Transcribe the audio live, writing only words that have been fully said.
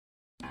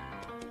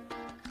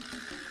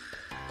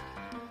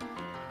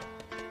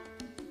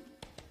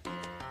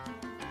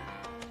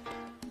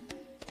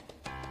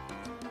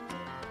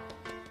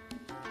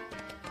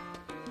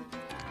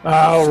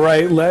All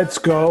right, let's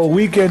go.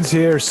 Weekend's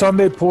here.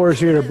 Sunday Pours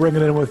here to bring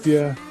it in with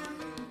you.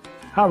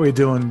 How are we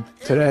doing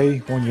today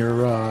when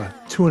you're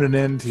tuning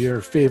in to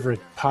your favorite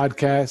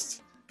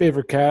podcast,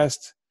 favorite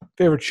cast,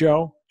 favorite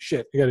show?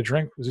 Shit, you got to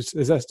drink? Is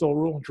that still a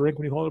rule? Drink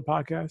when you hold a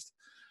podcast?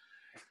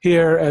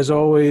 Here, as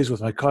always,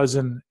 with my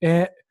cousin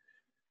Ant.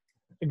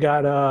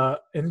 Got an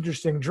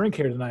interesting drink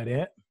here tonight,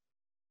 Ant.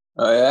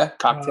 Oh yeah, Uh,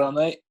 cocktail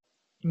night.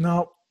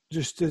 no,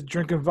 just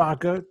drinking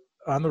vodka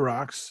on the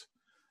rocks.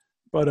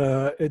 But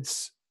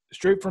it's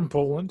straight from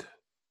Poland.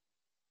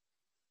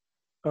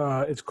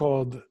 It's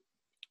called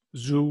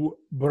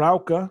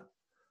Zubrałka,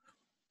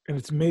 and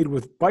it's made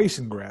with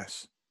bison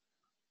grass.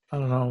 I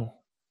don't know.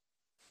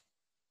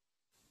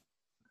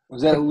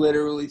 Was that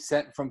literally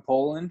sent from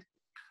Poland?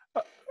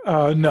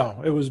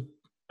 No, it was.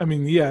 I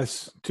mean,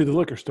 yes, to the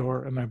liquor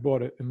store, and I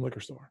bought it in the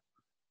liquor store.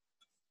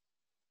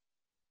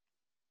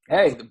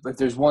 Hey, if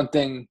there's one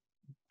thing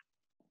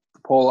the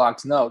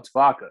Polacks know, it's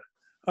vodka.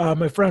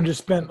 My friend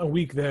just spent a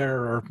week there,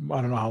 or I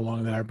don't know how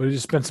long there, but he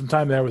just spent some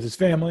time there with his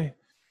family.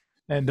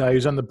 And he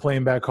was on the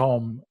plane back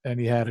home, and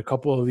he had a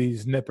couple of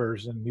these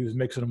nippers, and he was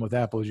mixing them with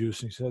apple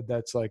juice. And he said,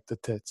 "That's like the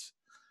tits."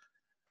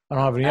 I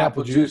don't have any apple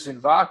Apple juice. juice and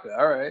vodka.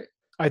 All right.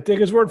 I take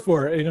his word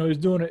for it. You know, he's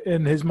doing it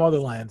in his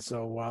motherland,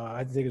 so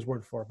I take his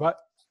word for it. But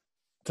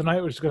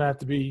tonight was going to have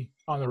to be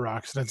on the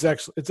rocks, and it's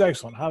excellent. It's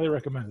excellent. Highly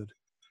recommended.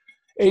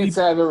 Can't 80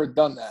 say I've ever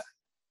done that.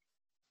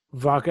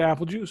 vodka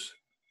apple juice.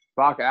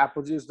 Vodka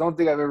apple juice. Don't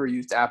think I've ever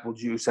used apple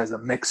juice as a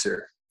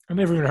mixer. I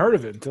never even heard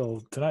of it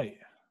until tonight.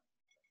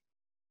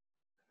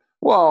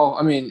 Well,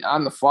 I mean,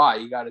 on the fly,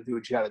 you got to do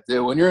what you got to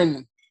do. When you're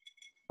in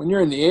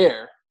the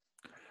air,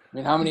 I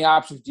mean, how many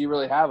options do you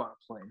really have on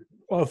a plane?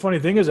 Well, the funny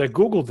thing is, I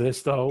Googled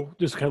this, though,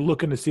 just kind of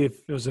looking to see if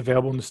it was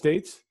available in the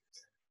States.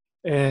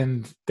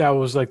 And that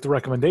was like the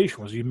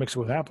recommendation was you mix it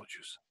with apple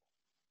juice.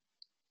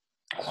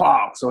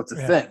 Wow, so it's a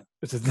Yeah. thing.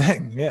 It's a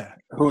thing, yeah.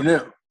 Who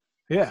knew?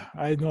 Yeah,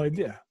 I had no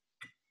idea.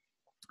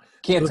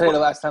 Can't tell you the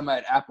last time I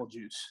had apple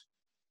juice.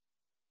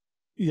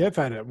 Yeah, I've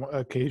had it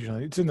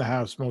occasionally. It's in the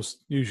house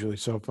most usually.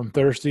 So if I'm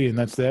thirsty and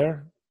that's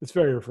there, it's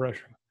very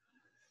refreshing.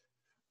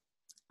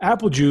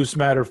 Apple juice,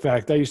 matter of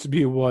fact, that used to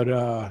be what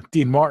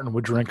Dean Martin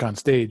would drink on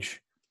stage.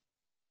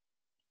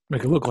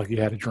 Make it look like he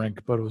had a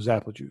drink, but it was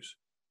apple juice.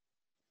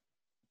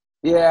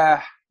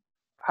 Yeah.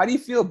 How do you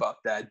feel about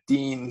that?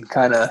 Dean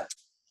kind of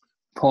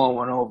pulling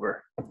one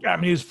over. I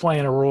mean, he was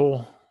playing a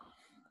role.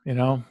 You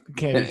know,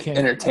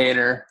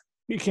 Entertainer.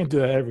 you can't do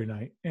that every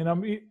night. And I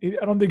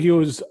don't think he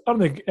was. I don't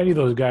think any of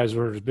those guys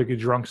were as big a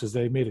drunks as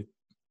they made it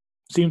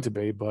seem to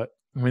be. But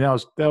I mean,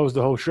 that was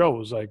the whole show. It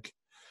was like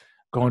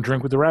go and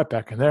drink with the Rat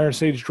Pack, and there,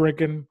 Sage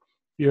drinking.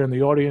 You're in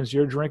the audience.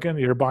 You're drinking.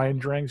 You're buying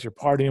drinks. You're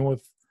partying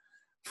with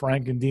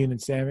Frank and Dean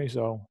and Sammy.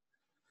 So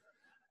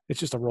it's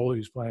just a role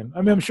he's playing. I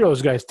mean, I'm sure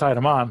those guys tied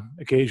him on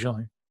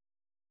occasionally.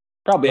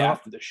 Probably Well,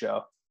 after the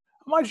show.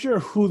 I'm not sure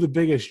who the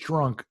biggest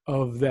drunk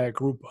of that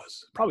group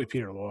was. Probably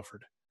Peter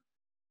Lawford.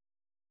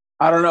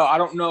 I don't know. I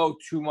don't know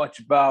too much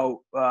about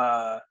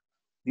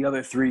the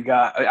other three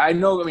guys. I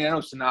know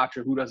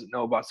Sinatra. Who doesn't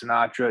know about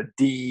Sinatra?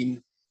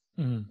 Dean.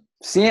 Mm.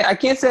 I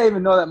can't say I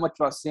even know that much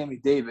about Sammy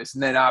Davis.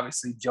 And then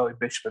obviously Joey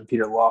Bishop and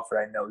Peter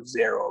Lawford I know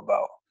zero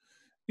about.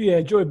 Yeah,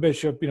 Joey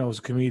Bishop, was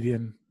a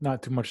comedian.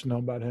 Not too much to know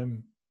about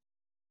him.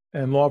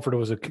 And Lawford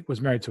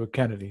was married to a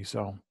Kennedy,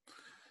 so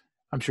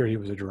I'm sure he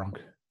was a drunk.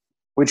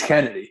 Which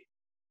Kennedy?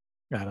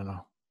 I don't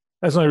know.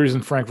 That's the only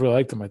reason Frank really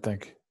liked him, I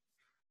think,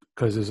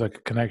 because there's like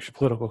a connection,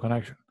 political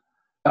connection.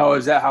 Oh,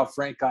 is that how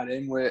Frank got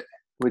in with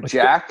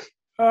Jack?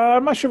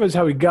 I'm not sure if it's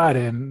how he got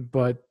in,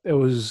 but it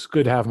was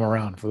good to have him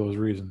around for those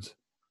reasons.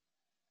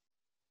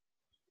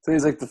 So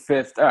he's like the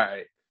fifth. All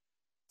right,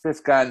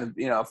 fifth guy.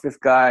 Fifth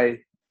guy.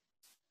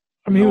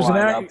 I mean,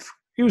 lineup.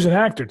 he was an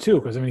actor too,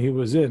 because I mean, he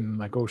was in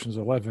like Ocean's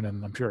 11,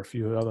 and I'm sure a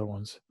few other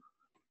ones.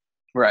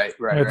 Right.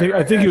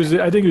 I think he was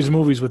in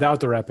movies without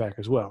the Rat Pack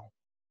as well.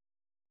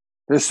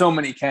 There's so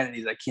many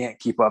Kennedys I can't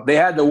keep up. They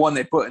had the one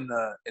they put in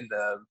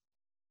the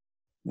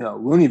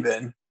loony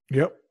bin.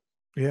 Yep.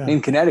 Yeah.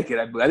 In Connecticut,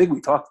 I think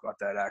we talked about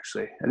that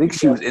actually. I think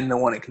she was in the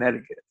one in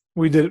Connecticut.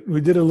 We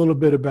did a little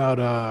bit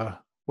about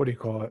what do you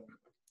call it?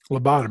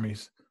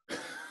 Lobotomies.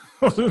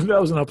 That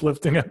was an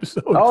uplifting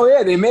episode. Oh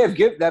yeah, she may have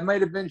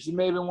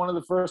been one of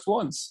the first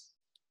ones.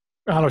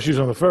 I don't know if she was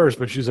one of the first,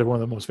 but she's like one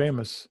of the most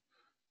famous.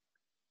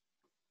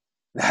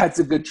 That's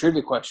a good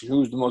trivia question.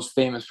 Who's the most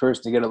famous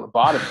person to get a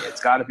lobotomy? It's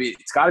gotta be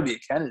a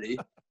Kennedy.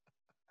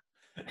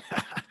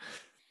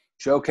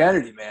 Joe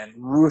Kennedy, man.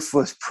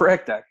 Ruthless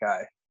prick, that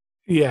guy.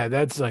 Yeah,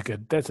 that's a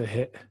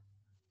hit.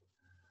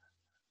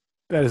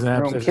 That is an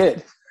absolute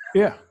kid.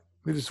 Yeah.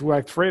 They just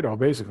whacked Fredo,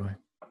 basically.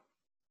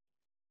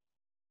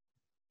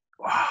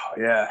 Wow,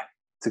 yeah.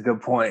 It's a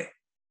good point.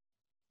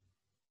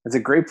 It's a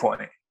great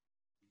point.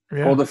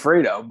 Yeah. Well, the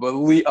Fredo, but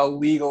a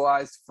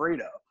legalized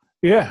Fredo.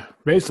 Yeah,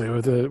 basically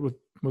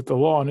with the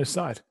law on his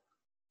side.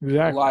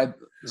 Exactly.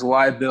 There's a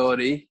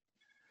liability.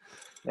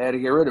 They had to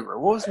get rid of her.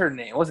 What was her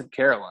name? It wasn't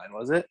Caroline,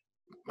 was it?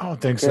 I don't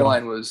think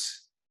Caroline so.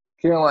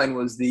 Caroline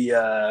was the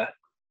I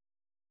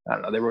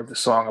don't know, they wrote the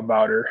song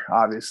about her,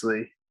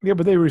 obviously. Yeah,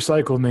 but they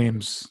recycle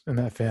names in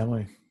that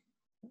family.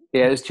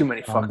 Yeah, there's too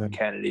many Um, fucking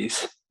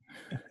Kennedys.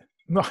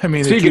 no, I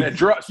mean, Speaking of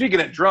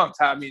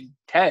drunks, I mean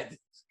Ted.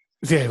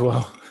 yeah,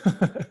 well,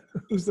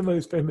 who's the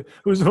most famous?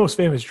 Who's the most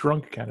famous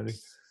drunk Kennedy?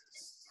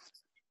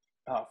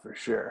 Oh, for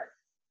sure.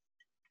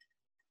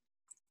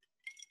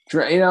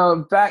 You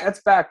know,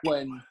 that's back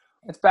when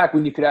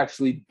you could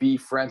actually be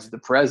friends with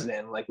the president,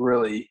 and, like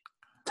really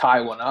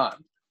tie one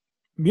on.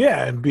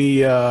 Yeah, and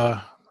be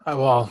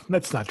well,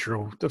 that's not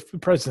true. The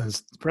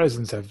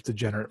presidents have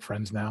degenerate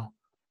friends now.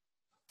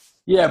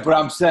 Yeah, but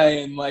I'm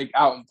saying like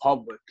out in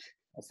public,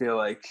 I feel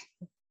like.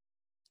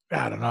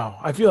 I don't know.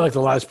 I feel like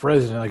the last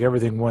president, like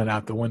everything went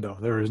out the window.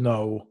 There was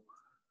no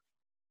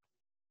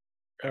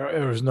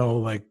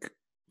like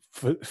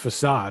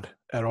facade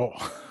at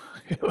all.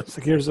 It was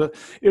like here's a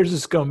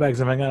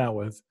scumbag I'm hanging out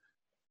with.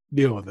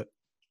 Deal with it.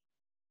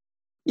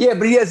 Yeah,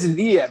 but he hasn't.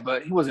 Yeah,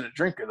 but he wasn't a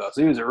drinker though,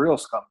 so he was a real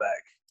scumbag.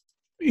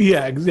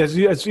 Yeah,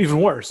 that's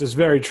even worse. It's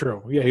very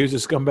true. Yeah, he was a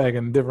scumbag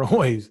in different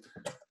ways.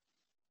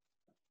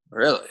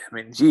 Really? I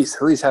mean, geez,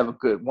 at least have a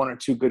good one or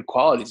two good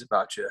qualities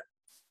about you.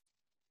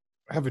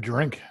 Have a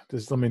drink.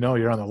 Just let me know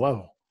you're on the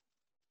level.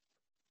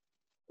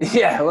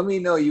 Yeah, let me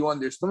know you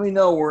understand. Let me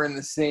know we're on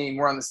the same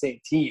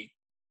team.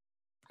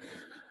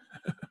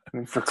 I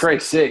mean, for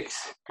Christ's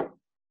sakes.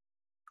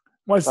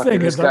 My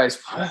thing is, guy's.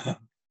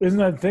 isn't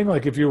that thing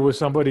like if you're with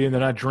somebody and they're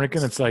not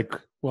drinking, it's like,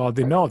 well,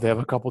 they know they have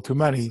a couple too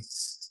many.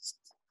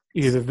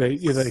 Either they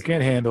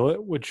can't handle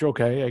it, which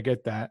okay, I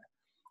get that.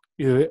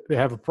 Either they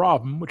have a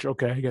problem, which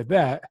okay, I get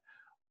that.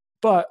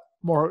 But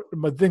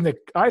the thing that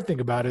I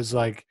think about is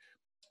like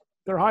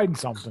they're hiding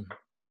something.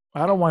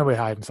 I don't want anybody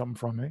hiding something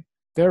from me.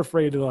 They're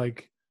afraid to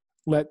like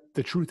let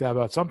the truth out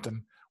about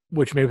something,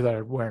 which maybe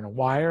they're wearing a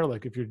wire.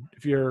 Like if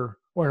you're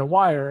wearing a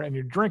wire and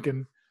you're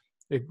drinking,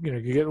 you get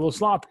a little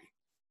sloppy.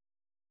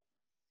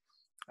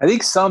 I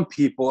think some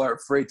people are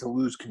afraid to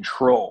lose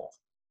control.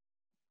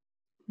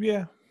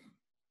 Yeah.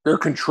 They're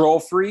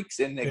control freaks,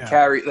 and they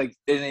and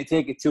they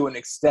take it to an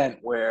extent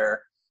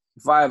where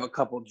if I have a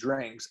couple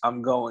drinks,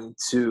 I'm going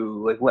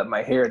to like let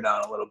my hair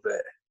down a little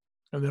bit.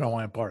 And they don't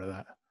want a part of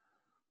that.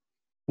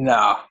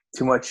 No,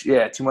 too much.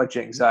 Yeah, too much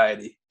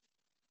anxiety.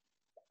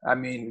 I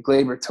mean,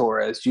 Gleyber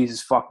Torres,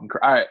 Jesus fucking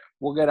Christ. All right,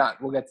 we'll get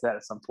to that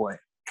at some point.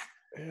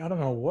 I don't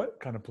know what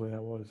kind of play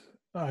that was.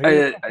 Oh,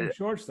 he's a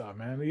shortstop,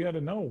 man. You got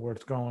to know where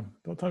it's going.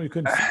 Don't tell me you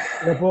couldn't see.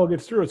 That ball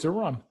gets through. It's a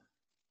run.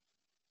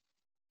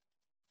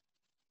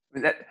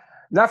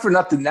 Not for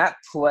nothing, that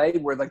play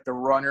where like the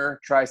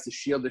runner tries to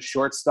shield the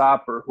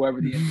shortstop or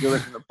whoever the infielder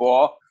from the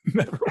ball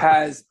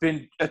has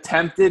been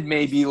attempted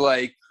maybe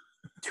like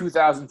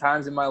 2,000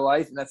 times in my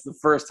life, and that's the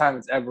first time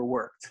it's ever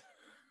worked.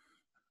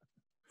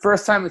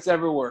 First time it's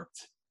ever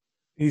worked.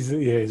 He's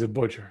a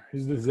butcher.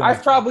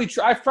 I've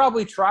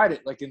probably tried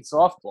it like in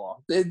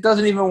softball. It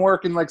doesn't even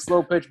work in like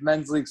slow pitch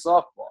men's league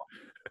softball.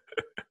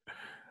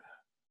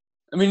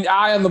 I mean,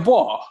 eye on the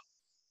ball.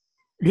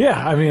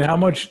 Yeah, I mean, how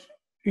much?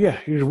 Yeah,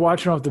 you're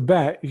watching off the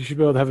bat. You should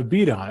be able to have a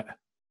beat on it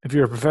if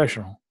you're a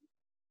professional.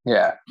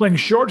 Yeah, playing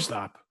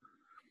shortstop.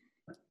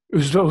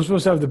 Who's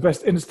supposed to have the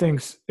best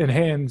instincts and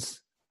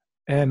hands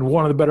and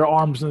one of the better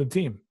arms in the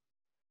team.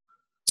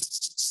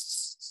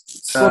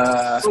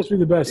 Supposed to be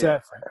the best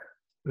at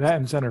that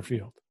in center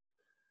field.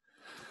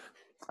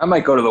 I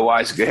might go to the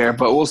Weisiger here,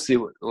 but we'll see.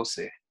 We'll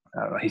see. I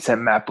don't know. He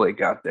sent Matt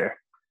Blake out there.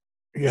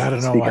 Yeah, I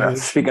don't know.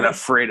 Speaking of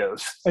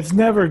Fredos. It's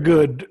never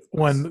good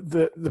when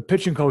the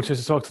pitching coach has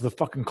to talk to the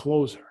fucking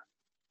closer.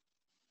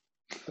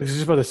 Is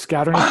this about the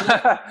scattering?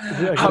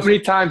 How many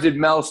times did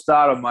Mel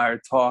Stottlemyre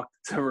talk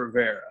to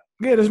Rivera?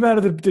 Yeah, it doesn't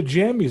matter the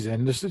jam he's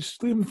in.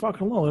 Just leave him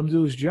fucking alone. Let him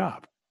do his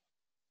job.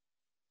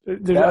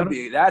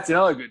 That's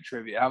another good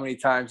trivia. How many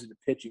times did the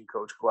pitching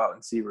coach go out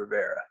and see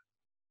Rivera?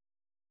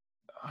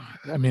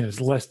 I mean,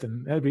 it's less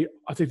than that'd be.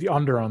 I'll take the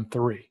under on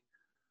 3.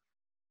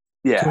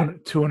 Yeah,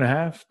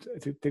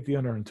 2.5. Take the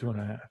under on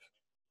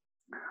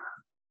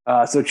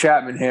 2.5. So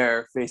Chapman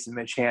here facing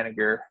Mitch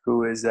Haniger,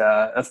 who is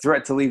a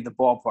threat to leave the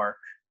ballpark.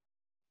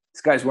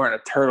 This guy's wearing a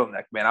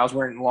turtleneck, man. I was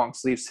wearing long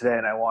sleeves today,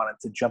 and I wanted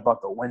to jump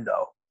out the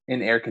window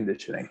in air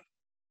conditioning.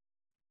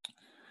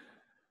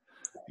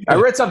 Yeah. I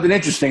read something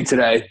interesting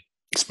today.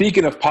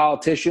 Speaking of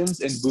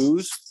politicians and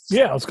booze.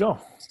 Yeah, let's go.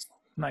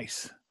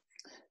 Nice.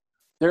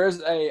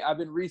 I've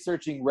been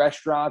researching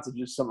restaurants and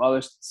just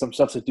some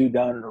stuff to do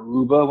down in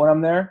Aruba when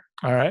I'm there.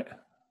 All right.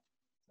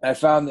 I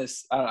found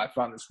this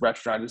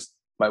restaurant. Just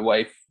my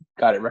wife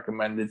got it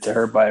recommended to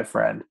her by a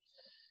friend.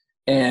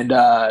 And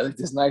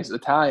this nice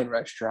Italian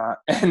restaurant.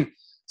 And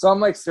so I'm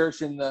like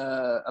searching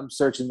the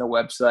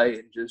website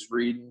and just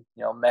reading,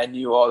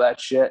 menu, all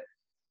that shit.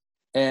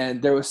 And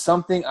there was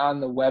something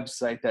on the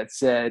website that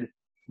said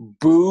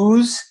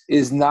booze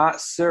is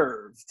not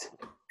served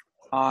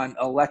on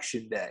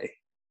election day.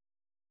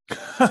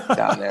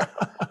 Down there,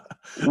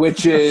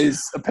 which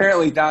is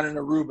apparently down in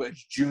Aruba.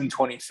 It's June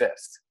 25th.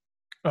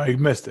 Oh, you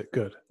missed it.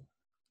 Good.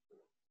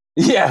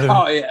 Yeah.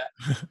 Oh, yeah.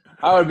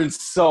 I would have been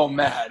so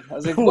mad. I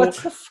was like, "What?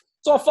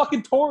 It's all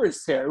fucking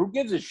tourists here. Who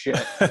gives a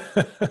shit?"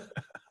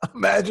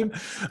 Imagine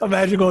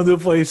going to a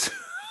place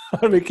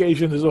On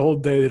vacation, there's a whole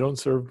day they don't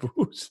serve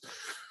booze.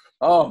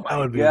 Oh That my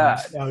would be god!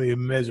 that would be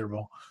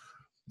miserable.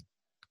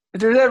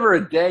 If there's ever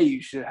a day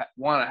you should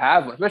want to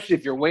have one, especially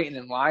if you're waiting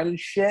in line and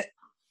shit.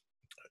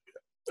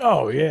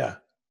 Oh yeah,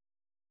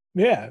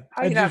 yeah.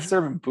 How you not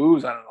serving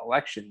booze on an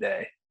election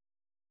day?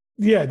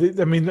 Yeah,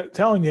 I mean,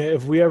 telling you,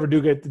 if we ever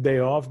do get the day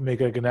off, make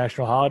it like a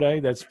national holiday,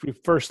 that's the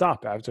first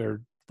stop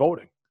after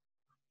voting.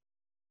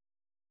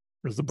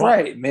 There's the bar.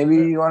 Right. Maybe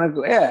you want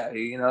to go. Yeah.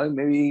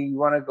 Maybe you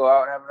want to go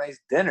out and have a nice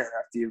dinner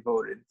after you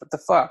voted. What the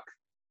fuck?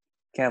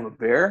 Can't have a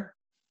beer?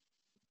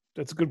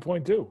 That's a good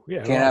point too.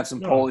 Yeah. Can't have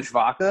some Polish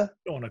vodka?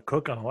 Don't want to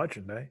cook on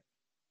election day.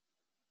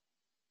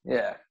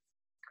 Yeah.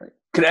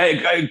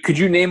 Could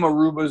you name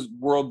Aruba's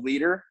world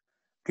leader?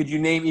 Could you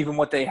name even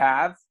what they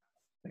have?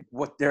 Like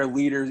what their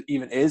leader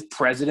even is?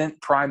 President,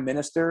 prime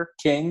minister,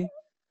 king?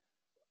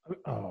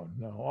 Oh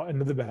no!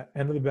 End of the bat.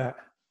 End of the bat.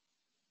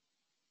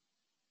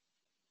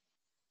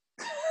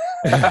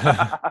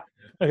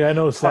 Like, I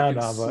know sound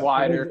on, but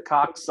slider,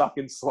 cock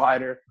sucking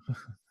slider.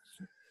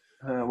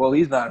 Well,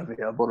 he's not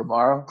available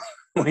tomorrow.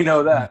 We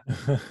know that.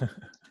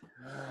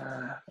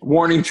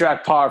 Warning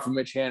track par for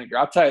Mitch Haniger.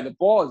 I'll tell you, the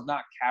ball is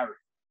not carried.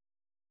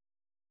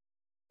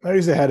 I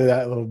was ahead of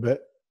that a little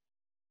bit.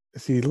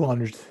 He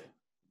lunged.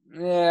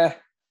 Yeah,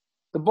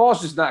 the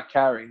ball's just not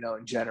carrying, though,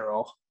 in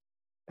general.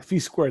 If he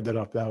squared that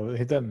up, that would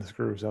hit that in the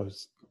screws. That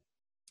was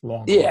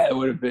long. Yeah, it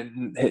would have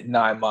been hit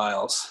 9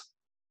 miles.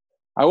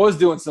 I was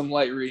doing some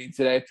light reading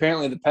today.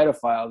 Apparently, the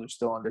pedophiles are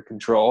still out of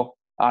control.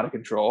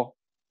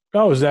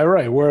 Oh, is that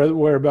right?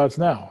 Whereabouts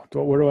now?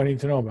 What do I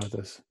need to know about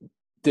this?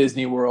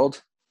 Disney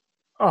World.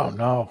 Oh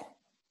no!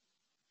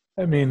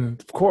 I mean,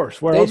 of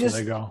course. Where else would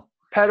they go?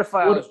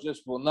 Pedophiles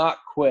just will not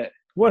quit.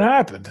 What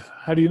happened?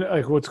 How do you know?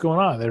 Like, what's going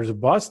on? There's a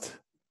bust?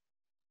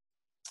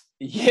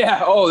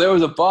 Yeah. Oh, there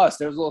was a bust.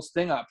 There was a little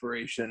sting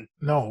operation.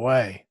 No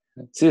way.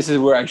 See, this is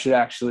where I should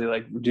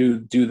actually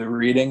do the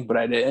reading, but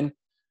I didn't.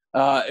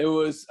 It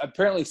was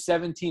apparently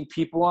 17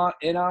 people on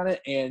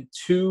it, and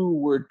 2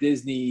 were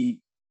Disney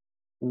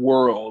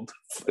World.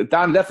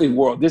 Definitely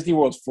World. Disney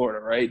World's Florida,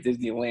 right?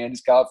 Disneyland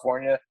is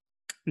California.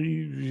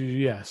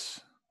 Yes.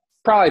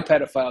 Probably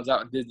pedophiles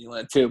out in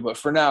Disneyland too, but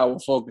for now we'll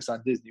focus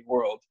on Disney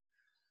World.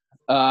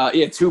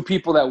 2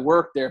 people that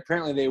worked there.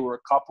 Apparently they were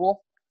a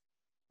couple.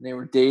 They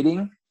were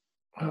dating,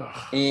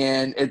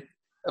 and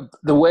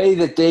the way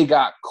that they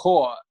got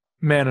caught.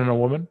 Man and a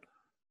woman.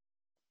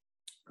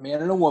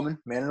 Man and a woman.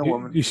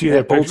 You see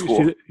that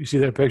picture? You see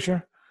that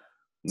picture?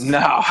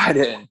 No, I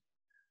didn't.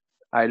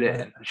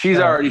 She's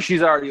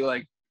already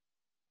like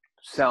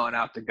selling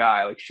out the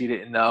guy. Like she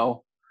didn't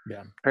know.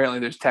 Yeah. Apparently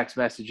there's text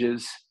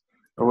messages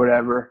or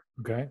whatever.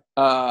 Okay.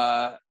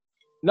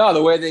 No,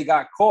 the way they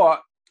got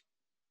caught,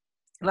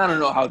 and I don't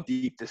know how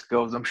deep this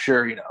goes. I'm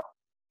sure,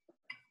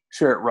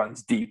 sure it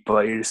runs deep,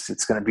 but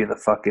it's going to be the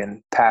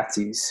fucking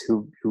patsies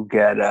who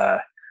get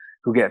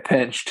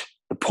pinched,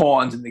 the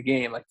pawns in the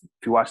game. Like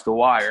if you watch The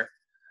Wire,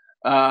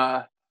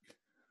 but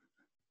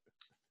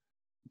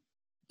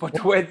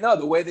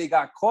the way they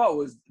got caught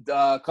was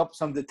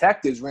some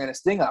detectives ran a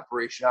sting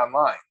operation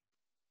online.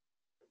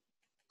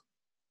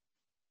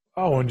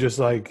 Oh, and just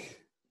like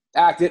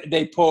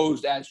they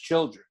posed as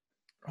children.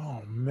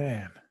 Oh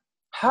man.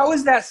 How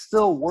is that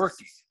still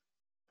working?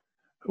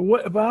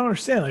 What? But I don't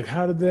understand. Like,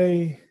 how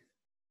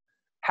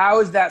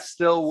is that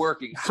still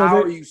working? So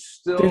how are you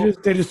still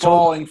they just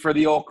falling for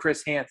the old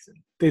Chris Hansen?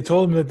 They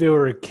told him that they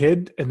were a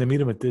kid and they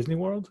meet him at Disney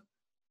World?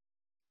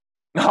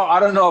 No, I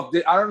don't know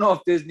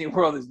if Disney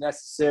World is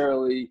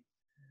necessarily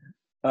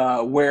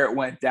where it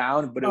went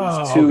down, but it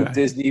was 2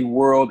 Disney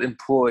World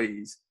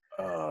employees.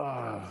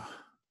 I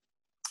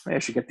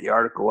should get the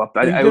article up.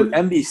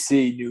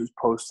 NBC News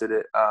posted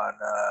it on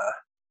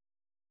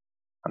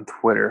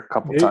Twitter a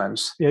couple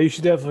times. Yeah, you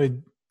should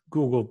definitely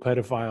Google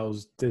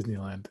pedophiles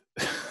Disneyland.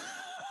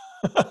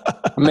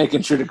 I'm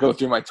making sure to go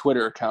through my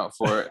Twitter account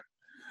for it.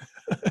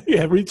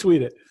 Yeah,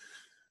 retweet it.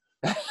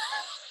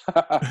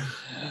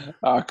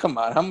 Come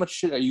on. How much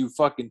shit are you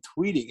fucking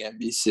tweeting,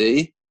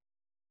 NBC?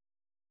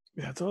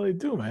 Yeah, that's all they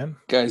do, man.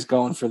 Guys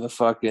going for the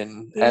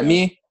fucking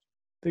Emmy?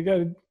 They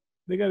got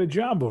a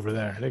job over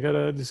there. They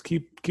gotta just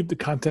keep the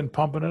content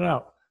pumping it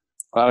out.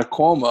 A lot of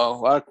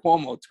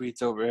Cuomo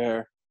tweets over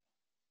here.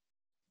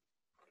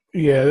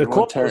 Yeah,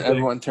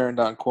 everyone turned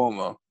on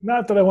Cuomo.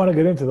 Not that I want to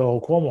get into the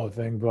whole Cuomo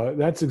thing, but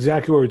that's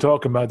exactly what we were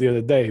talking about the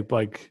other day.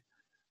 Like,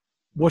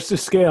 what's the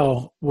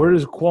scale? Where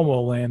does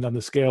Cuomo land on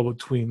the scale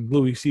between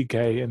Louis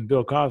C.K. and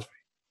Bill Cosby?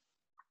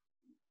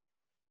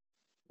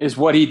 Is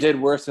what he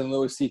did worse than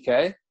Louis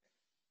C.K.?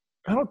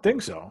 I don't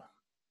think so.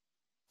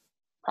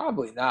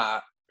 Probably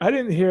not. I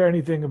didn't hear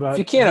anything about. If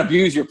you can't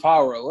abuse your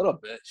power a little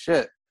bit,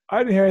 shit. I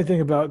didn't hear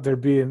anything about there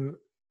being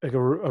like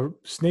a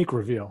snake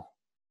reveal.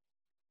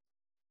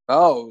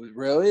 Oh,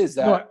 really? Is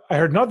that? No, I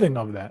heard nothing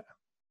of that.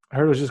 I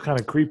heard it was just kind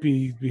of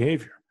creepy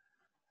behavior.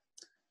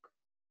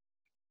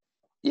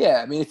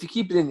 Yeah, I mean, if you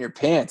keep it in your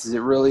pants, is it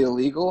really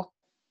illegal?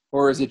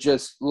 Or is it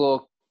just a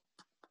little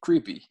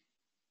creepy?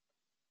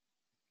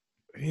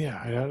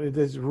 Yeah, it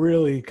is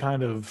really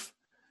kind of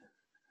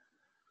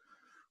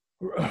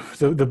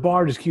the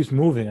bar just keeps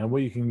moving on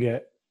what you can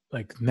get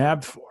like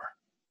nabbed for.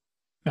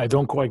 I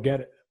don't quite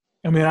get it.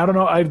 I mean, I don't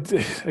know.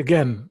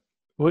 Again,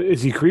 what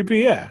is he creepy?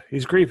 Yeah,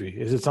 he's creepy.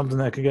 Is it something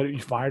that could get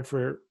you fired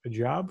for a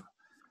job?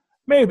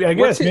 Maybe. I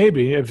guess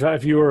maybe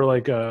if you were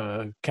like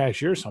a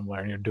cashier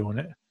somewhere and you're doing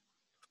it.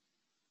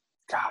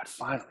 God,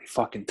 finally,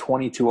 fucking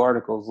 22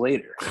 articles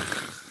later.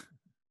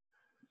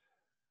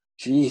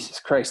 Jesus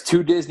Christ.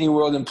 2 Disney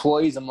World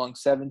employees among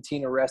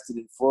 17 arrested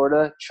in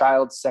Florida.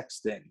 Child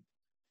sexting,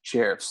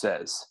 sheriff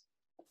says.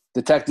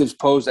 Detectives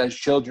posed as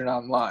children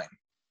online.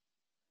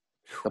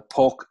 The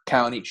Polk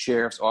County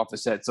Sheriff's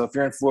Office said. So if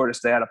you're in Florida,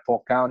 stay out of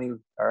Polk County,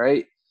 all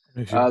right?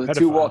 The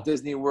 2 Walt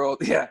Disney World,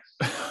 the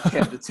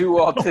 2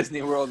 Walt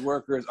Disney World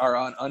workers are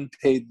on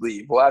unpaid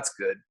leave. Well, that's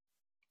good.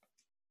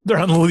 They're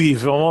on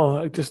leave.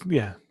 Well,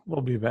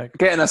 we'll be back.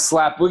 Getting a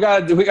slap. We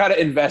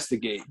gotta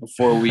investigate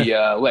before we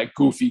let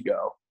Goofy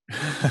go.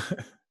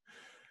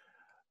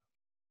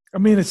 I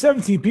mean, the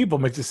 17 people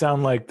makes it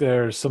sound like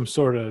there's some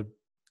sort of.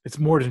 It's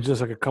more than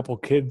just like a couple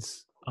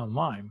kids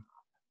online.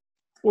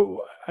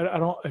 Well, I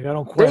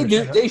don't quite.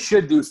 They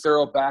should do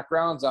thorough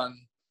backgrounds on.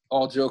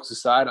 All jokes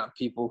aside, on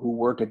people who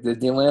work at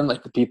Disneyland,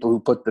 like the people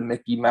who put the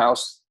Mickey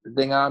Mouse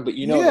thing on, but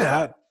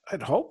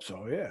I'd hope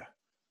so. Yeah.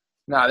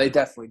 No, they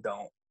definitely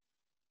don't.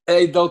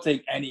 They don't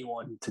take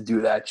anyone to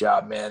do that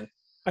job, man.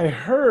 I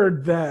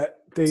heard that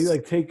they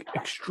like take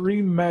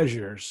extreme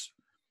measures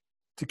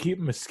to keep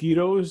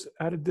mosquitoes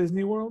out of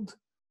Disney World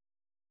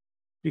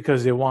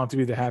because they want to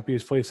be the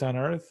happiest place on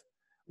earth.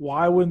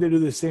 Why wouldn't they do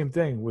the same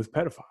thing with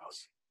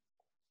pedophiles?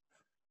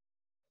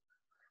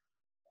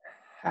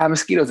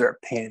 Mosquitoes are a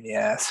pain in the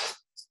ass.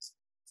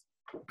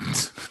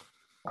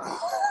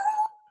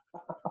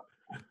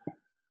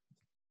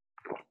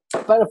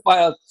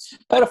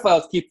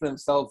 Pedophiles keep to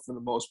themselves for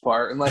the most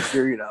part, unless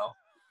you're,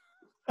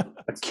 a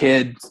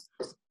kid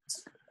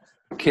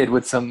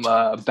with some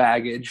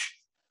baggage.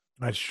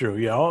 That's true.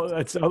 Yeah,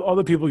 all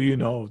the people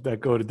that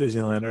go to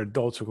Disneyland are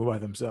adults who go by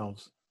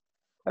themselves.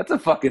 That's a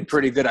fucking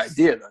pretty good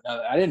idea, though.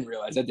 Now, I didn't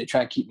realize that they try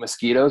and keep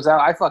mosquitoes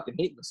out. I fucking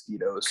hate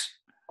mosquitoes.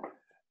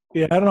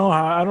 Yeah, I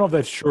don't know if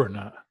that's true or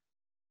not.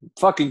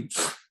 Fucking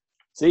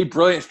see,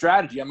 brilliant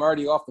strategy. I'm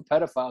already off the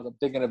pedophiles. I'm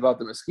thinking about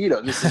the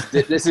mosquitoes.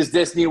 This is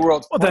Disney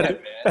World's plan,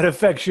 that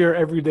affects your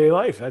everyday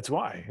life. That's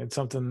why it's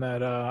something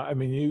that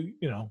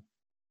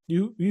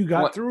you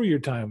got through your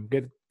time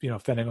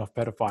fending off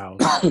pedophiles.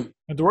 Don't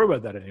have to worry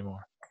about that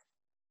anymore.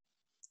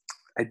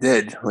 I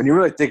did. When you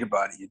really think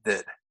about it, you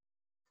did.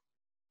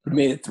 You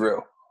made it through.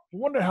 I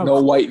wonder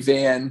how white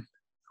van.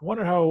 I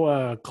wonder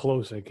how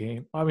close I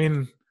came. I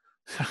mean.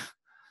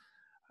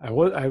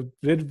 I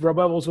did rub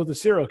elbows with a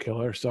serial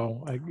killer,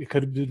 so it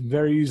could have been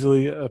very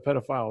easily a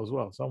pedophile as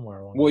well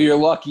somewhere. Well, you're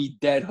lucky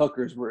dead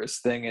hookers were his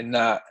thing and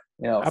not,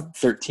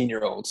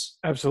 13-year-olds.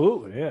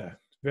 Absolutely, yeah.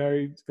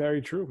 Very, very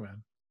true,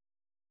 man.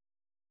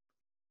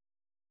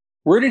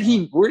 Where did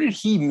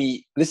he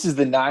meet? This is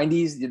the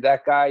 90s,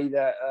 that guy,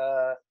 that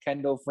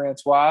Kendall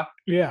Francois?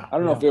 Yeah. I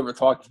don't know if we ever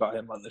talked about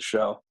him on the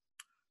show.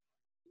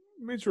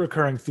 It's a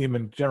recurring theme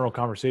in general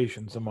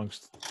conversations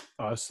amongst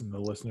us and the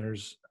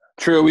listeners.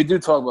 True, we do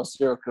talk about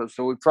serial killers,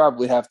 so we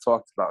probably have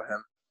talked about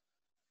him.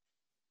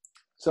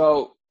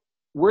 So,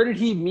 where did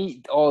he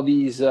meet all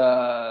these?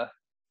 Is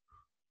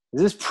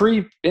this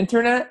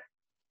pre-internet?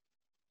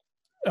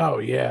 Oh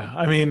yeah,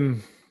 I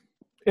mean,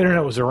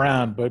 internet was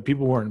around, but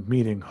people weren't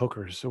meeting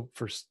hookers. So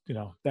for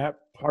that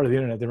part of the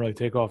internet didn't really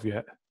take off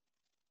yet.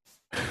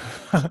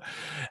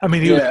 I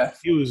mean,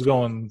 he was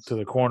going to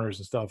the corners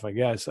and stuff. I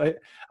guess a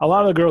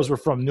lot of the girls were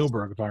from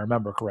Newburgh, if I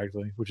remember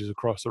correctly, which is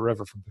across the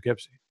river from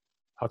Poughkeepsie,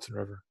 Hudson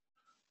River.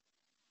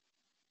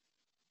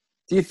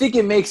 Do you think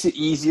it makes it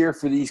easier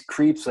for these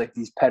creeps, like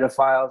these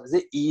pedophiles? Is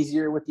it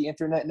easier with the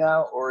internet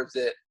now, or is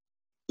it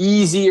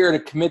easier to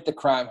commit the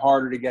crime,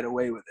 harder to get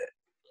away with it?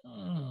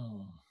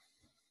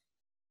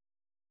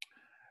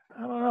 I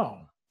don't know.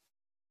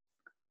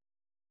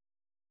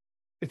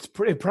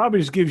 It probably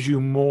just gives you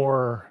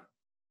more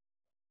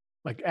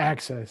like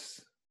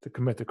access to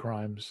commit the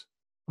crimes.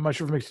 I'm not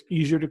sure if it makes it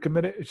easier to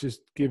commit it. It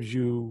just gives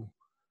you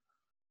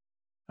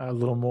a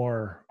little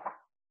more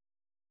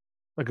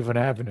like of an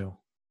avenue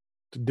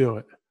to do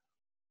it.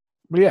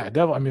 But yeah,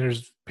 definitely. I mean,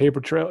 there's paper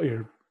trail,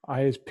 your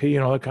ISP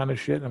and all that kind of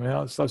shit. I mean,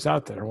 all that stuff's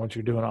out there once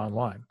you're doing it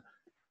online.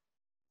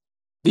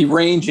 The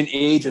range and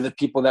age of the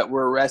people that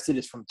were arrested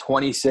is from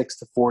 26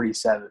 to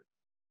 47.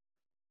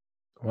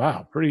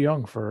 Wow, pretty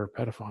young for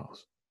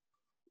pedophiles.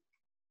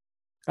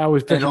 I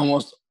was thinking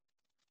almost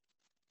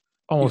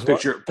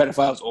picture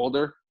pedophiles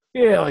older.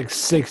 Yeah, like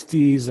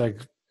 60s, like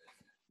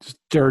just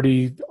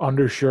dirty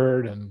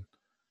undershirt and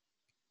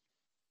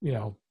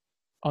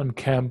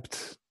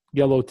unkempt,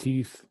 yellow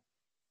teeth.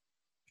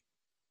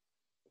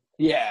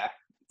 Yeah,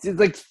 it's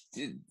like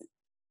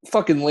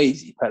fucking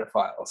lazy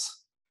pedophiles.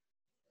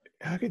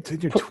 How can you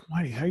in your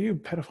 20s? How are you a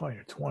pedophile in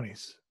your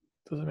 20s?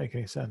 Doesn't make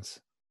any sense.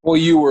 Well,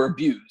 you were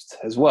abused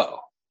as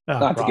well.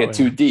 Not to get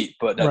too deep,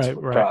 but that's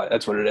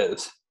that's what it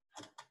is.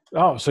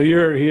 Oh, so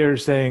you're here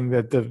saying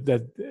that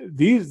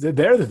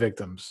they're the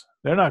victims.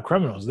 They're not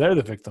criminals. They're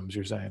the victims,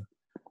 you're saying.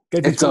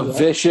 Get these It's a people,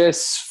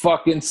 vicious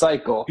fucking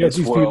cycle, this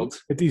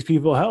world. Get these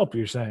people help,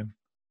 you're saying.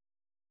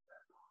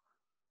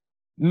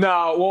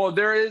 No, well,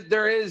 there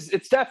is,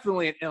 it's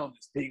definitely an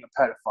illness being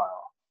a pedophile.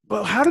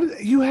 But how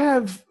did you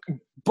have?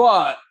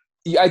 But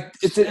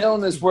it's an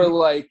illness where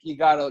like you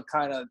gotta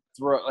kind of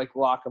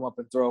lock them up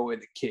and throw away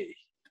the key.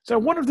 So I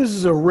wonder if this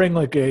is a ring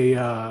like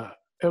a,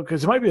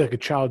 because it might be like a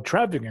child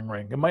trafficking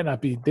ring. It might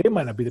not be. They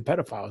might not be the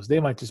pedophiles.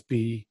 They might just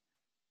be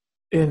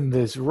in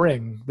this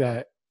ring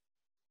that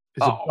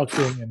is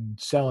abducting and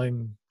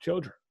selling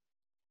children.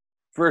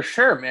 For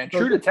sure, man.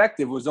 True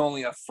Detective was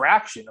only a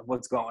fraction of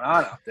what's going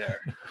on out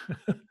there.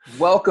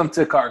 Welcome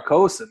to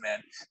Carcosa,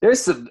 man. There's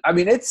some, I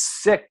mean, it's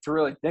sick to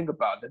really think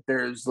about that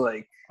there's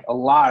like a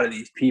lot of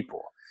these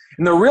people.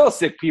 And the real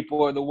sick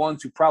people are the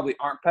ones who probably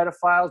aren't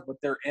pedophiles, but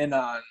they're in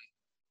on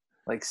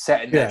like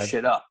setting that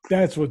shit up.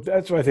 That's what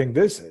I think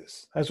this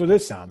is. That's what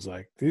this sounds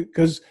like.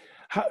 Because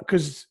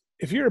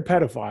if you're a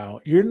pedophile,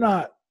 you're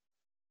not,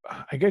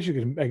 I guess you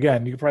can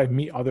probably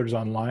meet others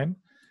online.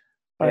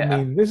 But I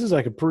mean, this is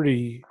like a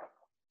pretty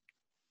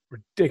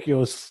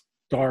ridiculous,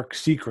 dark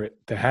secret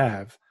to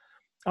have.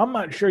 I'm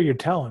not sure you're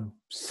telling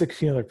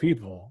 16 other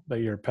people that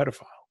you're a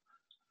pedophile.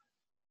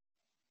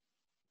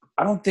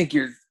 I don't think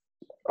you're.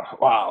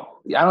 Wow.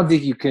 I don't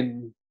think you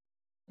can.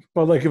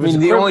 But like, if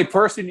the only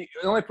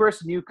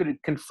person you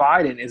could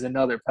confide in is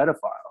another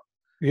pedophile.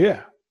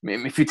 Yeah. I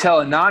mean, if you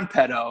tell a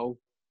non-pedo,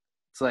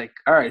 it's like,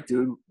 all right,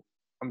 dude,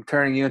 I'm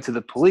turning you into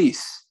the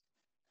police.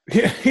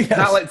 Yeah.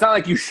 Yes. It's not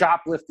like you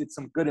shoplifted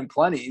some good and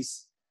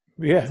plenties.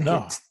 Yeah.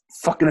 No. It's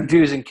fucking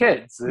abusing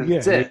kids.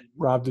 That's it.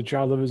 Robbed a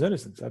child of his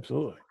innocence.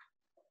 Absolutely.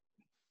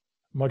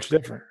 Much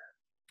different.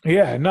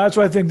 Yeah. No, that's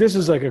why I think this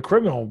is like a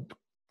criminal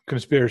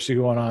conspiracy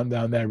going on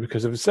down there,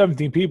 because if it's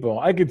 17 people,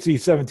 I could see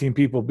 17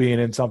 people being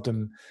in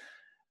something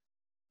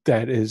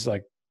that is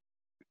like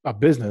a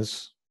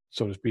business,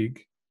 so to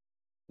speak.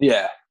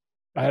 Yeah.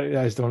 I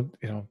just don't,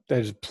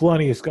 there's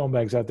plenty of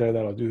scumbags out there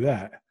that'll do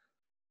that.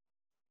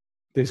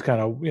 They just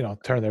kind of,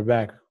 turn their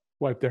back,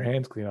 wipe their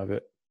hands clean of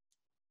it.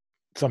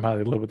 Somehow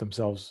they live with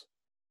themselves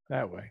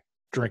that way.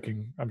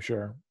 Drinking, I'm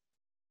sure.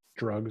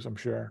 Drugs, I'm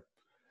sure.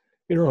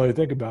 You don't really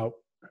think about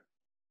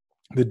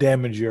the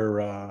damage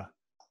you're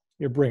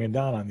bringing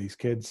down on these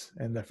kids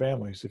and their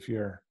families if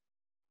you're,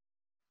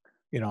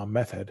 a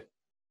meth head.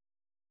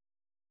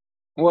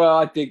 Well,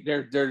 I think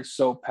they're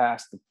so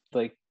past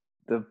the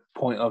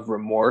point of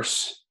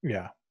remorse.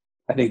 Yeah.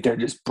 I think they're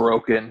just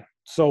broken.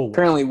 So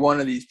apparently one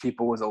of these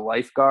people was a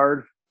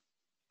lifeguard.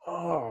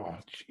 Oh,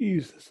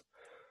 Jesus.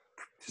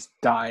 Just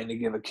dying to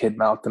give a kid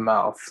mouth to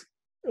mouth.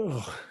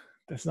 Oh,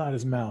 that's not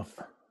his mouth.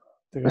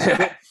 They're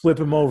gonna flip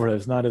him over.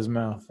 That's not his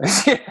mouth.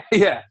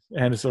 Yeah.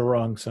 And it's the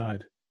wrong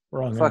side.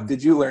 Wrong Fuck, end.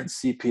 did you learn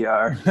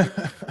CPR?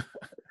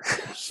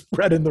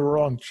 Spreading the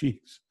wrong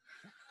cheeks.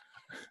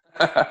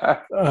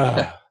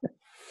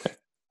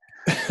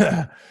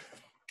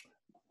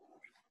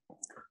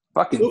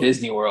 Fucking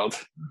Disney World.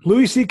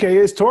 Louis C.K.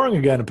 is touring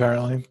again,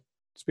 apparently.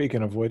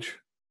 Speaking of which.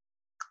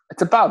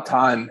 It's about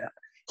time.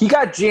 He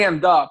got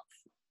jammed up.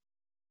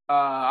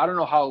 I don't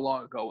know how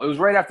long ago. It was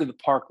right after the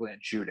Parkland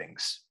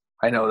shootings.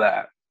 I know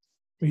that.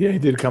 Yeah, he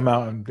did come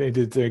out and they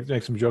did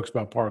make some jokes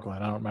about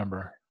Parkland. I don't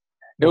remember.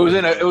 It was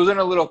in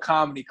a little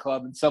comedy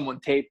club, and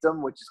someone taped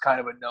him, which is kind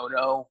of a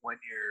no-no when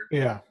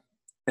you're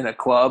in a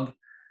club,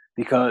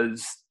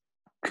 because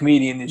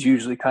comedian is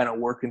usually kind of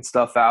working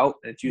stuff out.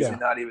 And it's usually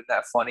not even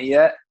that funny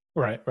yet.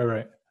 Right.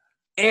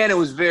 And it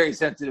was very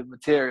sensitive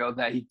material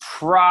that he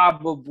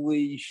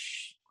probably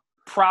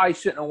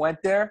shouldn't have went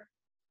there.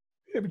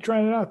 Yeah, but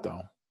trying it out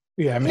though.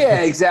 Yeah,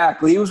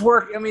 exactly. He was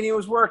working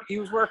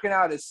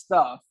out his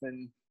stuff,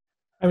 and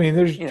I mean,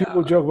 there's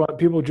people joke about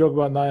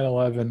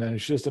 9/11, and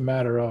it's just a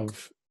matter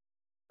of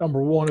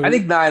number one. I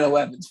think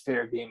 9/11's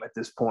fair game at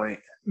this point.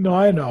 No,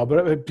 I know,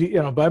 but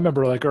but I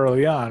remember like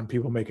early on,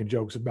 people making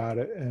jokes about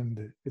it,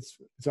 and it's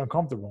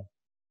uncomfortable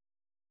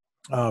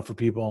for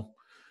people.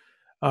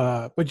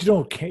 But you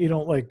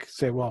don't like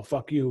say, well,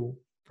 fuck you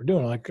for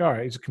doing it. Like, all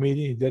right, he's a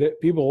comedian, he did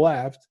it. People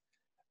laughed.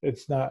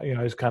 It's not,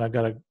 it's kind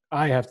of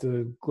I have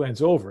to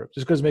glance over it.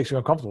 Just because it makes you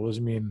uncomfortable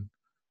doesn't mean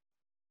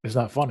it's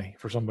not funny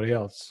for somebody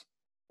else.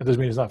 It doesn't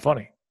mean it's not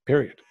funny,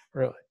 period,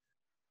 really.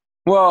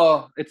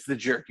 Well, it's the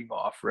jerking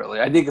off, really.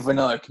 I think if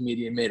another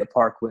comedian made a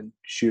Parkland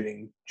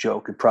shooting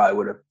joke, it probably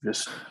would have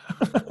just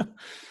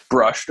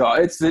brushed off.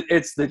 It's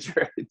the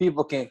jerk.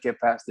 People can't get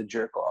past the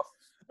jerk off.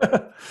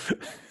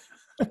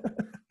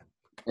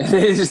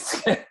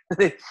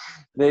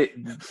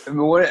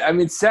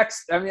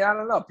 Sex. I mean, I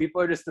don't know.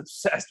 People are just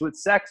obsessed with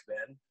sex,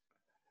 man.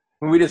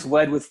 We just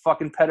led with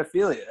fucking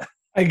pedophilia.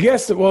 I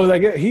guess. Well,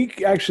 he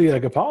actually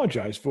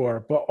apologized for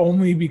it, but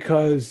only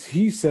because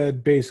he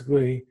said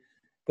basically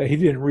that he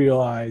didn't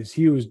realize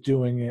he was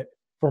doing it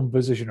from a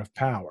position of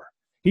power.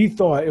 He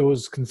thought it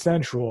was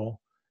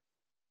consensual,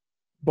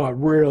 but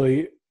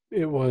really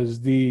it was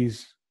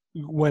these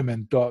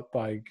women thought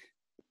they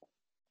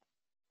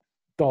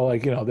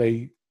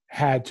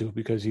had to,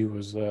 because he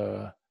was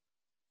a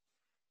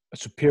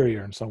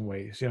superior in some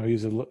ways.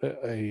 He's a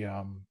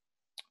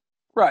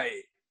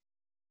right.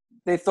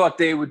 they thought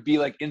they would be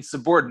like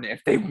insubordinate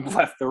if they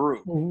left the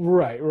room.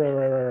 Right.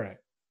 Right.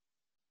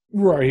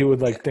 He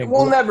would like think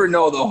We'll never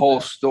know the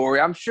whole story.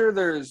 I'm sure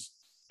there's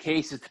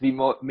cases to be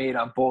made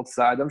on both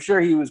sides. I'm sure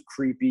he was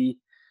creepy,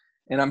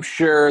 and I'm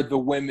sure the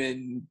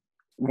women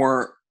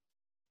weren't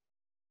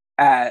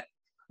at.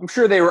 I'm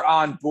sure they were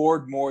on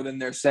board more than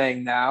they're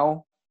saying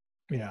now.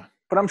 Yeah.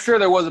 But I'm sure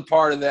there was a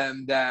part of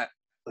them that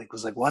like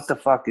was like, what the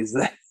fuck is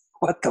that?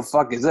 What the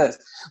fuck is this?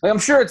 Like, I'm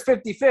sure it's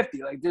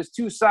 50-50. Like, there's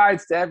two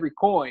sides to every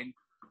coin.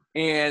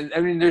 And,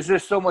 I mean, there's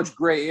just so much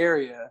gray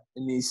area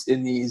in these you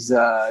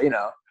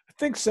know. I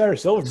think Sarah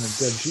Silverman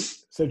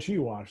said she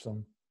watched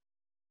them.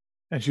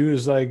 And she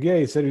was like, yeah,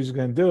 he said he was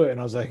going to do it. And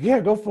I was like,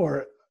 yeah, go for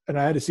it. And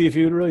I had to see if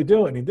he would really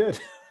do it. And he did.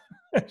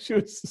 And she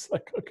was just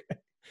like, okay.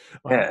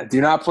 Yeah,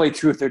 do not play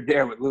Truth or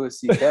Dare with Louis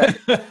C.K.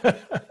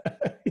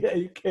 Yeah,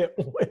 you can't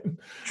win.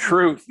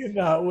 Truth. You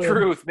cannot win.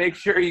 Truth. Make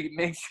sure you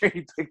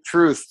pick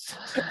Truth.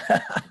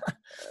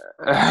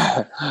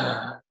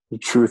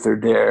 Truth or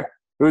Dare.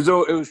 It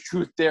was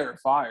Truth, Dare, or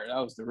Fire. That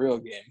was the real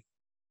game.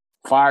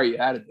 Fire, you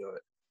had to do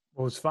it.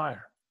 What was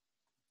Fire?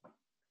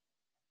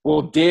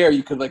 Well, Dare,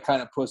 you could like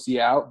kind of pussy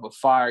out, but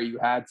Fire, you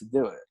had to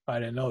do it. I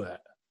didn't know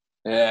that.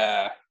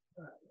 Yeah.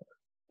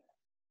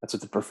 That's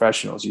what the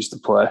professionals used to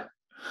play.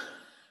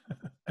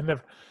 I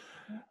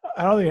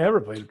don't think I ever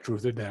played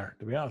Truth or Dare,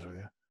 to be honest with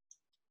you.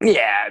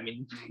 Yeah, I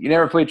mean, you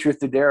never played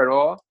Truth or Dare at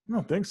all? I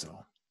don't think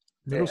so.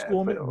 Middle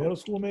school,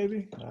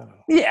 maybe? I don't know.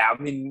 Yeah, I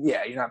mean,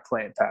 yeah, you're not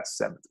playing past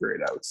 7th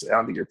grade, I would say. I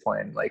don't think you're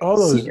playing like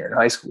senior in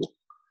high school.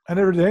 I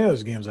never did any of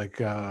those games like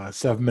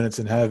 7 Minutes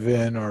in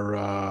Heaven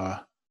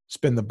or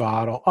Spin the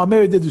Bottle. Oh,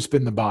 maybe I did do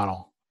Spin the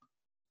Bottle.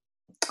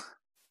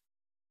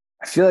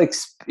 I feel like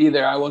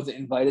either I wasn't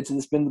invited to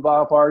the Spin the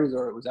Bottle parties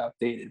or it was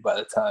outdated by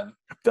the time.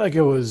 I feel like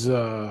it was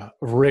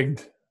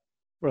rigged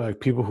for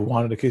like people who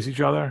wanted to kiss each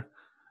other.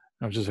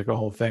 It was just like a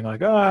whole thing like,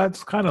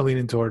 it's kind of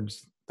leaning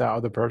towards that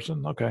other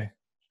person. Okay.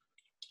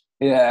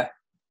 Yeah.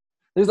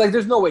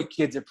 There's no way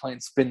kids are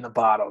playing Spin the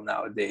Bottle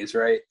nowadays,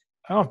 right?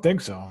 I don't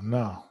think so.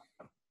 No.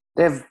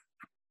 They have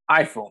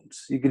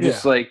iPhones. You could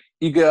just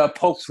you could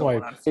poke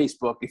someone on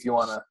Facebook if you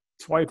want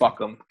to fuck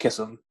them, kiss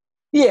them.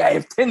 Yeah, you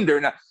have Tinder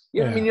now.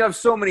 Yeah, I mean, you have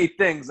so many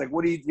things. Like,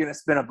 what are you going to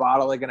spin a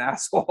bottle like an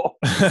asshole?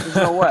 There's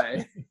no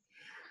way.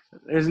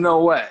 There's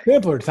no way.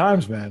 Simpler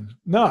times, man.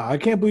 No, I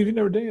can't believe you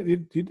never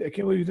did. I can't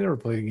believe you never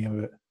played a game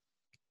of it.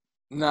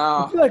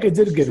 No. I feel like I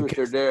did get a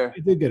kiss. There. I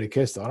did get a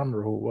kiss, though. I don't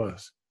remember who it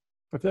was.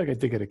 I feel like I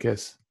did get a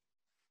kiss.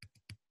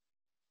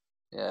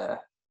 Yeah.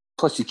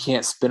 Plus, you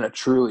can't spin a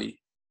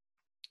Truly.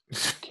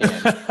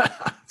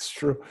 It's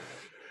true.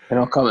 They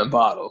don't come in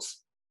bottles.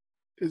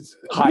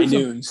 High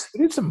noons. I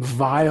did some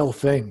vile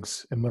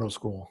things in middle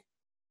school.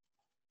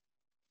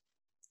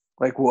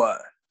 Like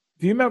what?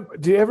 Do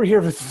you ever hear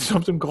of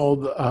something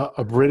called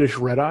a British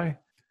red eye?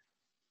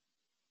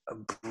 A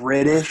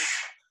British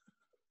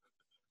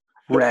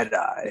red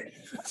eye.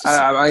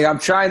 I'm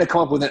trying to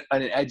come up with an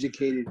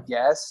educated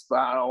guess, but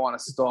I don't want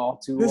to stall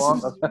too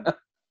long.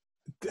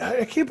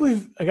 I can't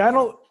believe I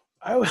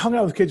hung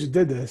out with kids who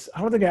did this.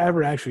 I don't think I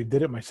ever actually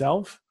did it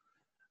myself.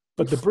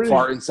 But the British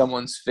fart in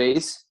someone's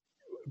face.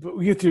 But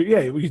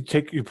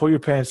you pull your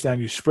pants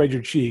down, you spread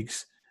your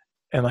cheeks,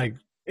 and like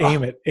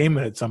aim it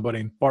at somebody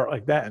and fart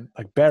like that, and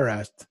like bare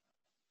ass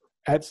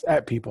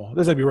at people. It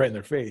doesn't have to be right in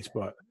their face,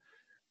 but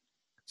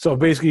so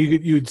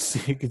basically you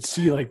could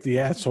see like the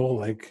asshole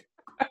like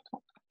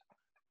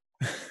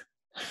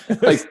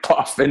like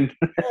puffing.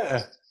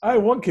 Yeah, I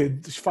had one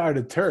kid just fired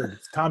a turd.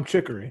 Tom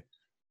Chicory.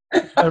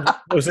 It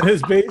was in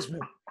his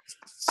basement.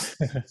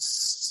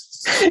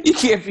 You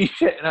can't be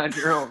shitting on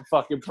your own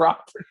fucking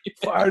property.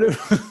 Fired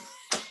him.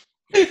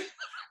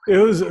 It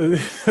was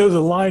a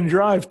line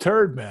drive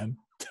turd, man.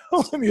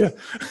 I'm telling you.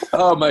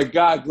 Oh my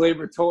God,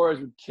 Glaber Torres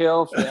would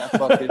kill for that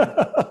fucking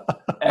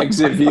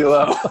exit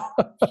velo.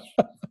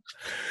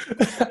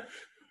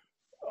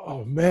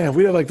 Oh man,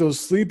 we had like those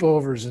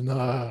sleepovers and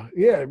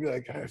I'd be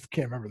like, I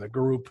can't remember the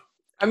group.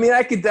 I mean,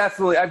 I could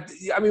definitely.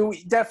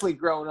 We definitely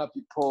growing up,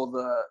 you pull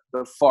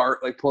the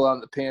fart, like pull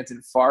on the pants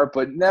and fart,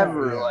 but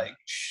never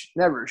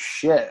never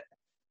shit.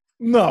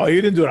 No,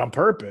 you didn't do it on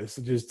purpose.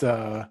 It just.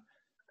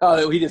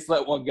 He just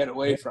let one get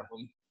away from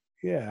him.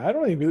 Yeah, I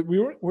don't even. We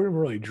weren't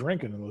really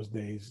drinking in those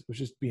days. It was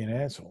just being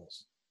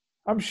assholes.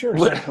 I'm sure.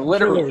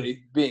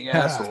 Literally being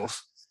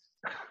assholes.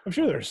 I'm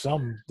sure there's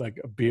some like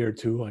a beer or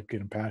two like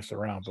getting passed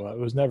around, but it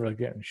was never like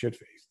getting shit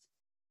faced.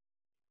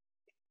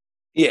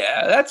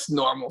 Yeah, that's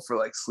normal for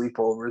like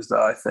sleepovers,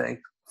 though. I think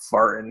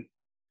farting.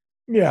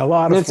 Yeah, a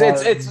lot of. It's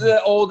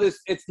the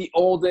oldest. It's the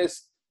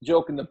oldest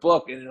joke in the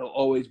book, and it'll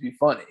always be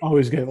funny.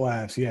 Always get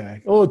laughs. Yeah.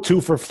 Oh, 2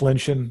 for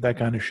flinching, that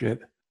kind of shit.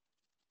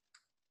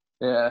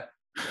 Yeah.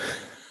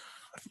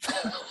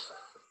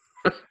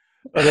 Oh,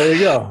 there you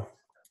go.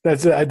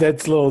 That's a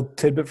little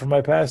tidbit from my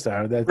past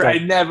hour. I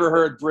never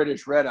heard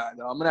British red eye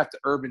though. I'm gonna have to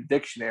Urban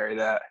Dictionary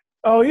that.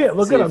 Oh yeah,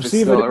 look it up.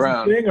 See if it's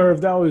around. a thing or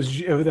if that was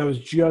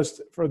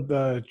just for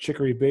the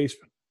Chicory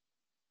basement.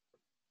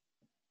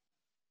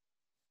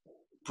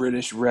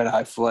 British red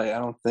eye fillet. I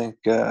don't think.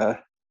 I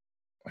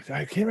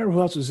can't remember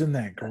who else was in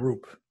that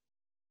group.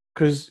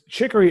 because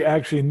Chicory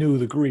actually knew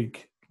the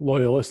Greek,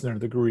 loyal listener to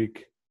the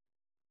Greek,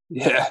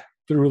 Yeah.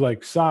 through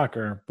like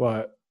soccer,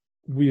 but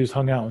we just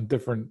hung out in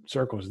different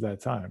circles at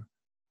that time.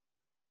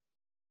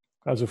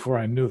 That was before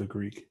I knew the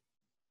Greek.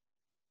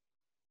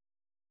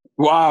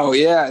 Wow.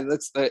 Yeah.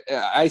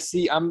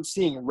 I'm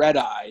seeing red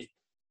eye,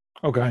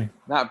 Okay.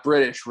 not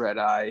British red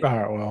eye. All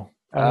right. Well,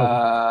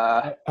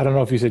 I don't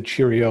know if he said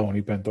cheerio when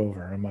he bent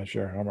over. I'm not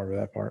sure. I don't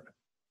remember that part.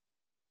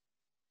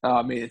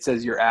 I mean, it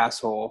says your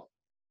asshole.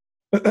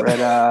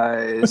 Red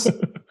eyes.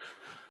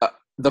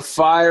 The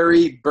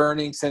fiery,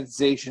 burning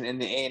sensation in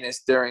the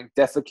anus during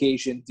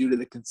defecation due to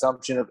the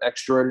consumption of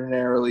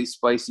extraordinarily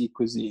spicy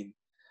cuisine.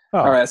 Oh,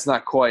 all right, that's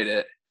not quite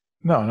it.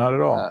 No, not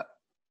at all.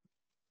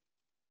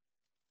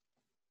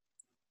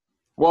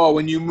 Well,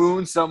 when you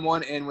moon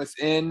someone and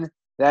within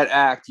that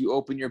act, you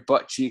open your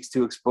butt cheeks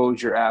to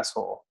expose your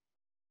asshole.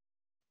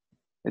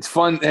 It's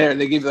fun there.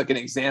 They give you like an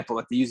example,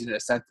 like they use it in a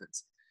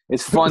sentence.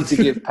 It's fun to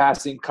give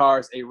passing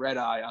cars a red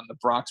eye on the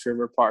Bronx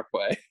River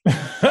Parkway.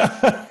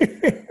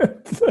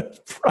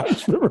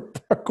 Bronx River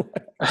Parkway.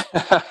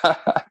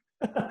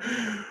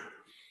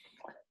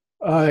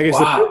 I guess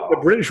the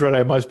British red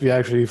eye must be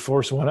actually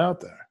forcing one out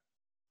there.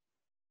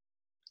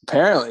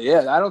 Apparently,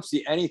 yeah. I don't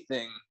see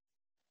anything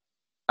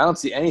on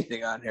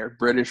here.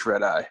 British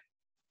red eye.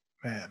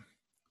 Man.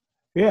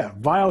 Yeah,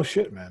 vile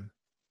shit, man.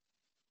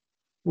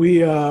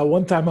 We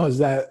one time I was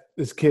at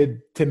this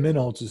kid Tim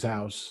Minholtz's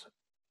house,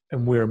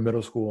 and we were in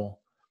middle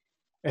school.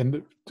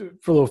 And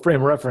for a little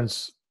frame of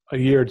reference, a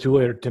year or two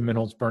later, Tim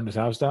Minholtz burned his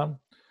house down.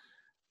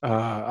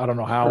 I don't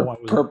know how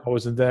I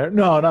wasn't there.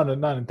 No,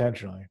 not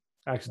intentionally.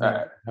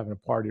 Accidentally having a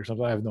party or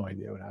something. I have no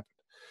idea what happened.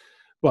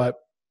 But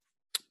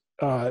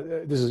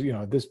this is,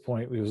 at this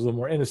point, it was a little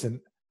more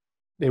innocent.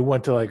 They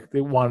went to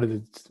they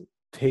wanted to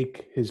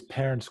take his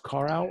parents'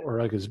 car out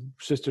or like his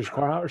sister's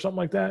car out or something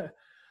like that.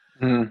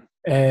 Mm.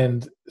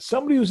 And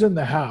somebody was in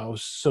the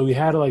house, so he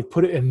had to like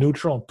put it in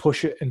neutral and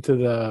push it into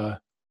the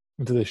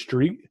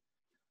street.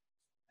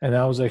 And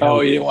that was like,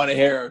 he didn't want to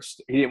hear.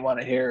 He didn't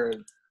want to hear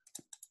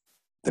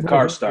the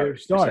car start.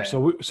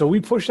 So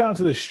we pushed out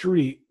to the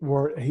street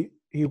where he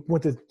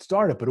went to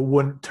start it, but it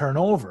wouldn't turn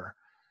over.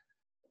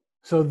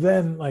 So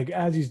then, like,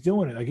 as he's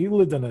doing it, like, he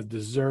lived in a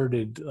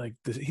deserted,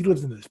 he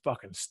lived in this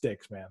fucking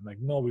sticks, man. Like,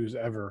 nobody was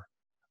ever,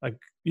 like,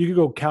 you could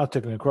go cow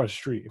tipping across the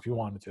street if you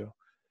wanted to.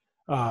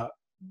 Nobody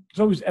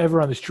was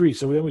ever on the street.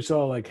 So then we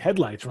saw, like,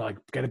 headlights. We're like,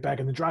 get it back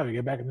in the driveway,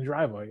 get back in the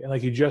driveway. And,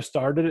 like, he just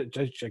started it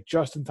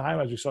just in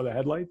time as we saw the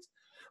headlights,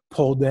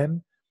 pulled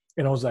in.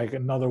 And it was, like,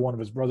 another one of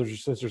his brothers or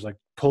sisters, like,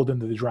 pulled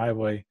into the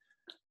driveway,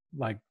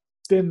 like,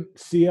 didn't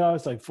see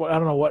us. Like, I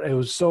don't know what, it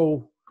was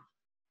so...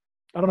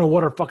 I don't know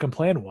what our fucking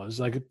plan was.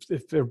 Like,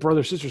 if their brother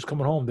or sister's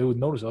coming home, they would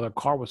notice their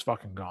car was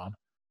fucking gone.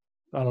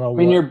 I don't know. I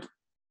mean,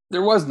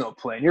 there was no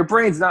plan. Your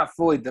brain's not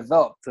fully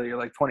developed till you're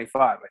like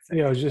 25, I think.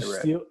 Yeah, it was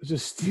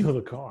just steal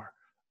the car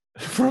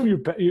from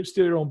you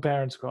steal your own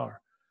parents' car.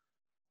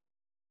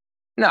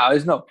 No,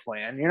 there's no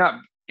plan.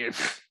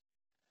 There's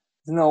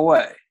no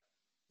way.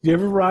 You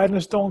ever ride in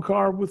a stolen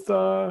car with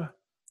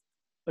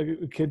like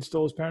a kid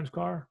stole his parents'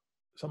 car,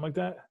 something like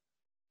that?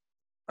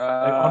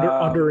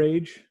 Like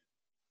underage.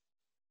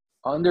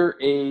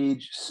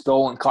 Underage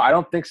stolen car. I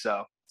don't think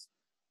so.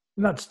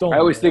 Not stolen. I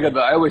always think of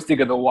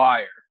The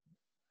Wire.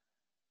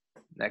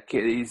 That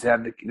kid,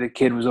 the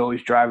kid was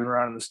always driving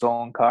around in the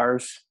stolen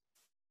cars.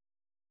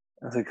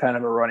 That's a kind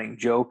of a running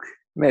joke.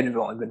 May have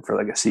only been for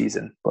like a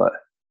season, but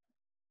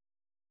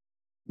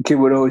the kid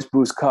would always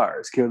boost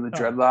cars. Kid with the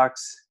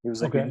dreadlocks. He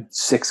was like in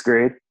 6th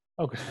grade.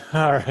 Okay,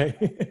 all right.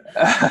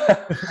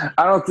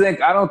 I don't think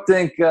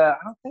so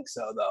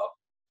though.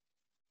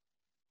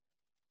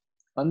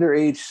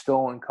 Underage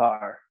stolen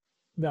car.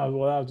 No,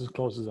 well, that was as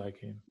close as I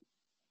came.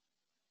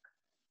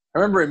 I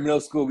remember in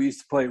middle school we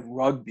used to play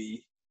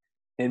rugby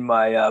in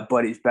my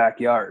buddy's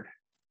backyard.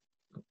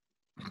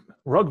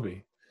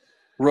 Rugby.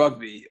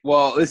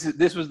 Well,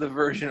 this was the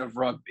version of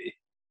rugby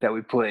that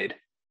we played.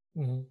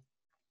 Mm-hmm.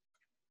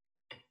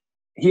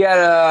 He had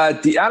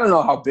I don't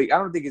know how big. I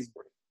don't think his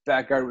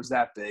backyard was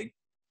that big,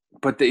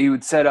 but he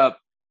would set up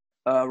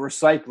a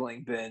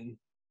recycling bin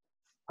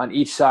on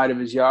each side of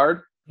his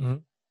yard. Mm-hmm.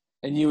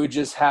 And you would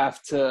just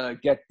have to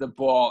get the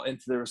ball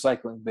into the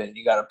recycling bin.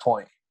 You got a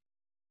point.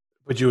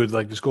 But you would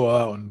like just go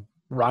out and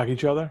rock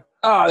each other?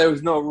 Oh, there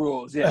was no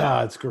rules. Yeah.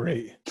 That's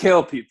great.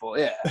 Kill people.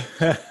 Yeah.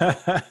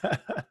 That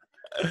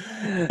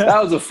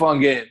was a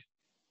fun game.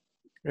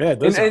 Yeah.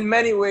 In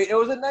many ways, it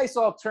was a nice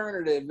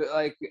alternative,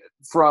 like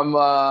from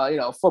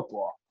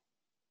football.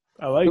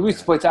 I like. We used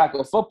to play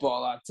tackle football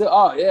a lot too.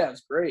 Oh yeah, it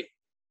was great.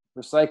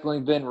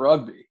 Recycling bin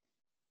rugby.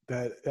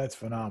 That's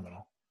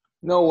phenomenal.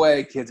 No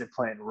way, kids are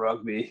playing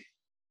rugby.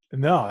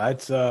 No,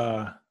 that's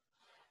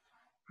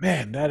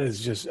man, that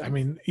is just, I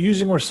mean,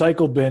 using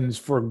recycle bins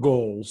for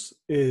goals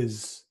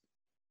is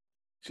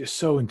just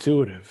so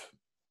intuitive.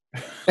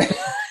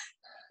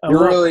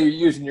 You're really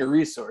using your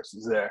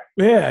resources there.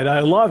 Yeah, and I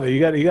love it. You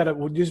got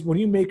to just when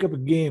you make up a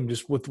game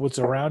just with what's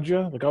around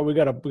you, like, oh, we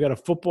got a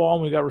football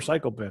and we got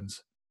recycle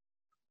bins.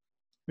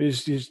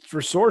 It's just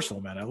resourceful,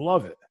 man. I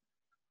love it.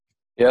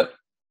 Yep.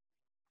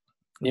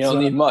 You don't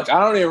need much. I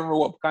don't even remember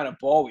what kind of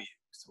ball we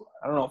used.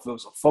 I don't know if it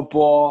was a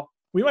football.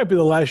 We might be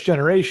the last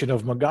generation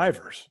of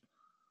MacGyvers.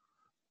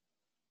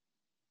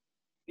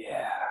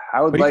 Yeah,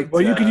 I would like.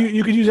 Well, you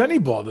could use any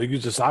ball. You could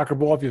use a soccer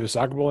ball if you have a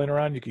soccer ball laying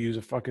around. You could use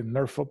a fucking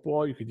Nerf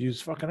football. You could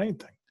use fucking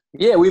anything.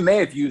 Yeah, we may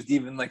have used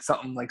even like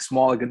something like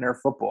small, like a Nerf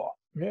football.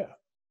 Yeah.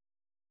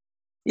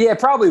 Yeah, it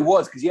probably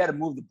was because you had to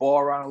move the ball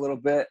around a little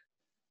bit.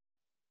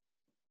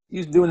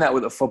 You doing that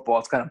with a football,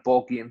 it's kind of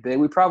bulky and big.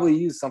 We probably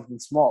used something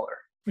smaller.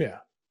 Yeah.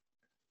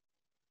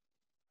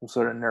 Some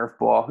sort of Nerf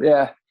ball.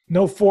 Yeah.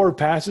 No forward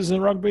passes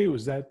in rugby?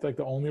 Was that like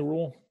the only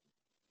rule?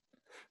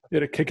 You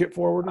had to kick it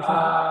forward or something?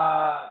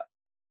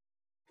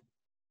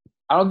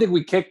 I don't think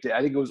we kicked it.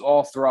 I think it was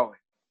all throwing.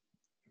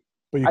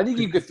 But I think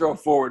you could throw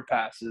forward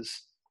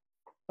passes.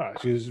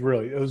 It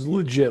was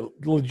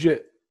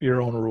legit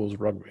your own rules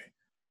of rugby.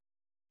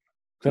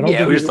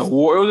 It was just a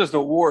war. It was just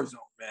a war zone,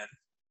 man.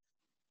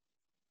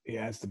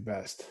 Yeah, it's the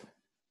best.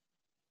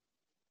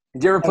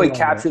 Did you ever play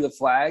Capture the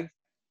Flag?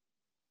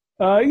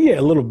 Yeah,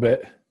 a little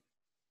bit.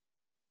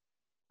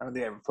 I don't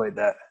think I ever played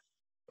that.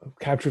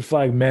 Capture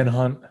Flag,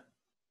 Manhunt.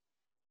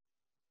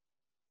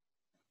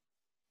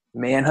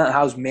 Manhunt?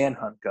 How's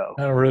Manhunt go?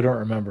 I really don't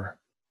remember.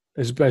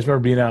 I just remember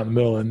being out in the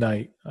middle of the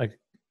night, like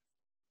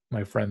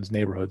my friends'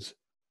 neighborhoods.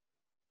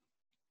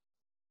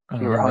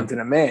 You were hunting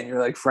a man.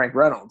 You're like Frank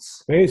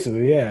Reynolds.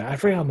 Basically, yeah. I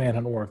forget how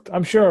Manhunt worked.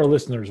 I'm sure our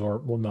listeners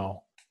will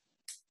know.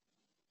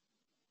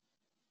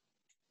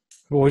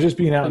 But we're just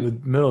being out in the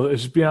middle.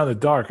 It's just being out in the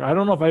dark. I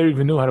don't know if I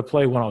even knew how to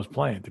play when I was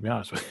playing, to be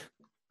honest with you.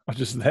 I was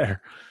just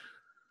there.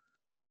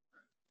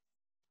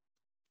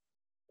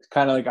 It's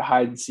kind of like a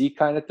hide and seek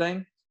kind of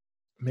thing.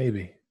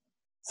 Maybe.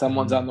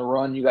 Someone's on the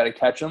run. You got to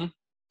catch them.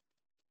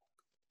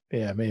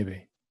 Yeah,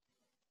 maybe.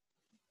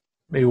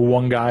 Maybe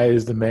one guy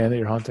is the man that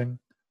you're hunting.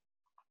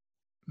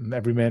 And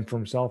every man for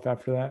himself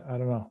after that. I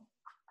don't know.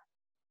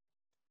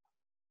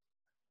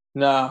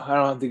 No, I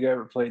don't think I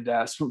ever played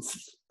that.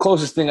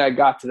 Closest thing I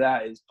got to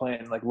that is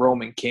playing like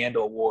Roman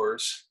Candle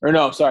Wars. Or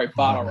no, sorry,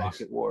 Bottle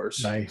Rocket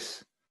Wars.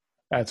 Nice.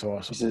 That's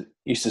awesome.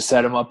 Used to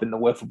set them up in the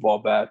wiffle ball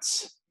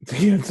bats.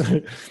 You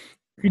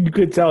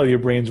could tell your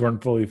brains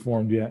weren't fully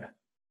formed yet.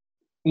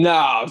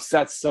 No,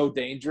 that's so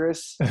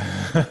dangerous.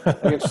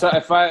 Like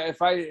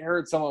if I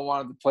heard someone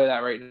wanted to play that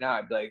right now,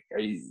 I'd be like, "Are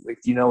you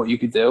like? Do you know what you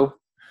could do?"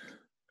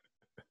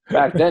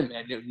 Back then,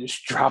 man, you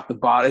just drop the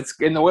ball. It's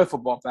in the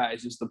wiffle ball bat.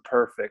 It's just the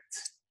perfect.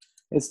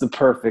 It's the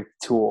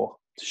perfect tool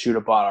to shoot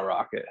a bottle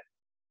rocket.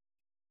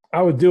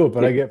 I would do it,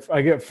 but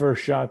I get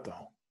first shot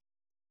though.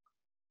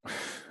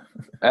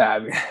 I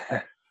mean,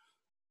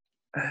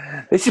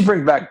 they should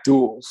bring back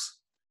duels.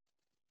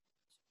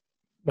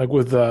 Like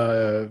with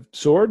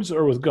swords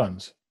or with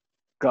guns?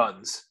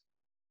 Guns.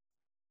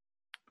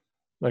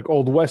 Like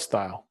Old West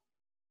style.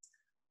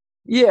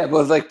 Yeah,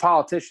 but like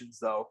politicians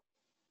though.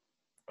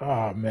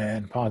 Oh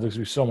man, politics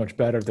would be so much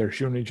better if they're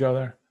shooting each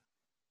other.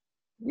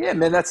 Yeah,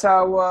 man, that's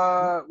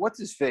how what's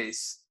his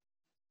face?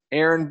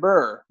 Aaron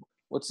Burr.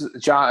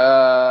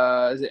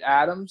 John is it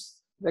Adams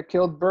that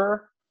killed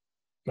Burr?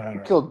 Who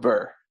killed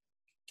Burr?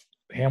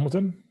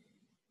 Hamilton?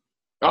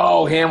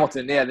 Oh,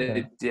 Hamilton. Yeah,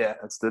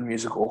 that's the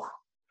musical.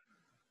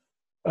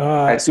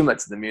 I assume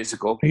that's the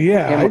musical.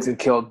 Yeah. Hamilton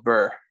killed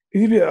Burr.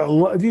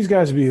 These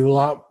guys would be a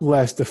lot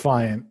less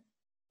defiant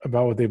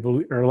about what they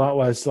believe, or a lot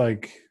less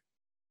like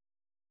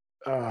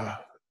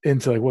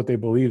into like what they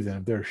believed in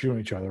if they're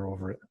shooting each other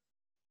over it.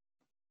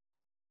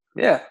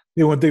 Yeah.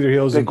 They wouldn't dig their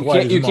heels in quite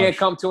as much. You can't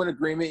come to an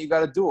agreement. You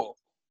got a duel.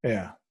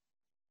 Yeah.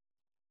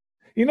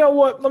 You know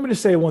what? Let me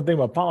just say one thing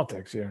about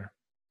politics here.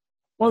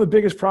 One of the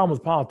biggest problems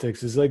with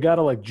politics is they got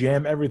to like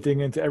jam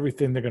everything into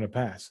everything they're going to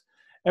pass.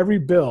 Every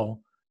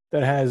bill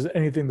that has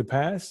anything to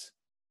pass,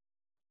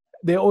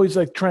 they always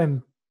like try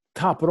and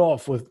top it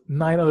off with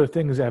 9 other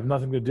things that have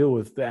nothing to do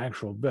with the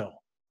actual bill.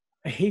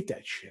 I hate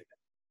that shit.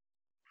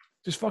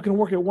 Just fucking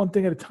work at one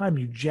thing at a time,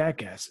 you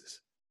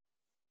jackasses.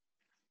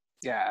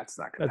 Yeah, that's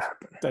not going to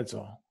happen. That's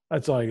all.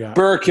 That's all I got.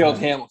 Burr killed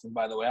Hamilton,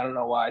 by the way. I don't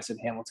know why I said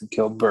Hamilton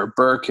killed Burr.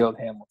 Burr killed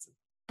Hamilton.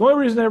 The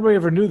only reason everybody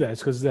ever knew that is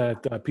because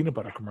of that peanut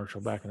butter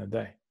commercial back in the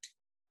day.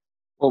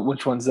 Well,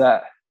 which one's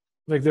that?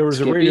 Like there was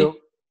a radio.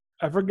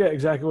 I forget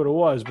exactly what it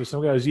was, but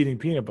some guy was eating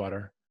peanut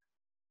butter.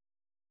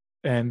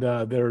 And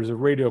there was a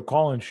radio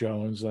call-in show,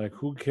 and it was like,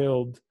 who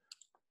killed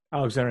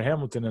Alexander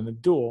Hamilton in the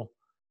duel?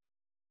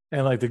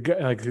 And like the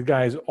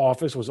guy's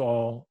office was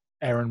all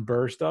Aaron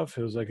Burr stuff.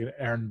 It was like an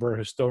Aaron Burr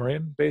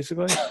historian,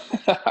 basically.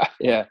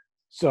 Yeah.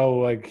 So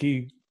like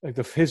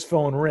his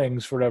phone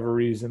rings for whatever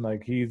reason.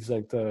 Like he's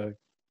like the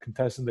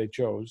contestant they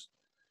chose,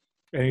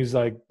 and he's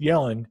like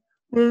yelling.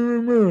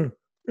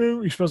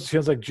 He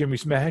sounds like Jimmy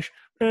Smash.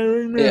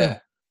 Yeah.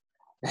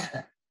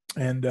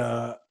 And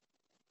I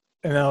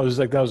was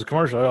like, that was a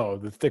commercial. Oh,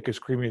 the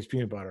thickest, creamiest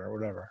peanut butter or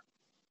whatever.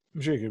 I'm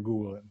sure you could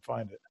Google it and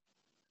find it.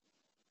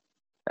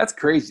 That's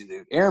crazy,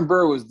 dude. Aaron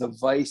Burr was the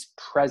vice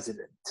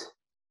president,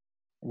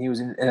 and he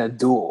was in a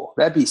duel.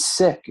 That'd be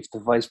sick if the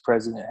vice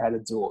president had a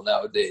duel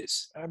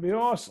nowadays. That'd be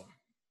awesome.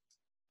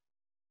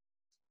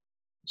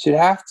 Should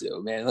have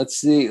to, man. Let's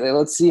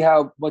see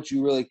how much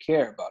you really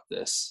care about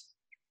this.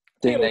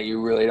 thing that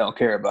you really don't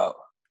care about?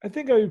 I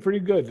think I'd be pretty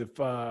good if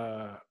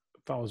I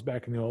was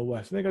back in the Old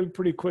West. I think I'd be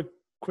pretty quick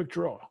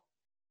draw.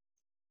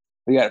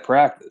 We got to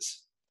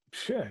practice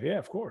Yeah,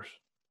 of course.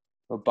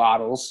 with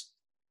bottles.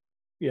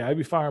 Yeah, I'd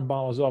be firing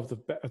bottles off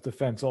the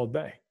fence all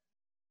day.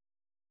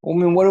 Well, I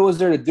mean, what was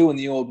there to do in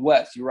the Old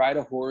West? You ride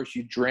a horse,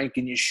 you drink,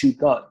 and you shoot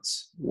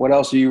guns. What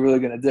else are you really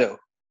going to do?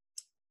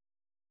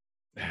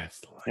 That's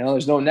the life.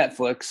 There's no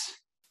Netflix.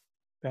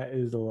 That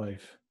is the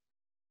life.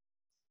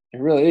 It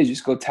really is. You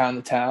just go town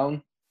to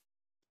town,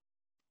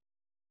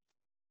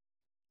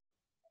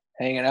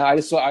 hanging out. I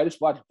just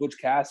watched Butch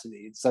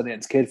Cassidy and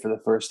Sundance Kid for the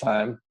first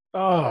time.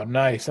 Oh,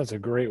 nice. That's a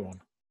great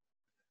one.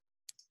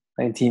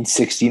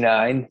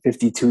 1969,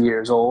 52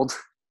 years old.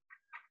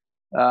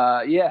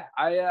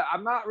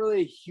 I'm not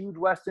really a huge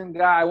Western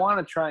guy. I want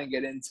to try and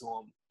get into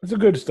them. It's a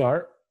good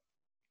start.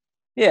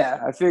 Yeah,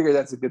 I figure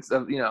that's a good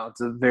stuff.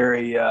 It's a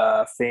very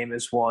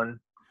famous one,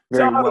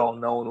 very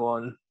well-known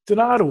one. It's an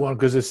odd one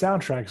because the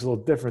soundtrack's a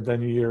little different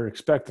than you're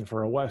expecting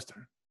for a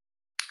Western.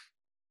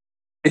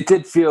 It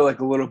did feel like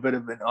a little bit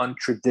of an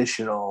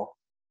untraditional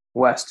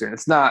Western.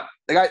 It's not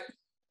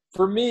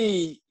for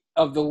me,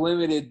 of the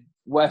limited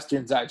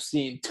Westerns I've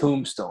seen,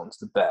 Tombstone's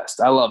the best.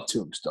 I love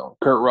Tombstone.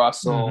 Kurt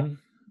Russell,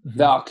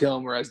 Val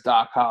Kilmer as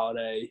Doc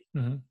Holliday.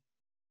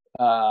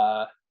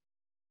 That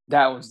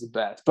was the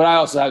best. But I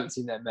also haven't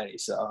seen that many,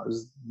 so it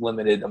was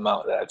limited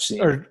amount that I've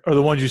seen. Are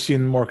the ones you've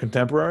seen more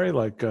contemporary,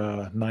 like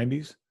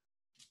 90s?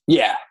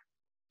 Yeah.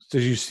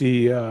 Did you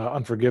see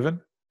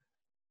Unforgiven?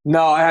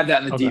 No, I had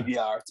that in the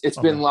DVR. It's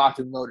been locked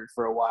and loaded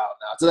for a while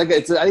now. So I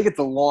think it's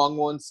a long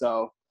one,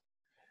 so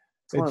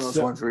it's one of those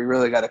ones where you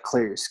really got to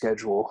clear your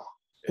schedule.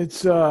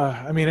 It's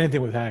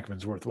anything with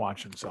Hackman's worth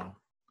watching. So,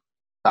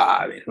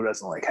 who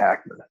doesn't like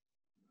Hackman?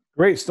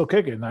 Great, still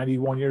kicking.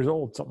 91 years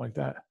old, something like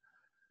that.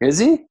 Is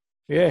he?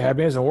 Yeah,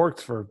 he hasn't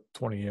worked for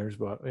 20 years,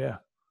 but yeah.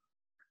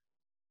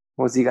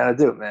 What's he gonna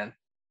do, man?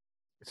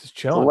 It's just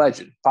chilling. It's a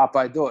legend,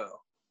 Popeye Doyle.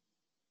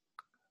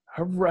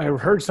 I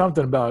heard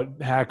something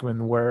about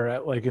Hackman where,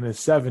 in his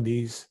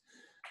 70s,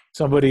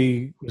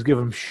 somebody was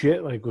giving him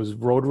shit, was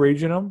road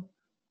raging him.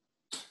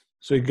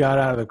 So he got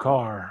out of the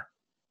car.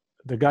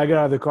 The guy got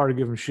out of the car to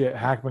give him shit.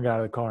 Hackman got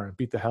out of the car and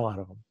beat the hell out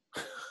of him.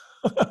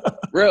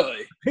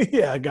 Really?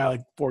 Yeah, a guy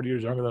 40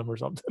 years younger than him or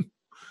something.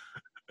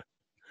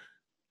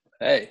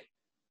 Hey,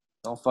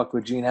 don't fuck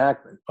with Gene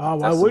Hackman. Why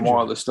That's would the moral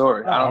you? of the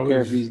story. I don't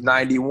care if he's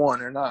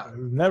 91 or not. I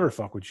would never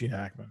fuck with Gene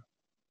Hackman.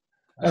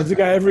 As the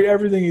guy,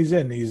 everything he's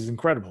in, he's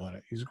incredible in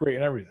it. He's great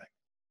in everything.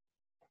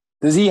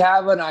 Does he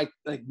have an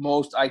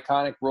most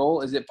iconic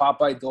role? Is it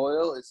Popeye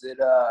Doyle? Is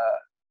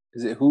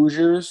it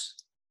Hoosiers?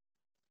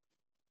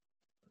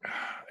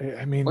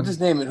 I mean, what's his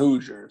name in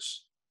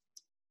Hoosiers?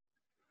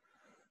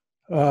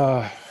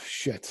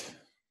 Shit.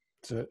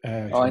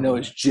 All I know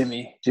is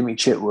Jimmy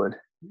Chitwood.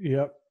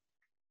 Yep.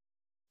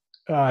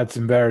 It's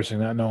embarrassing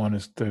not knowing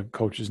the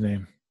coach's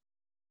name.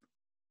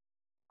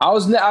 I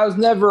was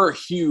never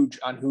huge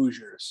on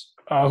Hoosiers.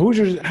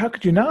 Hoosiers, how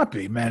could you not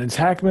be, man? It's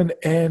Hackman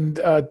and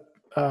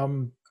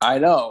I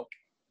know.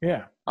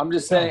 Yeah. I'm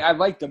just saying I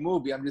like the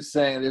movie. I'm just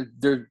saying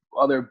there are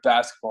other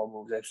basketball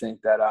movies I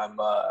think that I'm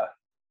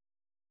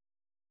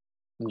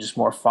just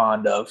more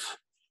fond of.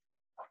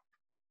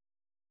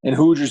 And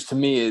Hoosiers to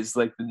me is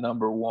the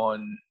number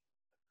one.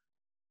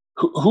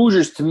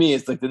 Hoosiers to me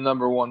is the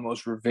number one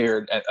most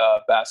revered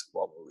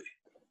basketball movie.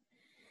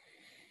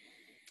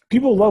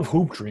 People love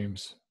Hoop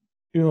Dreams.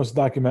 You know, it's a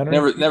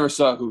documentary. Never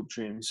saw Hoop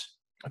Dreams.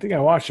 I think I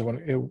watched it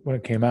when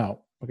it came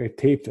out. I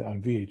taped it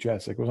on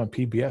VHS. It was on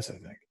PBS, I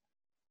think.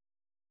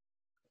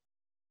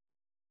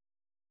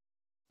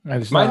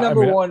 My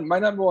number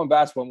one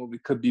basketball movie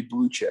could be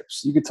Blue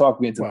Chips. You could talk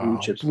me into Blue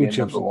Chips being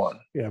number one.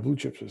 Yeah, Blue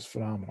Chips was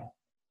phenomenal.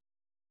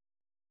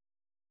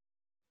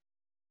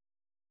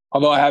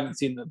 Although I haven't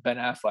seen the Ben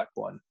Affleck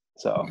one,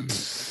 so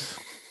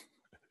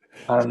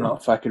I don't know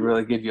if I could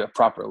really give you a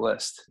proper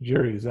list.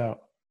 Jury is out.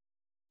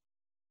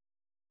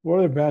 What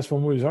other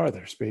basketball movies are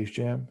there? Space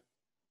Jam?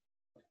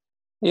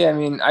 Yeah, I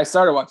mean, I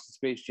started watching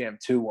Space Jam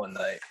 2 one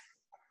night.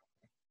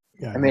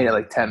 Yeah, I made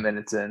it 10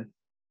 minutes in.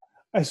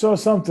 I saw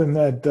something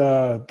that,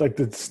 the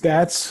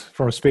stats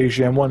from Space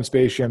Jam 1 and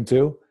Space Jam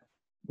 2.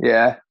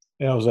 Yeah.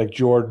 And it was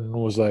Jordan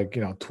was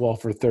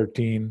 12 for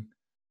 13,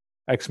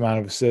 X amount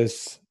of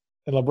assists.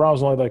 And LeBron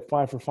was only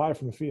 5 for 5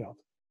 from the field.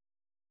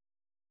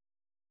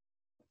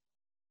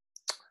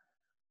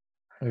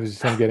 It was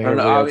just him getting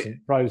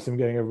probably just him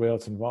getting everybody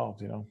else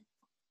involved,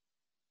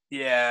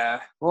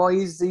 Yeah. Well,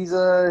 he's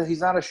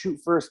not a shoot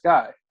first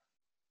guy.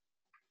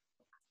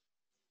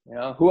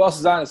 Who else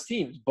is on his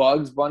team? Is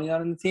Bugs Bunny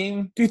on the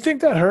team? Do you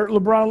think that hurt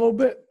LeBron a little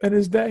bit in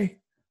his day?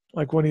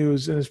 When he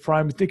was in his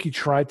prime, you think he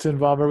tried to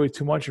involve everybody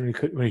too much when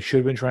he should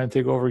have been trying to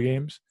take over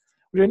games?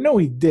 Which I know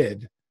he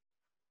did.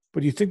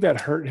 But do you think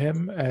that hurt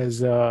him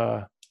as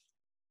hard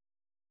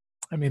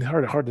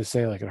to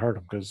say it hurt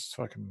him because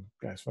fucking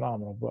guy's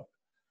phenomenal, but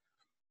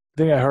I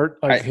think I hurt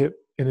him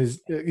in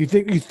his you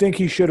think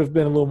he should have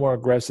been a little more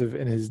aggressive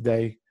in his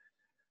day,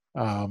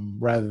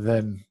 rather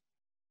than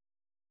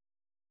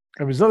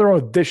there's nothing wrong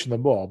with dishing the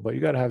ball, but you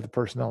gotta have the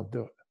personnel to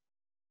do it.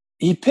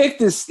 He picked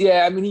this.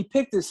 Yeah, I mean, he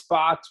picked his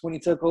spots when he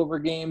took over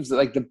games.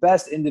 Like the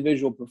best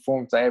individual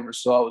performance I ever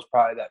saw was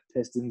probably that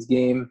Pistons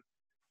game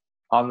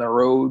on the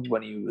road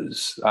when he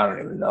was. I don't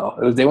even know.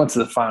 They went to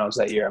the finals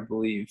that year, I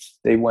believe.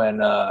 They went.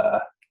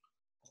 The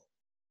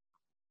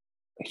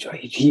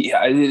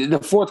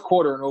fourth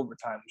quarter in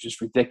overtime was just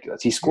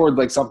ridiculous. He scored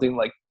like something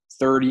like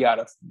 30 out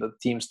of the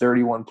team's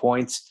 31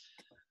 points.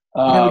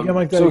 You have a game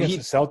like that against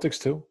the Celtics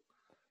too?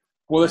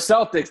 Well, the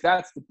Celtics,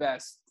 that's the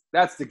best.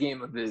 That's the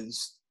game of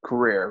his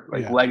career,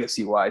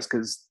 legacy-wise,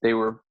 because they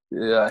were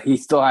he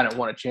still hadn't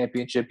won a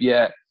championship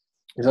yet.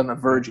 He was on the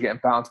verge of getting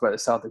bounced by the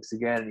Celtics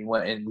again, and he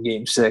went in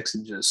Game 6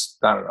 and just,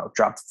 I don't know,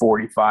 dropped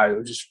 45. It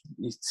was just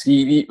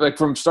he like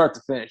from start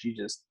to finish, he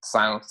just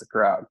silenced the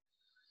crowd.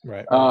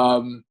 Right.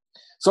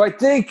 So I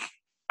think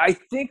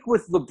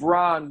with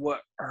LeBron,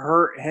 what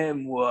hurt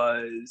him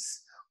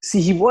was,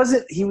 he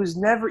was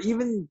never,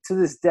 even to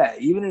this day,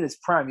 even in his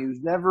prime, he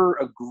was never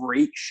a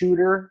great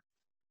shooter.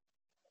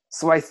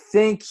 So I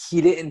think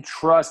he didn't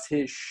trust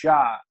his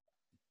shot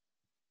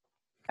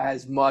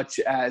as much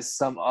as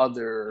some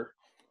other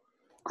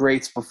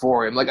greats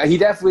before him. Like, he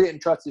definitely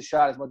didn't trust his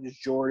shot as much as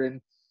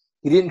Jordan.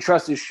 He didn't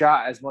trust his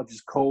shot as much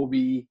as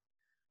Kobe.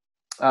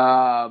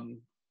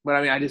 But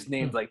I mean, I just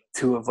named like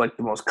two of like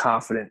the most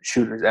confident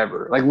shooters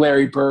ever. Like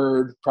Larry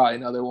Bird, probably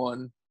another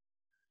one.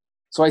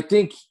 So I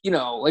think,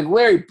 like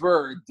Larry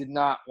Bird did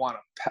not want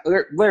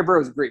to – Larry Bird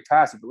was a great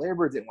passer, but Larry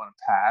Bird didn't want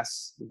to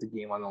pass with the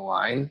game on the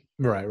line.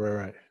 Right.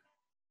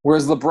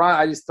 Whereas LeBron,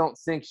 I just don't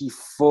think he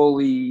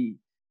fully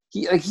 –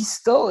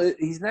 he's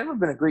never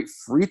been a great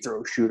free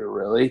throw shooter,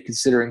 really,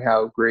 considering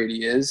how great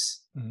he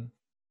is. Mm-hmm.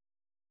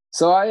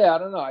 So, I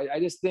don't know. I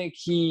just think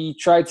he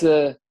tried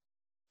to –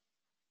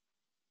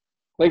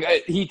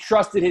 he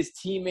trusted his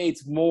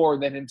teammates more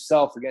than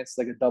himself against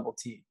like a double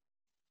team.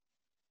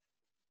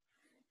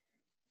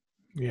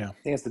 Yeah, I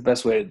think that's the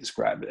best way to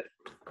describe it.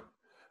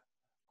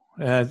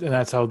 And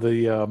that's how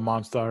the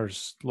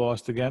Monstars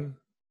lost again,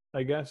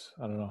 I guess.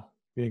 I don't know.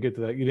 You didn't get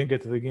to that. You didn't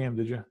get to the game,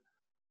 did you?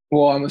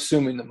 Well, I'm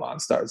assuming the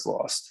Monstars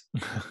lost.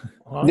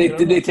 Well, did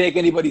they take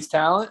anybody's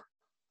talent,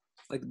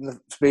 like in the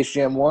Space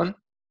Jam 1?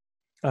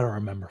 I don't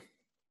remember.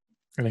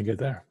 I didn't get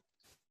there.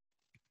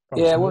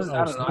 Yeah, it wasn't.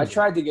 I don't know. I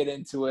tried to get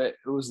into it.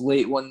 It was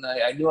late one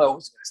night. I knew I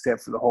was going to stay up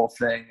for the whole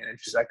thing, and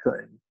it's just I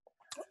couldn't.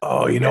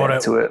 Oh, you know what?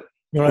 Into it.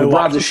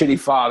 LeBron's a shitty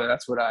father.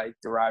 That's what I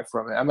derived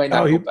from it. I might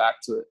not go back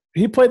to it.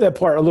 He played that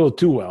part a little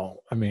too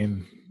well. I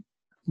mean,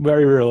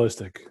 very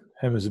realistic.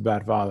 Him as a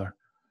bad father.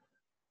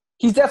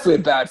 He's definitely a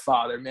bad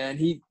father, man.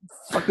 He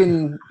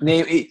fucking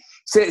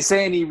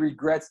saying he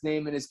regrets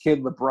naming his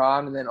kid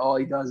LeBron, and then all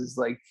he does is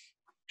like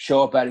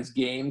show up at his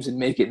games and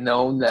make it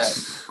known that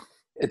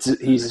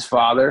he's his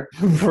father.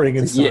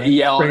 Bringing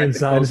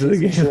signs to the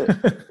game.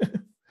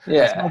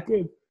 Yeah. That's not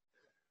good.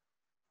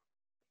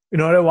 You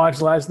know what I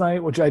watched last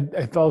night, which I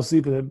fell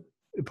asleep in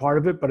a part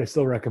of it, but I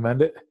still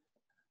recommend it.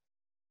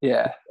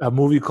 Yeah. A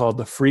movie called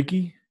The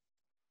Freaky.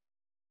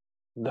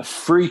 The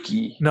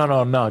Freaky?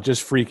 No,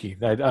 just Freaky.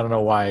 I don't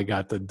know why I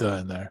got the "duh"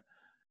 in there.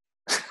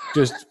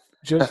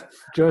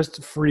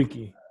 Just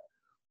Freaky.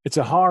 It's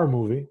a horror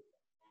movie.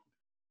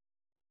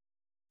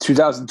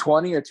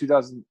 2020 or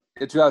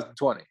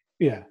 2020?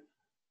 Yeah.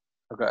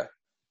 Okay.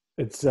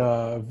 It's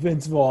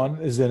Vince Vaughn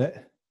is in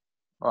it.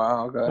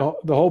 Wow, okay.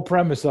 The whole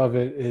premise of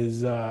it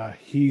is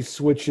he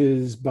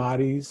switches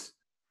bodies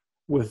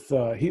with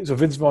so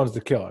Vince Vaughn's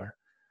the killer,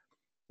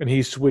 and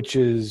he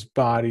switches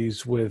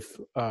bodies with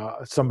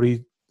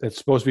somebody that's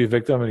supposed to be a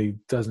victim, and he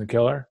doesn't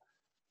kill her.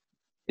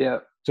 Yeah.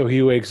 So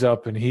he wakes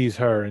up and he's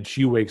her, and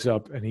she wakes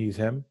up and he's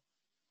him.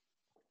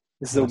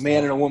 This is a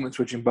man and a woman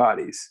switching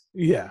bodies.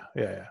 Yeah.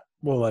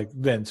 Well, like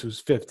Vince, who's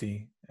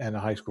 50 and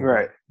a high school.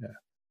 Right. Yeah.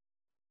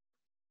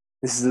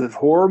 This is a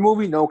horror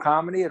movie, no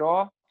comedy at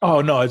all? Oh,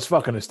 no, it's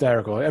fucking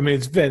hysterical. I mean,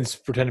 it's Vince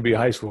pretending to be a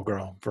high school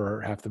girl for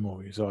half the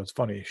movie, so it's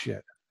funny as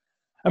shit.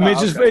 I mean,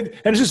 it's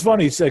just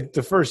funny. It's like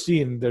the first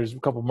scene, there's a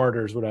couple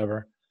murders,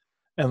 whatever,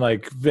 and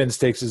like Vince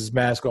takes his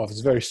mask off.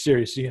 It's a very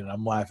serious scene, and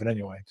I'm laughing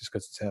anyway, just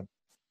because it's him.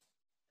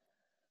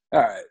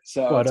 All right,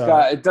 so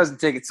it doesn't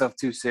take itself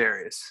too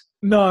serious.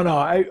 No,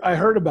 I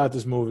heard about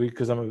this movie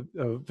because I'm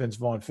a Vince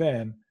Vaughn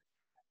fan,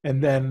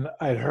 and then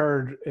I'd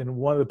heard in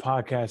one of the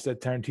podcasts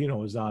that Tarantino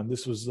was on,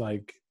 this was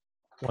like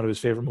one of his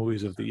favorite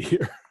movies of the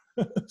year.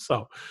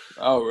 So.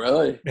 Oh,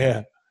 really?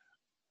 Yeah.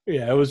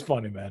 Yeah, it was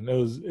funny, man.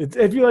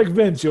 If you like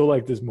Vince, you'll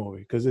like this movie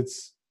because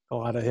it's a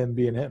lot of him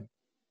being him.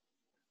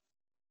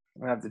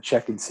 I'm gonna have to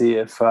check and see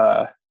if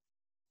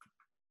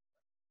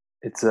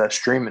it's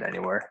streaming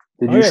anywhere.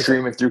 Did you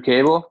stream it through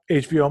cable?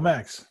 HBO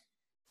Max.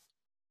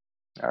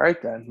 All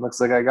right, then. Looks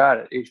like I got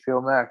it.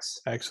 HBO Max.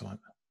 Excellent.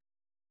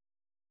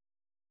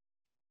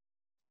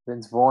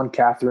 Vince Vaughn,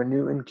 Catherine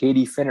Newton,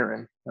 Katie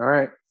Finneran. All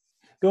right.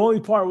 The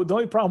only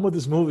problem with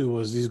this movie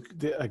was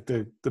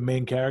the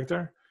main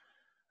character,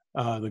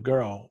 the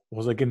girl,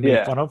 was like getting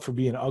made fun of for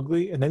being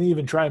ugly, and then he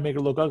even tried to make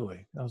her look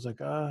ugly. I was like,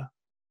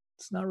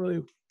 it's not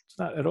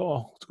at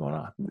all what's going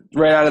on.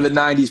 Right out of the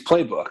 '90s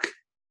playbook.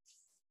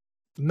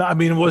 No, I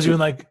mean, it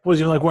wasn't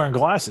even like wearing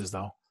glasses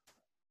though.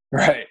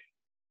 Right.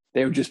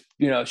 They would just,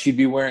 she'd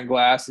be wearing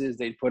glasses.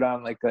 They'd put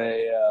on like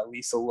a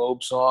Lisa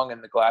Loeb song,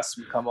 and the glasses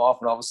would come off,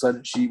 and all of a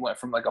sudden she went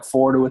from like a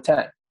 4 to a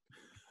 10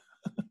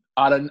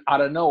 out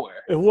of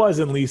nowhere. It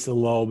wasn't Lisa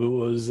Loeb. It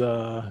was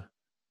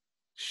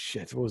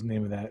shit. What was the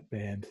name of that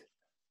band?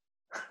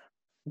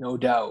 No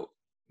Doubt.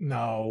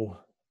 No,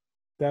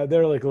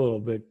 they're like a little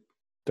bit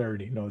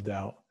dirty, no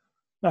doubt.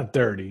 Not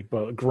dirty,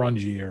 but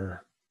grungier,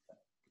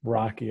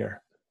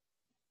 rockier.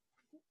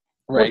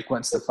 Right,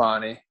 Gwen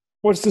Stefani.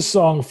 What's the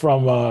song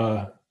from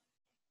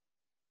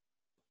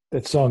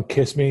that song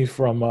 "Kiss Me"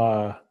 from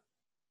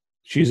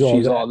She's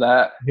All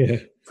That? Yeah,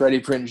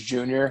 Freddie Prinze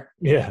Jr.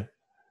 Yeah.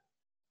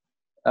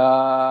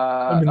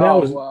 I mean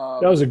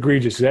that was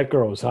egregious. That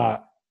girl was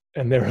hot,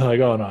 and they were like,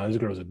 "Oh no, this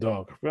girl's a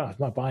dog." I'm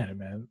not buying it,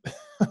 man.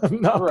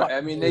 Right.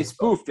 I mean, they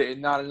spoofed it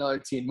in Not Another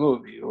Teen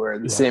Movie, where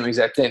the same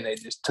exact thing. They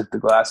just took the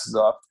glasses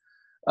off.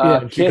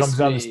 She comes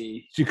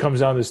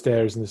down the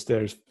stairs, and the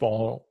stairs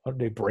fall.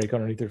 They break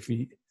underneath their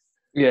feet.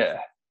 Yeah.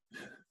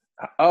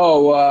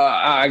 Oh,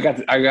 I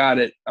got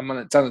it.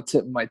 It's on the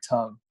tip of my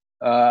tongue.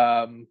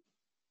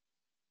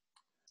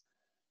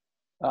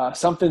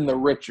 Something the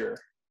Richer.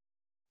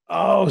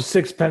 Oh,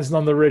 Sixpence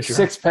None the Richer.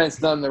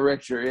 Sixpence None the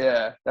Richer.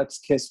 Yeah, that's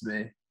Kiss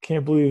Me.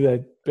 Can't believe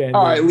that band.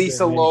 All right,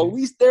 Lisa Loeb. At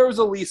least there was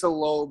a Lisa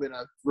Loeb in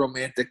a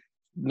romantic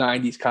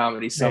 '90s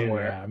comedy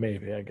somewhere.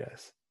 Maybe I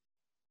guess.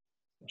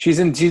 She's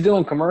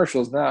doing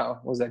commercials now.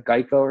 Was that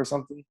Geico or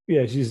something?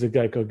 Yeah, she's the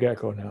Geico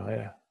Gecko now.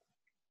 Yeah.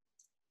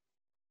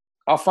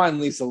 I'll find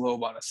Lisa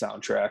Loeb on a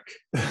soundtrack.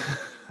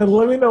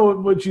 Let me know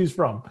what she's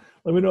from.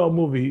 Let me know what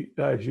movie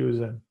she was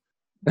in.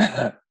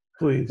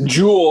 Please.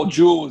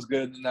 Jewel was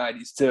good in the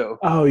 '90s too.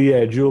 Oh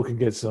yeah, Jewel can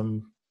get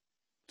some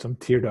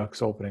tear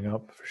ducts opening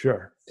up for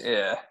sure.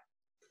 Yeah.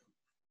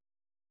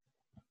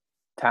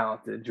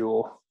 Talented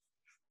Jewel.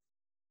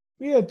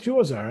 Yeah,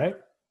 Jewel's all right.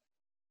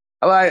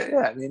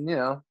 I mean,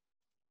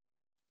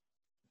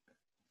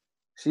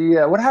 she.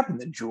 What happened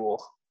to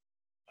Jewel?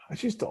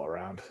 She's still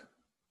around.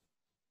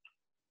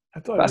 I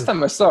thought last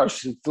time I saw her,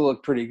 she still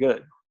looked pretty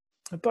good.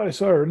 I thought I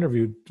saw her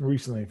interviewed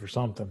recently for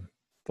something,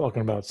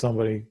 talking about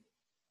somebody,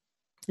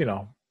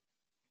 going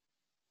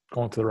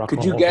to the Rock.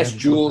 Could you guess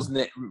Jewel's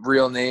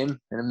real name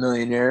in a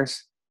million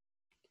years?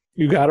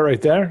 You got it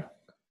right there?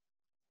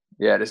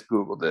 Yeah, I just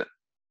Googled it.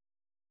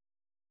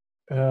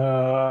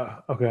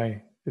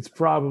 Okay. It's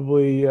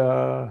probably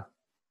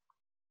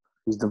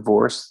he's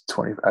divorced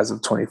as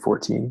of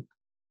 2014.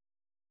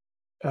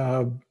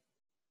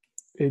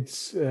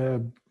 It's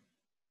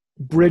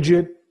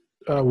Bridget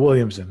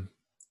Williamson.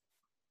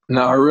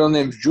 No, her real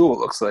name's Jewel,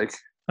 looks like.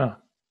 Huh.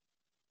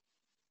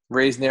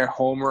 Raised near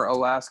Homer,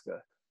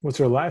 Alaska. What's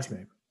her last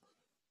name?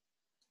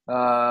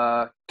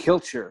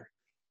 Kilcher.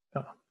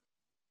 Oh.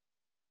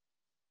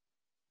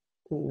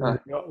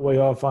 Way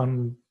off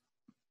on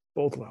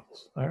both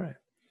levels. All right.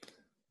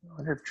 I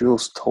wonder if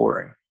Jewel's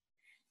touring.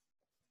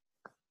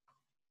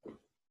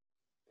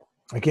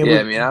 I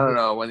don't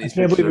know when these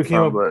pictures are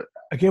from, but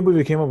I can't believe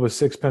it came up with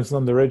Sixpence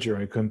None the Richer.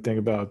 I couldn't think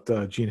about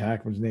Gene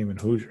Hackman's name in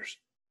Hoosiers.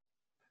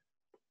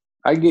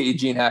 I can get you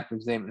Gene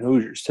Hackman's name in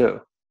Hoosiers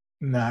too.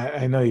 Nah,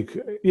 I know you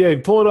could. Yeah,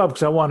 pull it up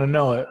because I want to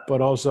know it,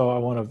 but also I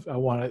want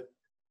to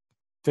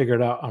figure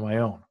it out on my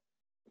own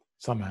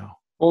somehow.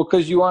 Well,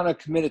 because you want to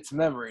commit it to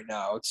memory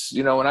now. It's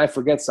when I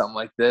forget something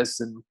like this,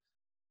 and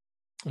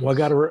well,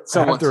 I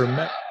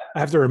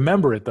have to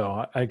remember it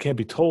though. I can't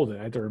be told it.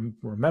 I have to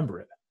remember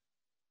it.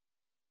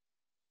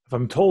 If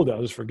I'm told it,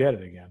 I'll just forget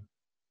it again.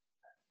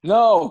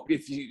 No,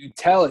 if you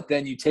tell it,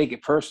 then you take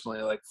it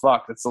personally. Like,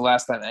 fuck, that's the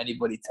last time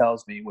anybody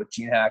tells me what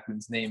Gene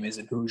Hackman's name is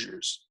in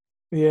Hoosiers.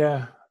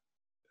 Yeah.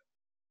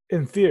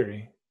 In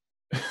theory.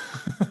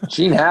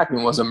 Gene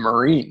Hackman was a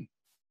Marine.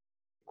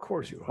 Of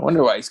course you are. I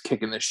wonder why he's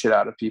kicking the shit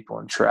out of people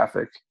in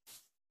traffic.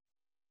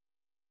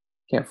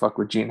 Can't fuck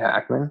with Gene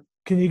Hackman.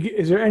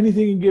 Is there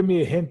anything you can give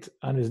me a hint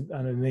on his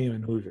name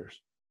in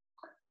Hoosiers?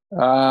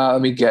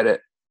 Let me get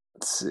it.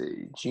 Let's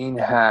see. Gene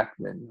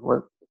Hackman.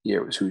 What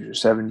year was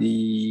Hoosiers?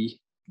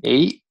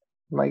 78,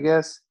 I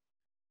guess?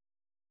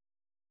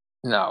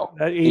 No.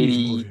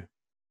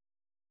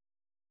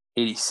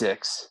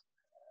 86.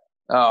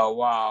 Oh,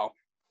 wow.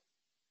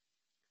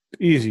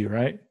 Easy,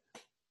 right?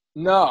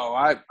 No,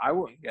 I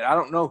wouldn't get it. I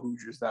don't know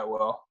Hoosiers that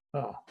well.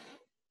 Oh.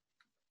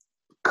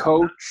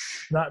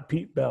 Coach. Not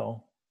Pete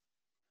Bell.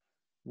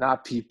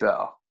 Not Pete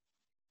Bell.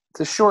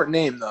 It's a short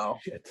name, though.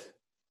 Shit.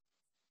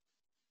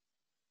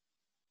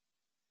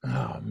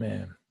 Oh,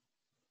 man.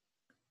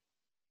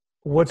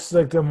 What's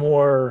like the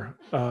more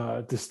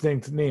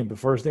distinct name, the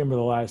first name or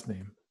the last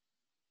name?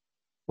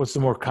 What's the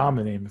more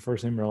common name, the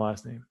first name or the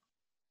last name?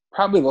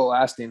 Probably the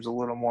last name's a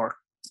little more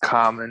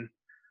common.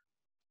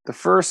 The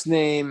first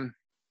name,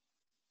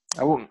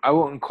 I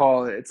wouldn't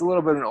call it. It's a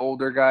little bit an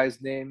older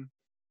guy's name.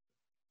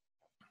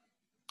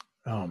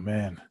 Oh,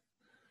 man.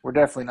 We're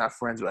definitely not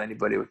friends with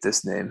anybody with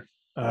this name.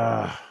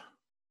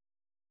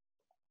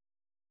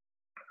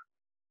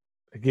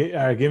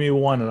 Give me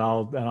one, and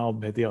I'll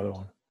hit the other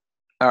one.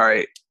 All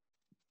right,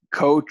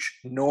 Coach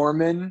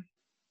Norman.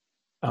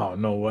 Oh,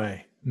 no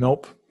way.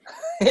 Nope.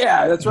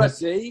 Yeah, that's right.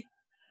 See,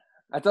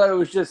 I thought it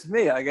was just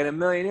me. Like in a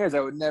million years,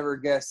 I would never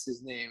guess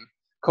his name.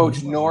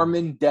 Coach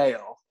Norman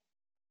Dale.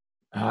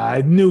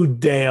 I knew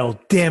Dale.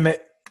 Damn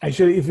it! I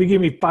should. If you give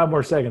me 5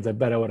 more seconds, I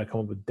bet I would have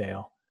come up with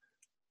Dale.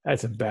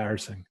 That's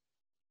embarrassing.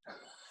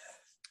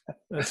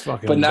 That's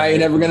fucking. But now you're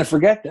never gonna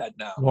forget that.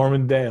 Now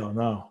Norman Dale.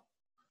 No.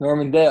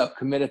 Norman Dale,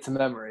 committed to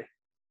memory.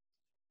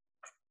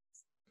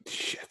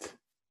 Shit.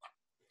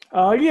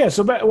 Yeah.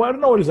 So, I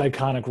don't know what his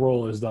iconic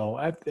role is, though.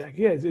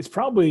 It's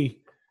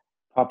probably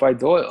Popeye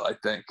Doyle, I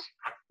think.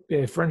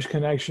 Yeah, French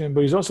Connection,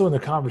 but he's also in The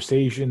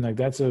Conversation. Like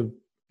that's a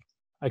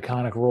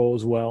iconic role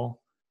as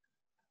well.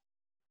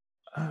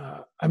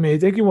 I mean, I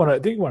think he won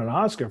an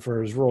Oscar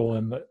for his role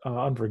in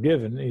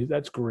Unforgiven.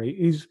 That's great.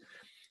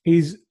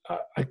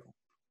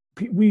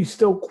 We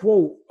still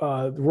quote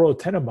the Royal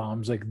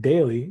Tenenbaums like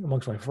daily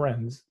amongst my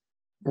friends.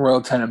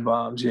 Royal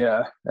Tenenbaums,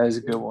 yeah, that is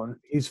a good one.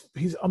 He's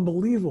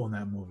unbelievable in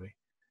that movie.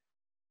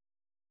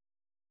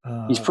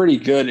 He's pretty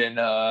good in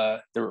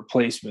The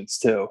Replacements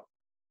too.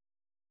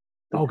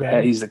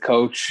 Okay, he's the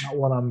coach. Not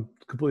one I'm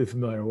completely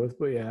familiar with,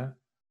 but yeah.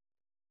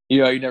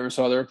 You never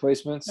saw The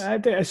Replacements? I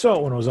think I saw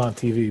it when it was on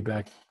TV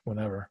back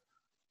whenever.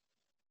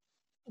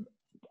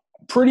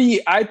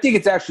 I think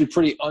it's actually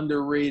pretty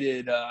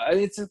underrated.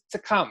 It's a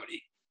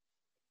comedy.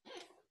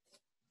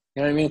 You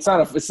know what I mean? It's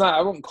not.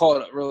 I wouldn't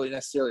call it really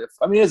necessarily. It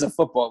is a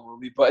football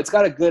movie, but it's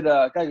got a good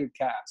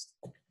cast.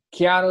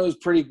 Keanu's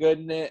pretty good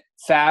in it.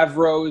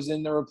 Favreau's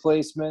in The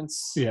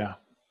Replacements. Yeah.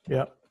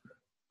 Yep.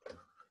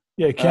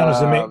 Yeah,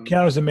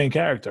 Keanu's the main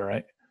character,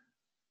 right?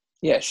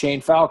 Yeah,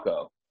 Shane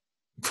Falco.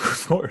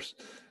 Of course.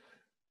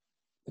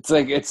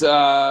 There's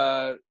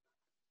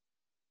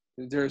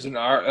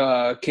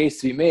an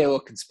case to be made, a little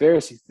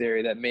conspiracy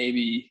theory that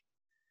maybe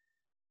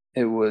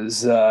it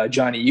was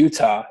Johnny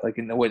Utah, like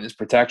in the witness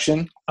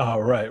protection. Oh,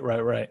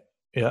 right.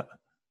 Yeah.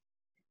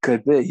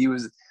 Could be. He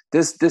was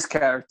this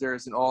character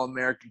is an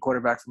All-American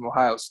quarterback from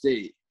Ohio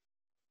State.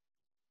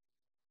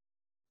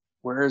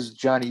 Where's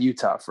Johnny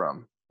Utah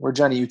from? Where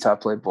Johnny Utah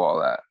played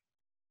ball at?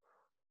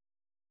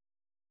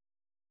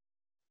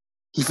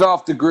 He fell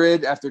off the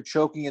grid after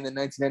choking in the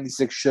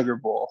 1996 Sugar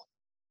Bowl.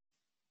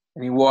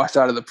 And he washed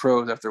out of the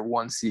pros after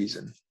one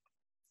season.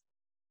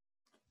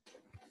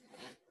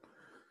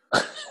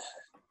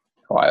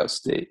 Ohio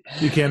State.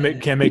 You can't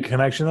make a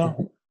connection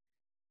though?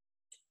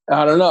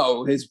 I don't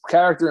know. His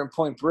character in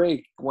Point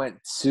Break went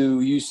to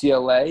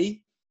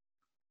UCLA,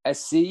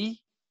 SC.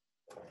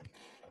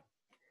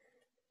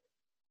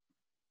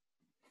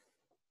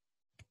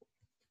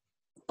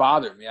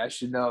 Bothered me. I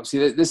should know.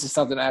 See, this is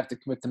something I have to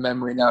commit to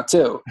memory now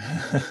too.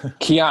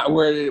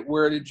 Keanu,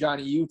 where did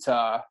Johnny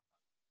Utah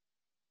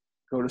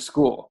go to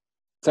school?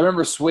 So I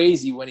remember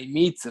Swayze when he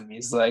meets him.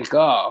 He's like,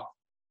 "Oh,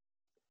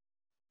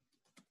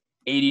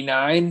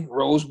 89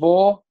 Rose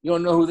Bowl. You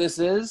don't know who this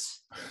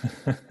is?"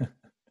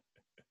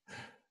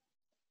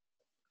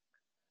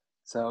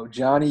 So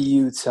Johnny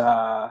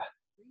Utah.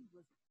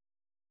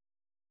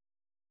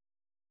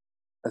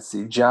 Let's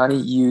see.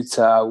 Johnny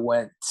Utah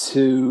went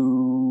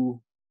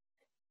to.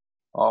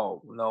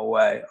 Oh, no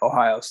way.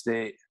 Ohio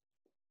State.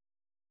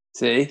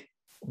 See?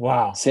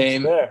 Wow.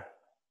 Same.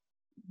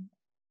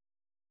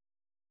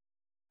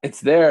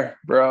 It's there,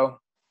 bro.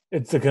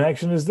 The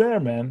connection is there,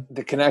 man.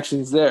 The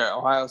connection's there.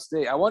 Ohio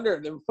State. I wonder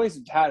if the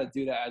Replacements had to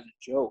do that as a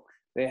joke.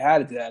 They had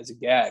to do that as a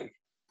gag.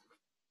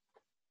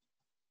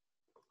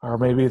 Or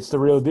maybe it's the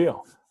real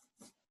deal.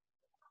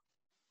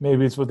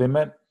 Maybe it's what they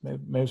meant.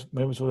 Maybe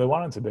it's what they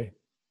wanted to be.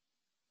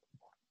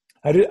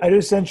 I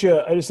just sent you.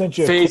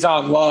 Phase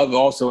on Love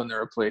also in The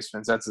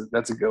Replacements. That's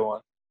a good one.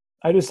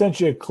 I just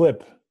sent you a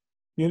clip.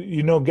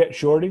 You know Get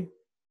Shorty?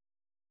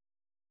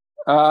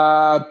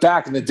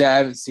 Back in the day, I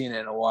haven't seen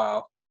it in a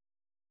while.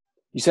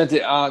 You sent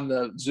it on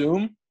the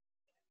Zoom?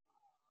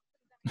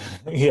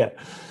 Yeah.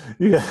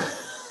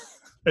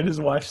 I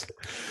just watched it.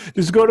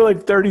 Just go to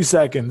like 30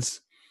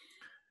 seconds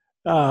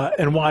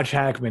and watch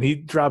Hackman. He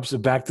drops a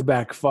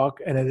back-to-back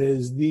fuck, and it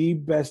is the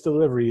best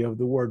delivery of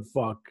the word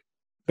fuck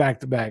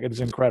back-to-back. It's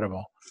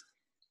incredible.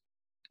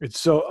 It's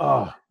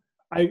so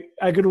I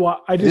could watch.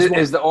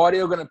 Is the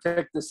audio going to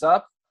pick this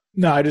up?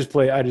 No, I just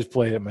play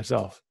it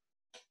myself.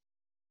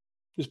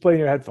 Just play in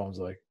your headphones,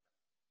 like.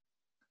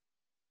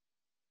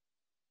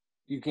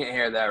 You can't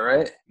hear that,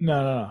 right?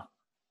 No.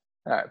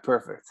 All right,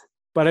 perfect.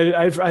 But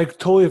I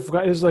totally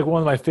forgot. This is like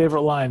one of my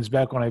favorite lines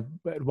back when I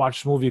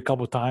watched the movie a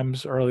couple of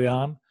times early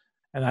on,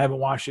 and I haven't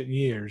watched it in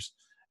years.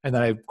 And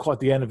then I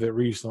caught the end of it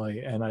recently,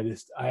 and I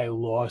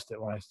lost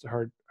it when I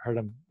heard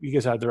him. He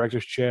gets out of the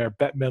director's chair.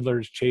 Bette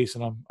Midler's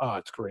chasing him. Oh,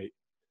 it's great.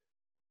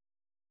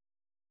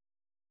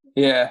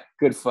 Yeah,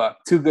 good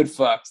fuck. Two good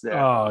fucks there.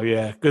 Oh,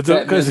 yeah.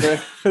 Because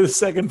the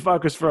second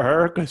fuck is for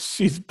her because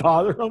she's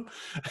bothering him.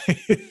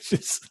 It's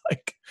just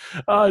like,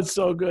 oh, it's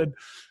so good.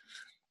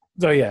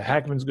 So, yeah,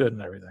 Hackman's good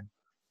and everything.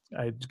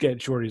 I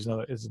Get Shorty is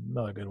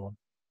another good one.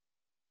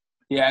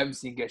 Yeah, I haven't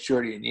seen Get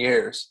Shorty in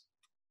years.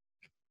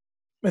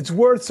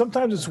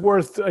 Sometimes it's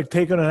worth like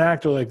taking an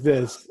actor like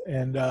this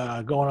and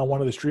going on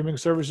one of the streaming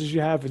services you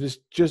have and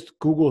just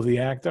Google the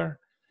actor.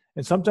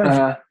 And sometimes you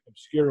can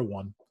obscure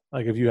one.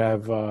 Like if you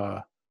have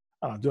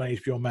I don't know, do it on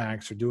HBO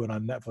Max or do it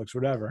on Netflix,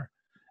 whatever.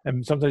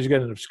 And sometimes you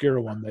get an obscure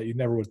one that you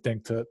never would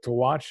think to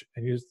watch,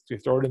 and you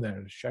throw it in there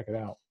and just check it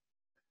out.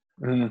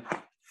 Mm.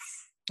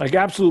 Like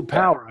Absolute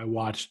Power, I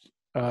watched.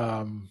 I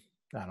don't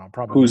know,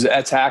 probably.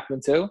 That's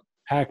Hackman too?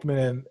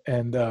 Hackman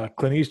and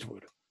Clint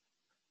Eastwood.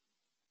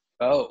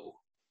 Oh,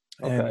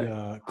 okay.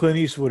 And Clint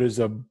Eastwood is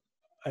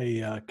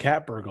a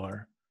cat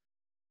burglar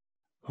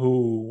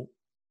who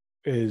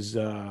is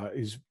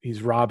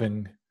he's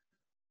robbing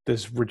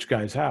this rich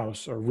guy's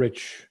house,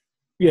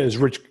 this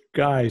rich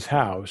guy's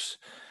house,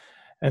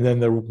 and then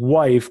the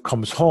wife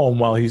comes home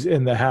while he's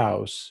in the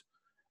house,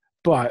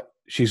 but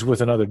she's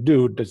with another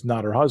dude that's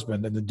not her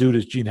husband, and the dude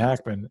is Gene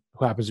Hackman,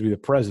 who happens to be the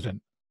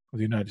president of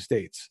the United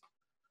States.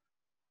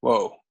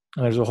 Whoa!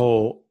 And there's a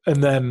whole,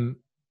 and then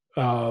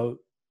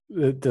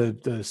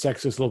the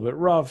sex is a little bit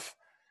rough.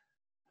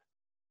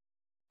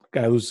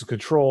 Guy loses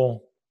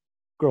control.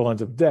 Girl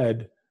ends up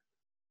dead.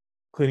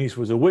 Clint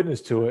Eastwood's a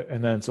witness to it,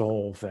 and then it's a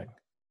whole thing.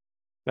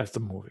 That's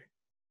the movie.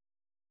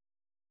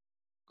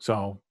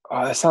 So,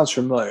 that sounds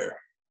familiar.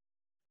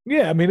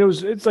 Yeah, I mean,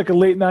 it's like a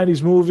late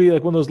 '90s movie,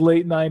 like one of those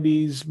late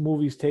 '90s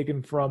movies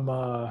taken from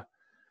one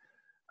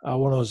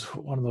of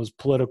those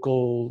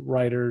political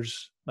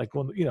writers, like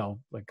one,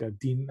 like not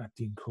Dean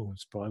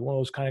Koontz, but like one of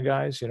those kind of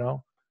guys,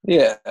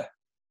 Yeah.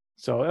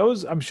 So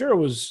I'm sure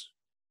you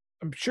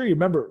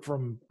remember it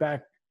from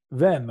back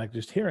then, like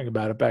just hearing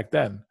about it back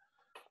then.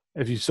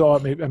 If you saw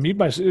it, maybe, I mean,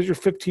 you're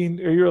 15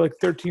 or you're like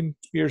 13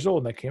 years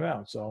old when that came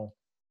out. So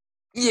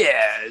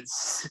yeah, it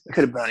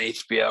could have been on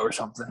HBO or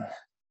something.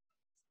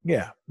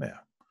 Yeah.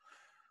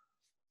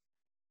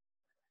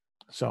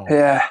 So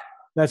yeah,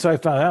 that's how I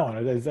found that one.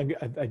 I think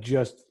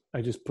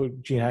I just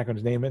put Gene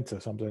Hackman's name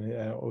into something.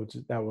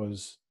 That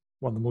was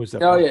one of the movies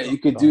that. Oh yeah, you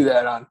could do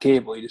that on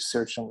cable. You just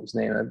search someone's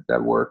name.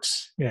 That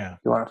works. Yeah.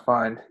 You want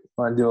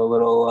to do a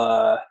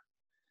little,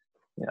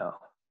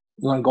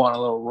 you want to go on a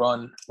little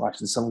run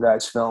watching some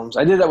guy's films.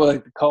 I did that with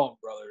like the Coen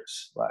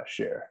brothers last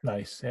year.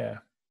 Nice, yeah.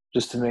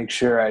 Just to make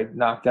sure I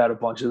knocked out a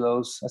bunch of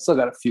those. I still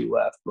got a few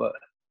left, but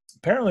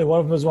apparently one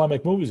of them doesn't want to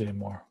make movies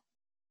anymore.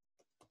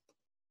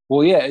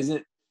 Well, yeah,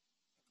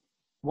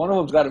 one of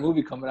them's got a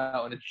movie coming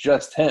out and it's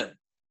just him.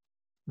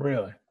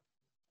 Really?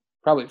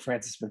 Probably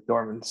Frances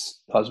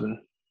McDormand's husband.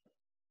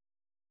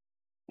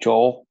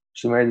 Joel.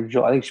 She married to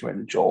Joel. I think she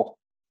married to Joel.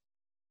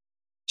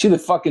 See the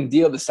fucking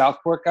deal the South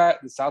Park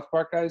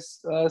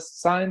guys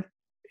signed?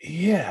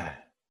 Yeah.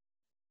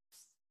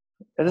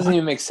 That doesn't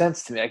even make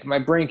sense to me. Like my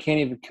brain can't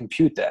even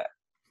compute that.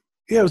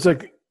 Yeah, it was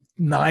like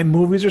 9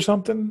 movies or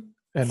something.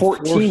 And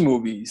 14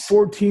 movies.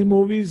 14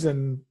 movies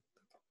and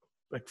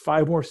like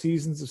 5 more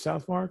seasons of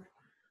South Park.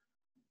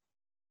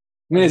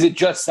 I mean, is it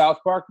just South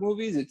Park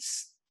movies?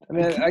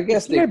 I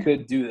guess they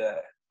could do that.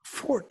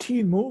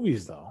 14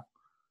 movies though.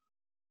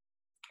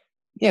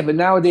 Yeah, but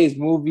nowadays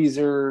movies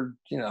are,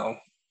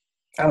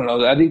 I don't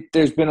know. I think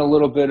there's been a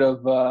little bit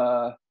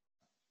of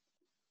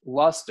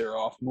luster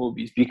off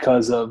movies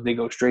because they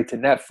go straight to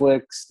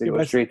Netflix. They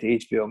go straight to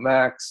HBO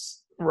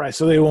Max. Right.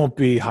 So they won't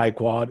be high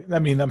quality. I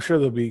mean, I'm sure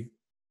they'll be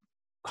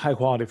high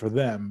quality for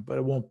them, but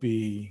it won't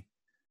be.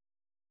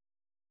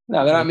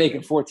 No, they're not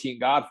making 14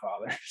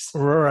 Godfathers.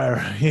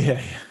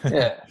 Right.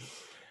 Yeah.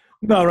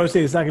 No, what I'm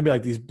saying, it's not going to be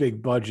like these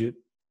big budget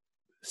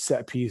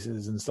set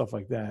pieces and stuff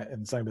like that.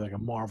 And it's not going to be like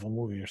a Marvel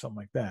movie or something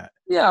like that.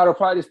 Yeah, it'll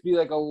probably just be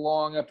like a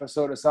long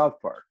episode of South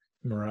Park.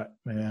 Right.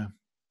 Yeah.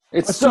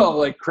 It's still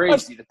like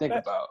crazy to think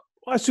about.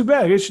 Well, that's too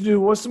bad. They should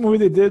do, what's the movie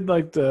they did,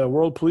 like the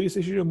World Police?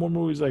 They should do more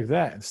movies like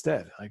that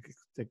instead. Like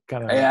they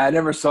kind of. Yeah, I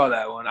never saw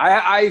that one.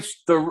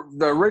 The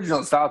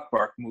original South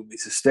Park movie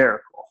is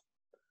hysterical.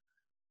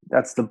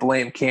 That's the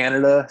Blame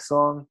Canada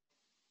song.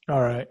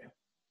 All right.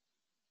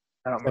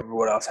 I don't remember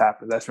what else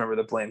happened. I just remember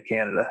the Blame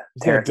Canada.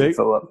 Terrence and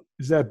Phillip.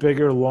 Is that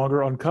Bigger,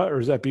 Longer, Uncut, or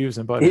is that Beavis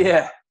and Butthead?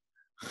 Yeah.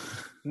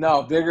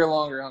 No, Bigger,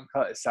 Longer,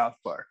 Uncut is South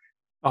Park.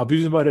 Oh,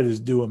 Beavis and Butthead is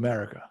Do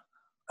America.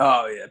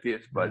 Oh, yeah.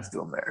 Beavis and Butthead's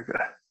Do America.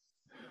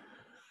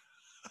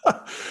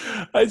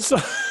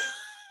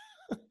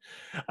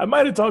 I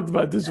might have talked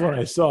about this when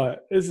I saw it.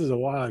 This is a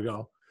while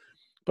ago.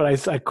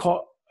 But I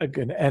caught like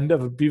an end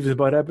of a Beavis and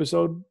Butthead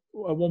episode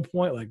at one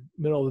point, like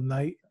middle of the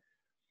night.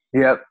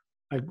 Yep.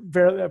 Like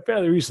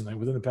fairly recently,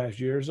 within the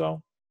past year or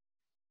so.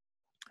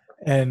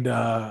 And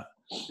they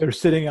were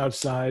sitting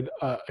outside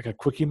like a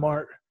Quickie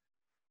Mart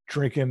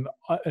drinking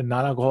a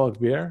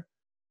non-alcoholic beer.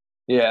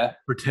 Yeah.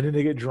 Pretending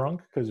to get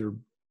drunk because they're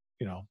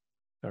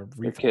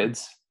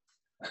kids.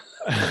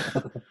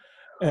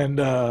 and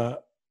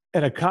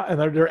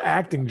they're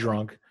acting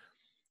drunk.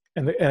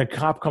 And a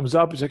cop comes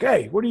up. He's like,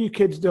 "Hey, what are you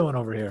kids doing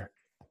over here?"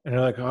 And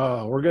they're like,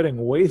 "Oh, we're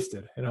getting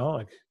wasted,"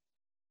 like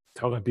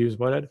talking to Beavis and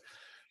Butthead.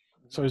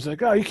 So he's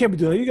like, "Oh, you can't be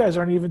doing that. You guys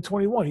aren't even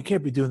 21. You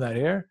can't be doing that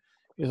here."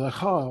 He's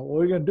like, "Oh, what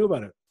are you gonna do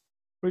about it?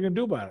 What are you gonna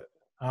do about it?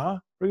 Huh?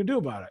 What are you gonna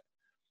do about it?"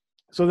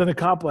 So then the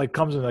cop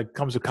comes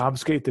to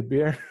confiscate the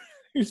beer.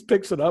 He just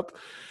picks it up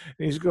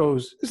and he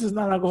goes, "This is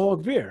not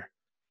alcoholic beer.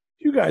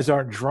 You guys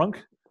aren't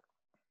drunk.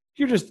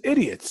 You're just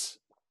idiots."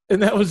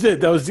 And that was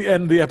it. That was the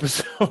end of the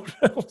episode.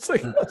 I was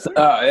like,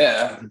 oh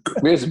yeah,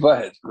 Beavis and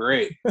Butthead's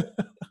great.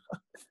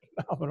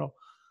 phenomenal.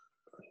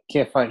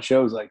 Can't find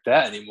shows like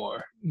that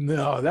anymore.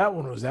 No, that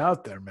one was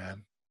out there,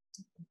 man.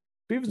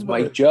 Beavis and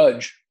Mike Butthead,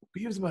 Judge.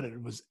 Beavis and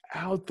Butthead was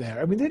out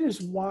there. I mean, they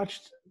just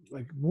watched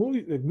like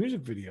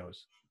music videos,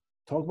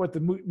 talk about the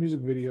music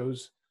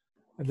videos,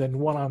 and then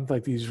went on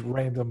like these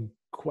random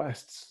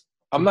quests.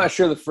 I'm not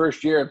sure the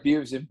first year of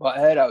Beavis and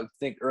Butthead. I would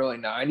think early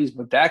 90s,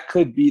 but that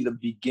could be the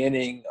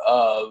beginning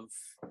of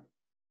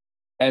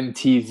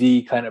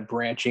MTV kind of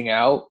branching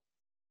out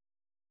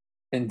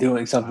and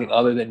doing something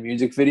other than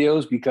music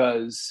videos,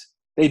 because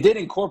they did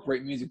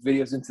incorporate music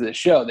videos into the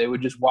show. They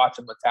would just watch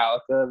a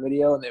Metallica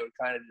video and they would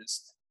kind of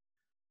just,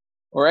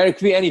 or it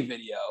could be any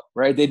video,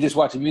 right? They just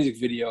watch a music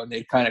video and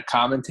they'd kind of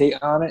commentate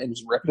on it and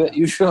just rip it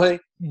usually,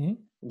 and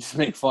just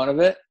make fun of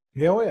it.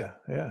 Yeah, oh yeah,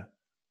 yeah.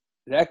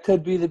 That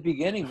could be the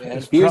beginning, man.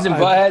 Beavis and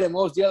Butthead and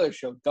what was the other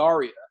show?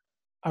 Daria.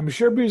 I'm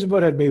sure Beavis and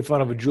Butthead made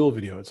fun of a Jewel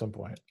video at some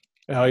point.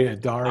 Oh yeah,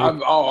 Daria.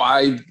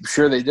 I'm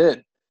sure they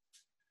did.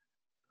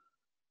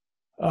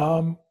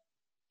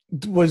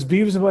 Was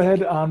Beavis and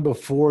Butthead on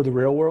before The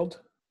Real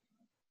World?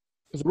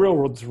 Because The Real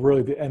World's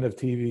really the end of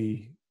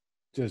TV,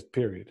 just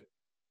period.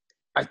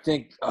 I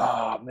think,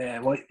 oh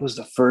man, what was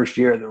the first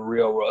year of The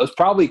Real World? It's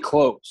probably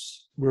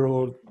close.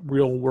 Real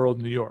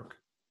World New York.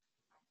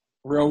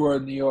 Real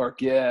World New York,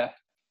 yeah.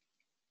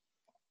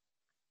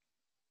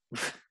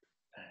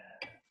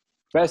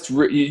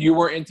 You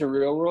weren't into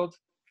Real World?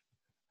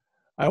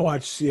 I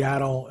watched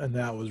Seattle, and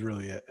that was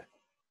really it.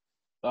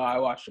 I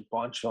watched a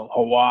bunch of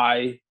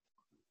Hawaii.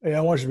 Yeah,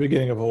 I watched the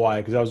beginning of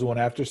Hawaii because I was the one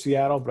after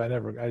Seattle, but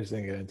I just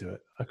didn't get into it.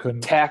 I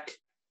couldn't. Tech.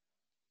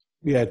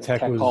 Yeah,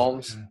 Tech was.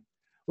 Holmes.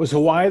 Was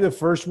Hawaii the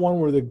first one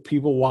where the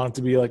people wanted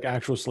to be like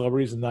actual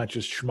celebrities and not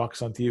just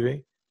schmucks on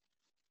TV?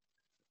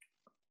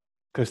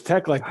 Because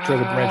Tech tried to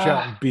branch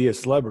out and be a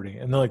celebrity,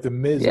 and then like the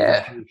Miz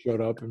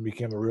showed up and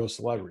became a real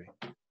celebrity.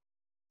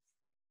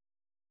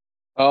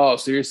 Oh,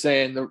 so you're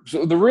saying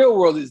the Real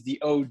World is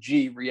the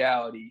OG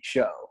reality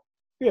show?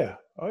 Yeah.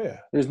 Oh yeah.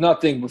 There's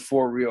nothing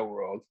before Real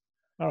World.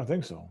 I don't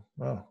think so.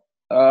 No.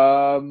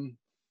 I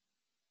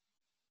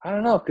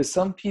don't know, because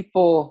some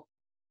people.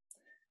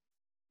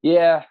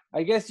 Yeah,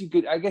 I guess you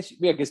could.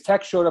 Because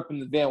Tech showed up in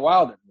the Van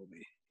Wilder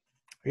movie.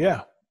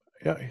 Yeah,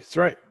 that's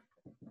right.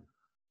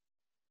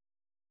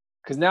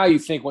 Because now you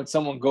think when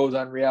someone goes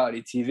on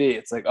reality TV,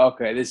 it's like,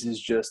 okay, this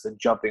is just a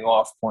jumping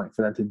off point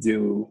for them to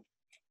do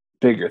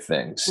bigger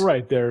things.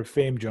 Right, they're a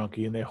fame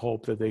junkie, and they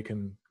hope that they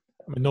can.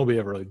 I mean, nobody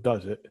ever really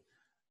does it.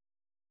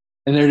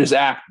 And they're just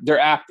They're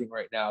acting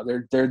right now.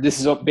 This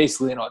is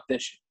basically an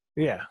audition.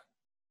 Yeah.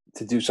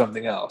 To do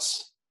something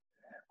else.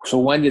 So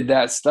when did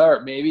that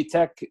start? Maybe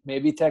Tech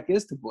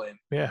is to blame.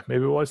 Yeah,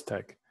 maybe it was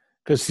Tech.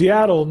 Because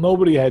Seattle,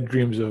 nobody had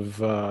dreams of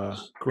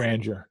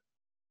grandeur.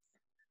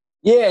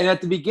 Yeah, and at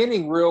the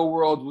beginning, Real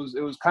World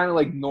was kind of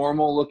like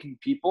normal looking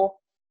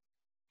people.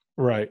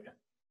 Right.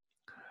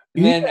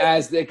 And then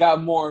as they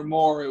got more and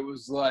more, it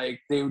was like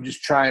they would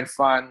just try and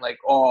find like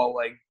all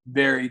like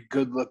very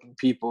good looking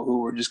people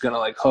who were just gonna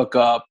like hook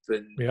up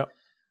and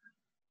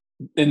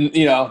and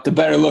you know, the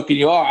better looking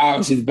you are,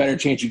 obviously the better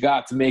chance you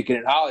got to make it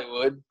in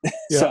Hollywood.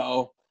 Yeah.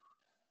 So,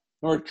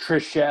 or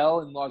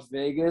Trishelle in Las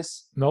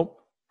Vegas. Nope.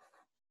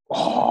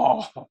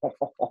 Oh,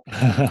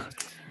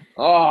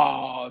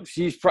 oh,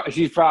 she's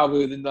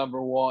probably the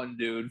number one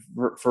dude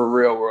for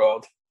Real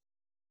World.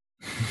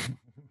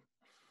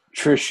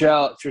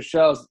 Trishelle,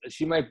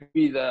 she might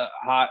be the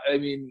hot. I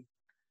mean,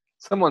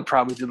 someone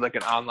probably did like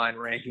an online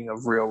ranking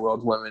of Real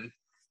World women.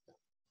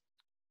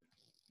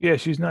 Yeah,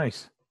 she's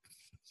nice.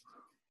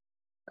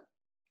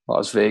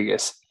 Las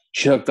Vegas.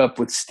 She hooked up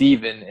with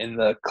Steven in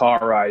the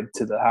car ride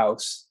to the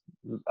house.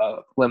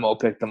 Limo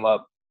picked him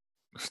up.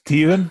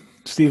 Steven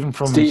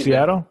from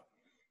Seattle?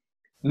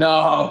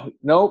 No,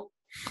 nope,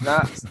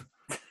 not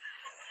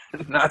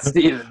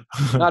Steven.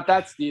 Not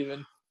that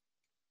Steven.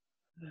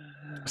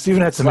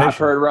 Steven had some issues.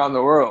 Heard around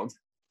the world.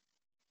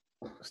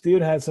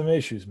 Steven had some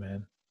issues,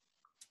 man.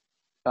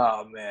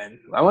 Oh man,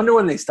 I wonder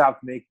when they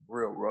stopped making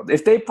Real World.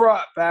 If they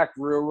brought back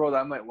Real World,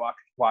 I might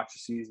watch a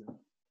season.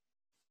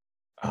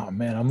 Oh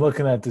man, I'm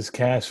looking at this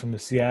cast from the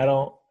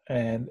Seattle,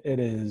 and it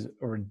is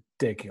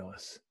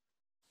ridiculous.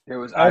 There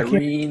was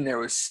Irene. There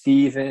was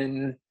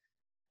Steven.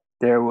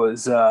 There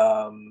was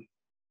well,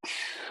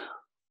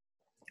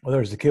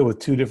 there's the kid with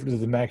two different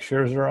the Max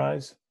Scherzer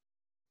eyes.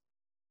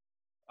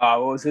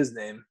 What was his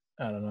name?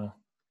 I don't know.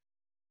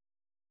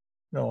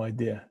 No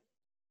idea.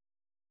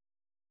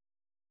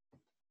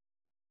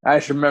 I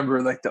just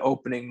remember like the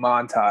opening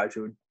montage.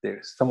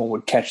 Someone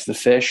would catch the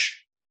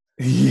fish.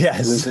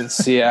 Yes. It was in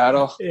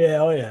Seattle. Yeah,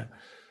 oh yeah.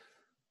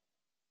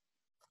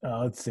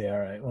 Let's see. All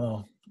right.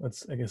 Well,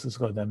 I guess let's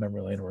go down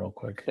memory lane real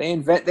quick. They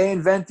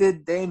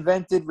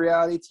invented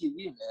reality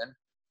TV, man.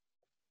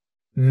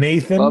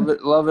 Nathan.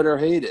 Love it or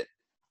hate it.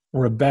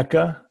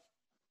 Rebecca.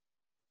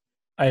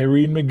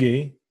 Irene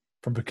McGee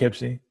from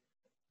Poughkeepsie.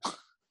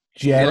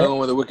 Janet. The only one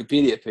with a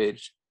Wikipedia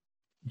page.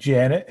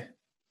 Janet.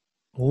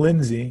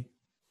 Lindsay.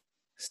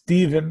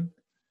 Stephen.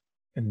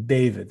 And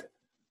David.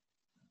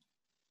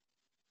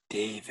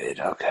 David,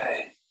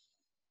 okay.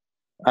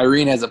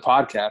 Irene has a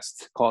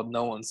podcast called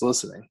No One's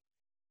Listening.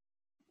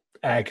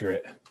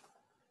 accurate.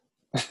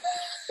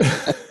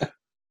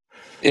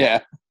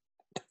 Yeah.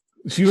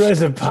 She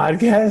runs a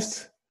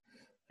podcast?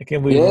 I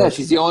can't believe Yeah, her.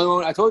 she's the only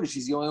one. I told you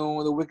she's the only one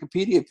with a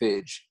Wikipedia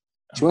page.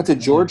 She went to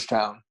Man.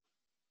 Georgetown.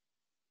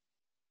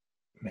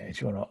 Man,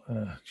 she went all,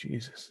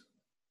 Jesus.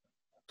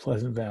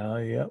 Pleasant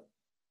Valley, yep.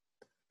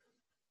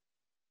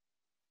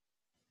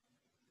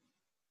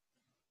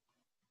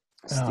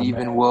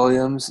 Stephen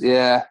Williams,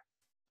 yeah.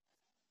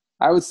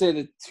 I would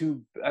say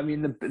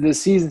the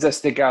seasons that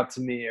stick out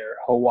to me are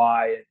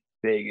Hawaii and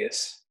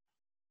Vegas.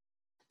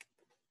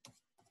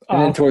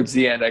 And then towards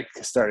the end, I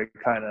started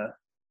kind of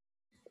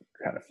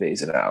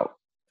phasing out.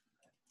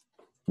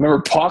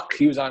 Remember Puck?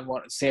 He was on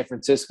San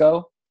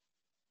Francisco.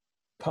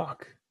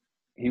 Puck.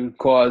 He would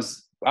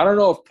cause. I don't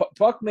know if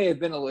Puck may have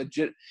been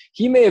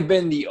he may have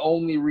been the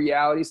only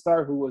reality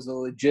star who was a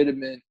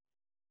legitimate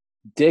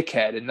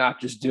dickhead and not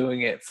just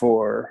doing it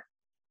for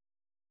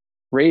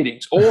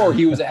ratings. Or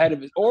he was ahead of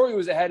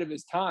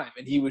his time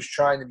and he was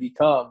trying to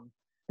become.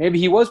 Maybe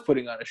he was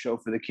putting on a show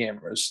for the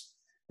cameras.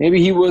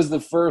 Maybe he was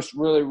the first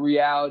really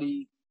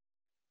reality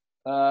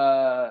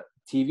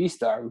TV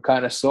star who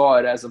kind of saw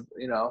it as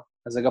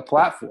like a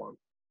platform.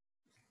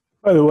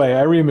 By the way,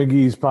 Irene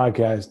McGee's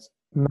podcast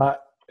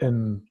not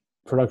in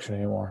production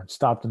anymore. It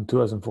stopped in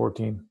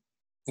 2014.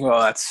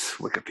 Well, that's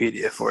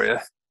Wikipedia for you.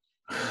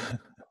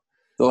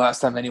 The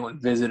last time anyone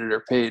visited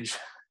her page.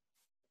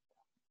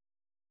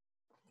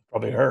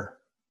 Probably her.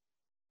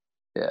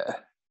 Yeah.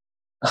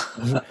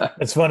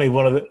 It's funny.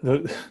 One of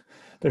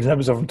there's an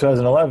episode from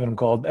 2011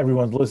 called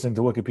 "Everyone's Listening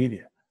to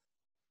Wikipedia."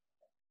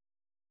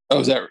 Oh,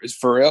 is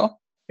for real?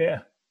 Yeah.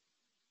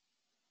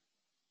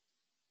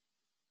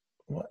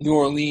 What? New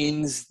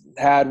Orleans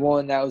had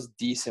one. That was a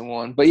decent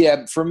one. But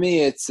yeah, for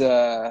me, it's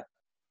and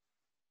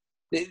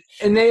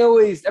they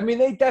always,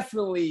 they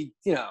definitely,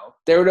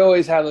 they would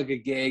always have like a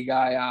gay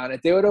guy on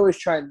it. They would always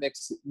try and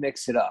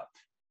mix it up.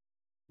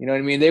 You know what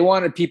I mean? They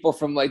wanted people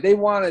from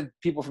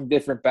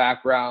different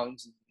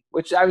backgrounds,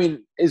 which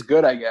is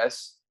good, I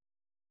guess.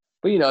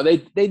 But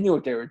they knew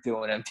what they were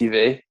doing.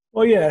 MTV.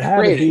 Well, yeah, it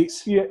had to be.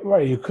 Yeah,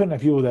 right. You couldn't have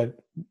people that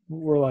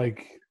were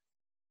like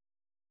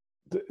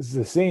it's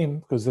the same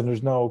because then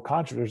there's no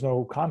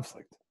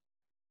conflict.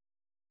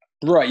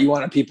 Right. You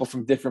wanted people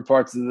from different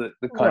parts of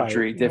the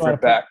country, right. Different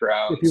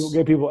backgrounds.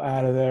 Get people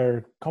out of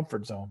their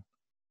comfort zone.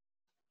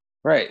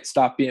 Right.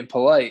 Stop being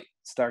polite.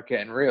 Start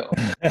getting real.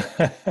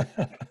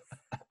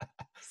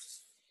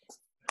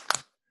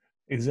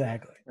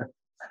 Exactly.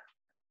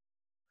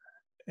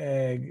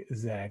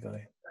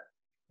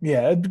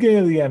 Yeah, at the beginning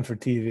of the end for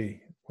TV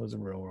was the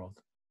Real World.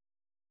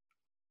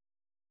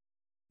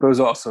 But it was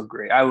also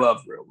great. I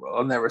love Real World.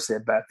 I'll never say a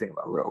bad thing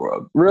about Real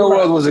World. Real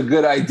World was a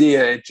good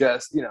idea. It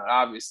just,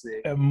 obviously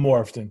it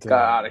morphed into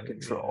got out of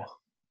control.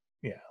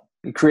 Yeah.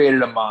 It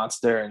created a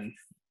monster, and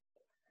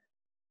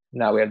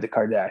now we have the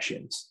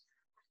Kardashians.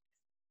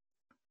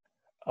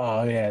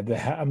 Oh, yeah.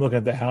 I'm looking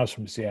at the house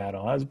from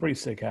Seattle. That was a pretty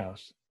sick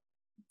house.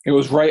 It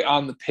was right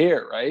on the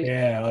pier, right?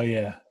 Yeah. Oh,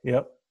 yeah.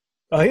 Yep.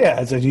 Oh, yeah.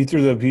 It's like he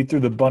threw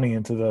the bunny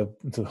into the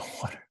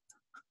water.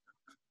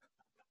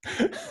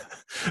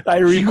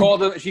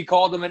 She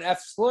called him an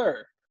F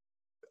slur.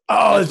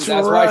 Oh, that's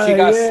right. Why she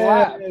got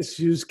slapped.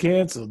 She was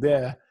canceled.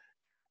 Yeah.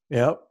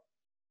 Yep.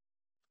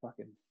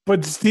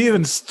 But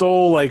Steven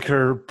stole like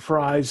her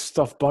prize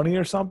stuffed bunny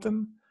or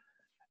something,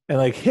 and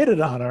like hit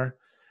it on her,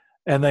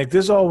 and like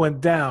this all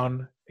went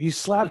down. He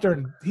slapped her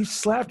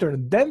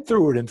and then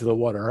threw it into the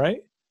water.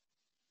 Right?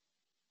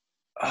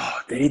 Oh,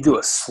 did he do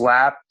a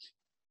slap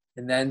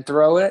and then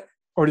throw it,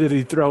 or did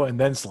he throw it and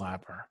then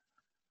slap her?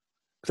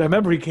 Because I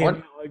remember he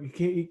came.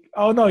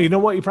 Oh no! You know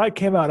what? He probably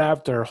came out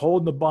after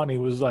holding the bunny,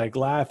 was like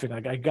laughing,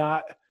 like I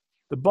got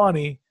the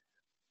bunny.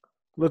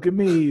 Look at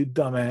me, you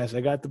dumbass! I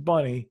got the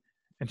bunny,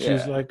 and she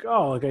was like,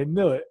 "Oh, like I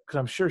knew it," because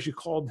I'm sure she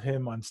called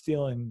him on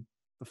stealing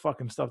the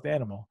fucking stuffed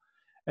animal,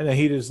 and then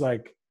he just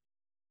like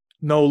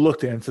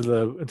looked into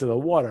the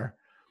water.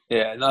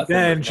 Yeah,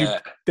 nothing.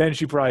 Then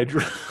she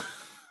probably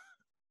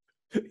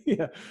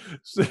yeah,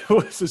 so it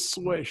was a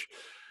swish.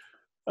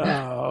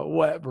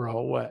 Wet,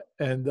 bro, wet.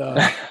 And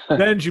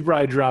then she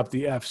probably dropped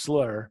the F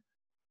slur.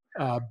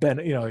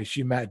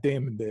 She Matt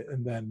Damon did,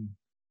 and then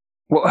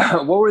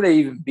what were they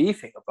even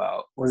beefing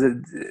about? Was it?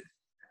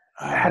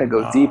 I had to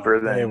go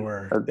deeper than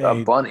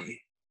a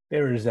bunny.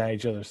 They were just at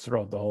each other's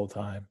throat the whole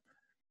time.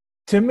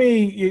 To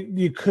me,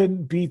 you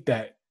couldn't beat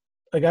that.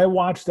 Like I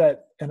watched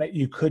that, and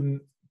you couldn't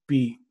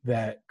beat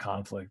that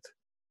conflict.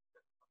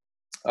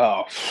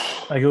 Oh,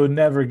 like it would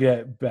never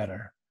get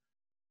better.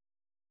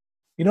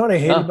 You know what I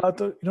hate about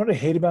those? You know what I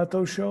hate about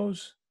those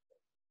shows?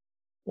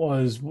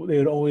 Was they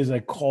would always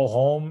like call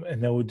home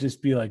and they would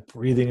just be like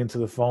breathing into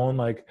the phone,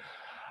 like,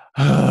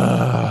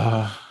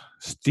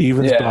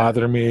 Steven's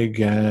bothering me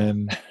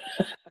again.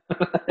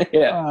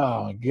 Yeah.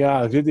 Oh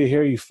God, good to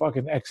hear you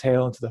fucking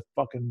exhale into the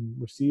fucking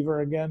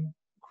receiver again.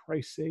 For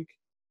Christ's sake.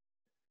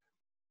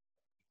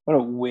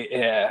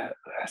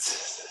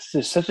 It's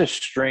just such a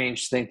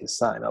strange thing to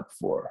sign up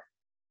for.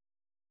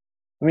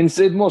 I mean, it's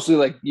mostly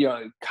like,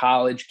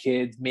 college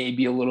kids,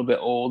 maybe a little bit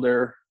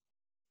older.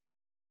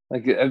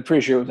 Like I'm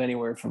pretty sure it was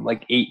anywhere from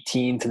like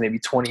 18 to maybe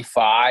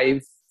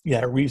 25,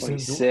 Yeah,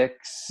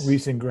 26.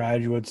 recent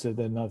graduates that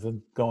had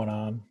nothing going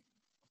on.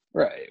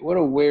 Right. What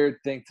a weird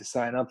thing to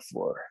sign up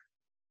for.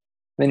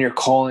 Then you're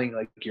calling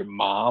like your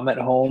mom at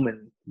home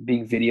and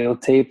being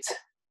videotaped.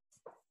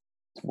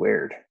 It's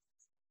weird.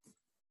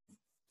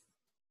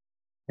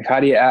 Like how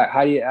do you act?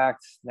 How do you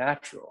act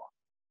natural?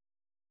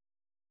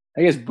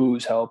 I guess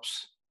booze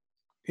helps.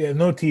 Yeah,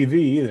 no TV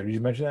either. Did you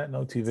mention that?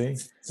 No TV.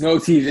 No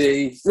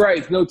TV.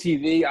 Right. No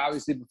TV.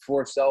 Obviously,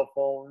 before cell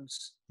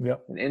phones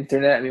Yep. and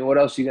internet. I mean, what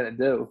else are you gonna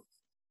do?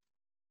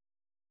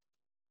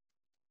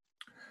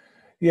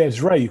 Yeah,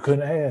 it's right. You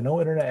couldn't have no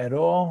internet at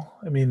all.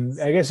 I mean,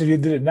 I guess if you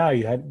did it now,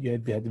 you had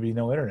to be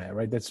no internet,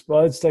 right? It's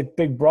like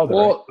Big Brother.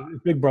 Well,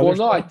 right? Big Brother. well,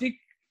 no. I think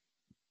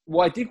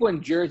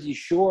when Jersey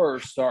Shore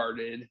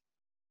started,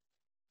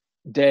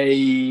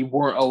 they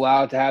weren't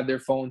allowed to have their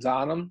phones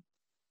on them,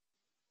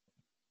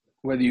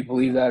 whether you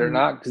believe that or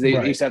not, because they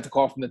used to have to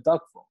call from the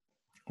duck phone.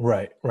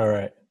 Right.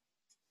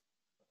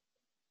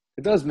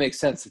 It does make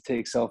sense to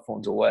take cell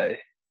phones away.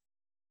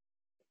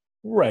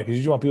 Right,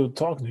 because you want people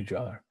talking to each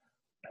other.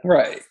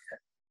 Right.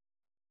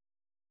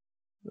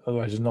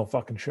 Otherwise, there's no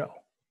fucking show.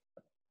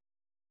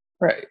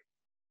 Right.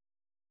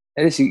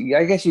 I guess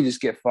you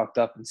just get fucked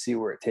up and see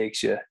where it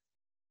takes you.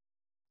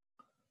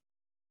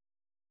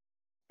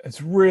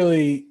 It's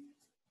really,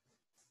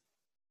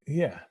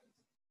 yeah.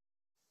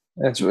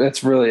 That's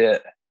really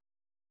it.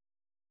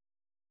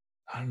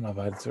 I don't know if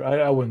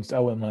I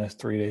wouldn't last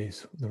 3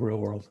 days in the real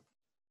world.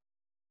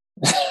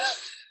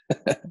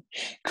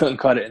 Couldn't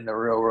cut it in the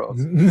real world.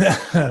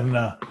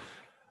 No,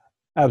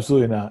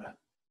 absolutely not.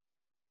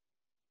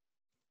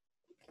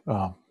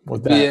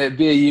 With that,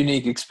 Be a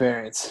unique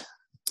experience.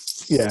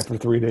 Yeah, for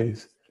 3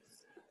 days.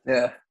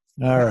 Yeah.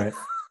 All right.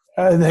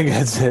 I think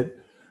that's it.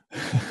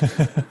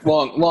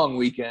 long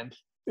weekend.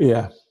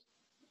 Yeah.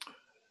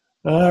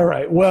 All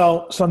right.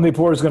 Well, Sunday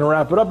Pour is going to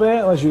wrap it up,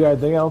 unless you got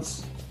anything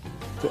else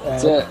to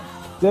add.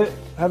 That's it.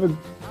 Have a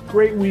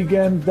great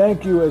weekend.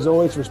 Thank you, as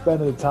always, for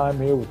spending the time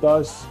here with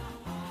us.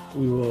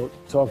 We will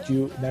talk to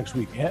you next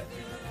week. Yeah.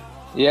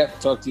 Yep.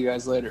 Talk to you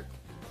guys later.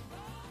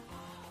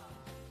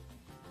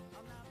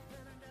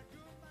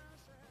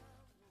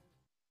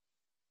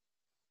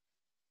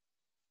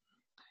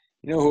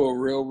 You know who a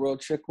real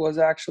world chick was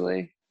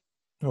actually?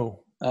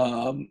 Oh.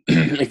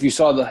 If you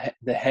saw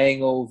the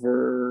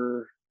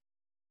Hangover,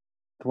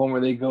 the one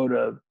where they go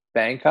to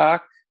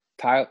Bangkok,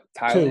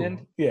 Thailand.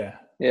 2. Yeah.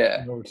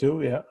 Yeah. Number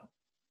 2. Yeah.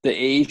 The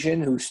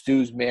Asian who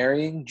Stu's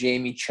marrying,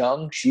 Jamie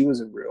Chung, she was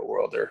a real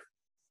worlder.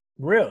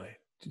 Really?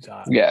 She's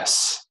hot.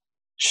 Yes.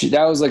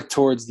 That was like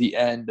towards the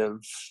end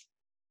of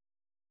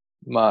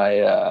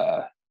my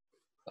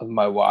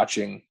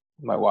watching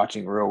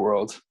Real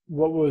World.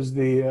 What was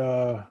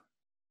the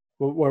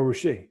where was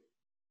she?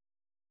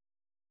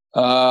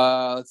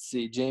 Let's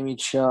see. Jamie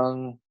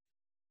Chung.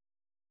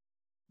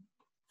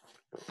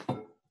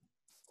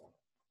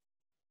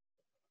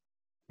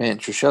 Man,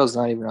 Trichelle's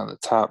not even on the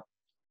top.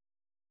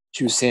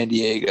 She was San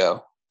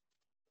Diego.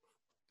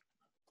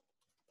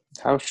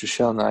 How is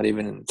Trichelle not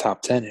even in the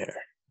top 10 here?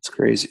 It's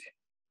crazy.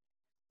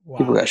 Wow.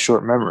 People got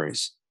short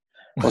memories.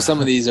 Well, some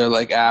of these are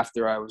like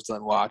after I was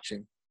done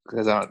watching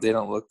because they do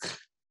not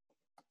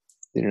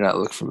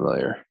look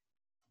familiar.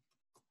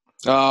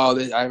 Oh,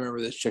 I remember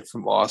this chick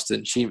from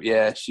Austin. She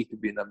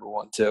could be number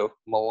 1 too.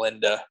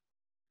 Melinda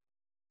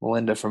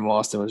from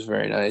Austin was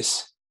very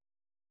nice.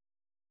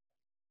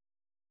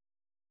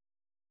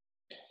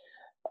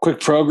 Quick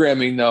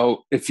programming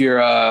though, if you're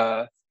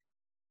a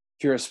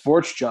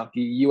sports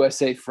junkie,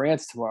 USA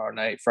France tomorrow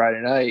night,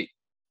 Friday night,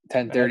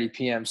 10:30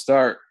 p.m.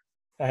 start.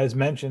 As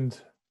mentioned,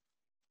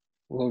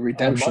 a little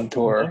redemption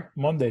tour.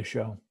 Monday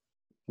show.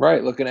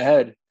 Right, looking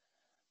ahead.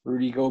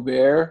 Rudy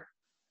Gobert,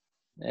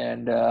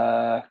 and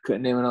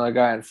couldn't name another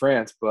guy in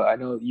France, but I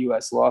know the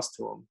U.S. lost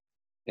to him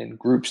in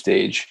group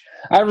stage.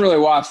 I haven't really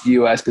watched the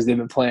U.S. because they've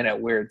been playing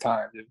at weird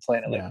times. They've been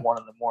playing at like 1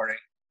 a.m.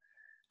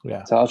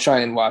 Yeah. So I'll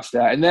try and watch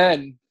that. And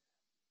then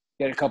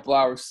get a couple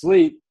hours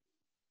sleep.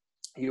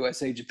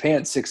 USA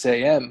Japan 6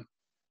 a.m.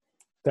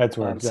 That's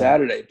where on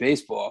Saturday.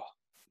 Baseball.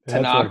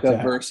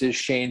 Tanaka versus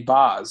Shane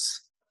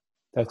Baz.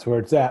 That's where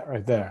it's at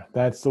right there.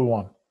 That's the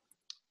one.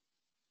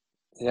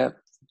 Yep.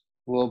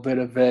 A little bit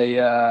of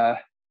a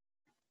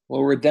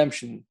little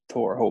redemption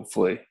tour,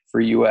 hopefully, for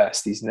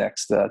U.S. these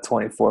next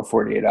 24,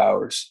 48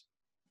 hours.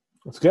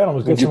 Let's get them.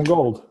 Let's get some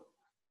gold.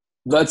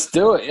 Let's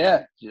do it,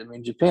 yeah. I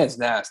mean, Japan's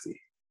nasty,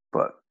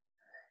 but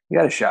you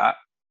got a shot.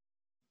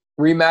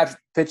 Rematch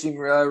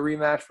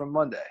from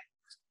Monday.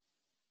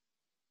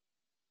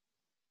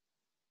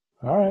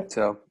 All right.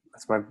 So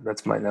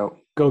that's my note.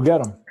 Go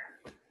get them.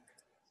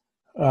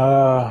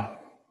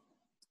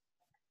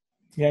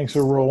 Yanks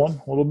are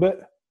rolling a little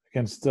bit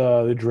against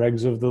the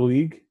dregs of the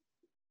league.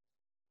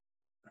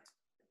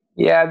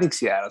 Yeah, I think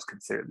Seattle's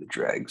considered the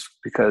dregs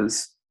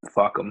because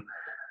fuck them.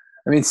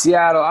 I mean,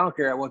 Seattle, I don't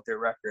care what their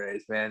record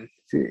is, man.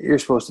 You're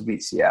supposed to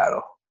beat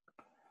Seattle.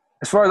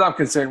 As far as I'm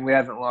concerned, we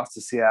haven't lost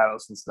to Seattle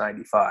since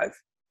 '95,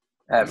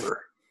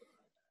 ever.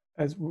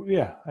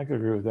 Yeah, I could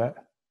agree with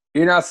that.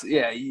 You're not.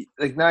 Yeah,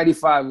 like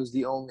 95 was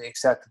the only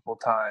acceptable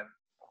time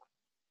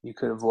you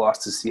could have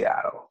lost to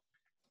Seattle,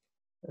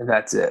 and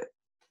that's it.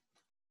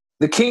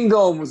 The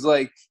Kingdome was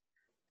a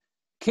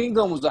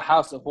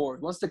house of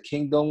horrors. Once the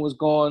Kingdome was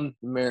gone,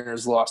 the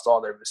Mariners lost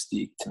all their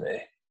mystique to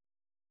me.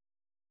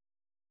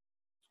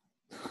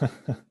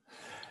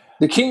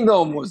 The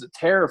Kingdome was a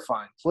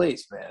terrifying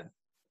place, man.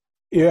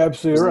 You're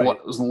absolutely right.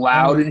 It was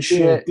loud and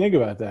shit. Think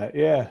about that.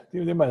 Yeah,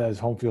 they might have his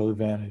home field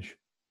advantage.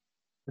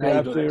 Now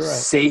you go to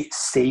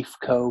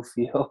Safeco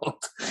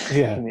Field.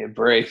 Yeah, give me a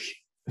break.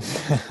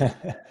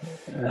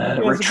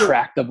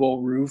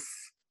 Retractable roof.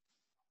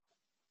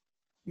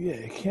 Yeah,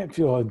 it can't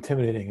feel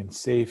intimidating and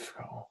safe.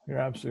 You're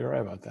absolutely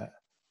right about that.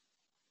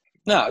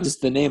 No,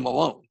 just the name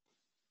alone.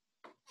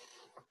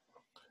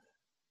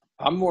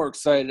 I'm more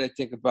excited, I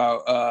think,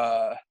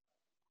 about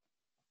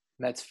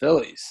Mets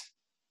Phillies.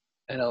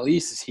 NL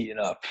East is heating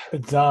up.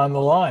 It's on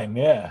the line,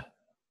 yeah.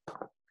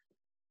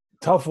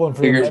 Tough one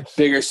for the Mets.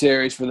 Bigger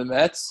series for the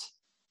Mets.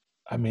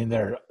 I mean,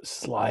 they're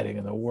sliding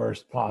in the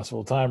worst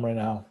possible time right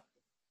now.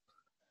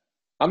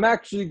 I'm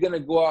actually going to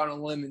go out on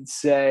a limb and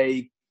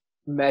say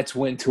Mets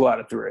win 2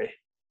 out of 3.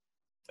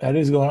 That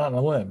is going out on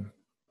a limb.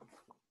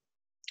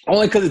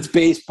 Only because it's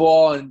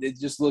baseball and it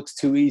just looks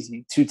too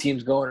easy. 2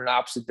 teams going in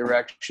opposite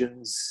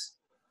directions.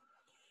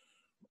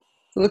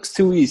 It looks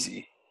too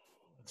easy.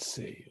 Let's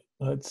see.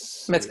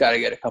 Mets got to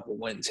get a couple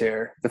wins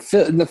here. The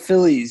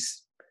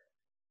Phillies,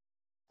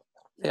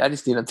 I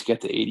just need them to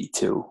get to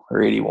 82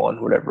 or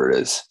 81, whatever it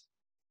is.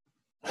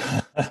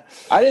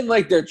 I didn't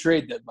like their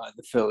trade deadline,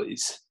 the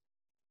Phillies.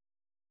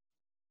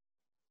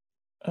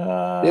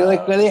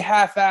 They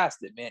half-assed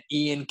it, man.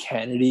 Ian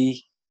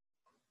Kennedy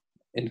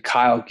and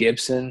Kyle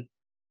Gibson.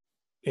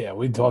 Yeah,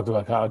 we talked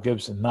about Kyle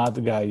Gibson, not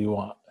the guy you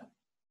want.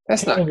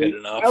 That's Kennedy, not good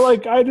enough.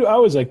 I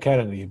always like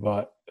Kennedy,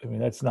 but I mean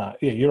that's not.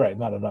 Yeah, you're right,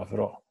 not enough at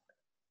all.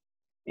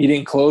 He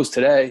didn't close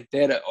today.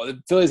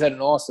 The Phillies had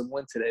an awesome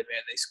win today,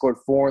 man. They scored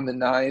 4 in the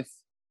 9th.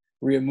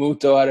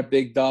 Realmuto had a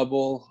big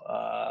double.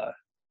 I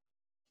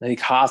think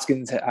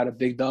Hoskins had a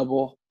big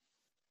double.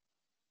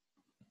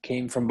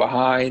 Came from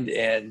behind,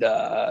 and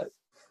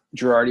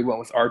Girardi went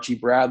with Archie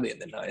Bradley in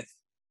the 9th.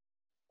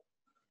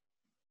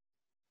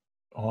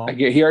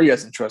 He already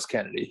doesn't trust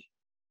Kennedy.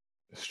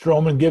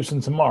 Stroman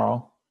Gibson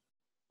tomorrow.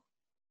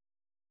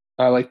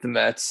 I like the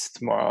Mets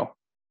tomorrow.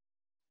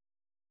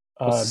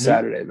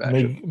 Saturday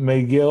matchup.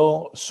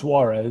 McGill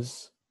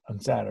Suarez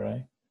on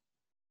Saturday.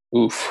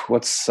 Oof.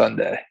 What's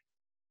Sunday?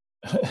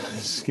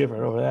 Skip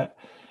right over that.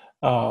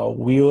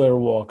 Wheeler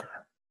Walker.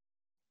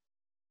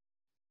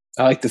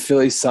 I like the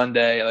Phillies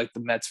Sunday. I like the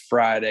Mets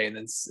Friday, and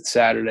then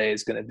Saturday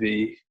is going to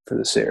be for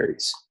the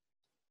series.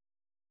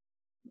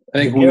 I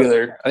think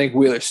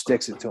Wheeler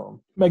sticks it to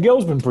him.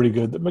 McGill's been pretty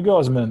good. McGill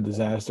hasn't been a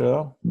disaster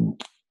though.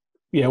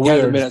 Yeah, he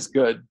hasn't been as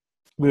good.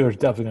 Wheeler's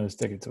definitely going to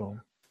stick it to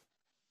him.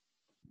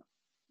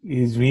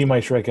 He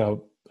might strike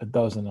out a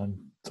dozen on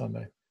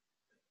Sunday.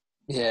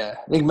 Yeah,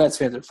 I think Mets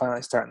fans are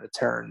finally starting to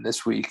turn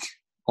this week,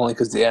 only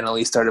because the NL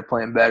East started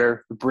playing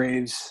better. The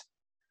Braves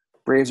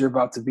are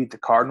about to beat the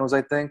Cardinals,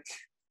 I think.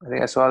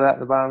 I saw that at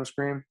the bottom of the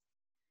screen.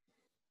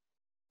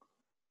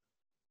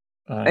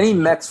 Any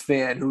Mets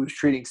fan who's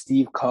treating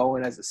Steve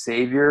Cohen as a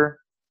savior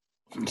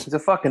is a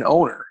fucking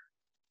owner.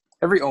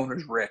 Every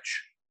owner's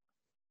rich.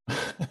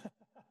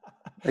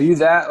 Are you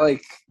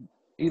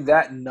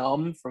that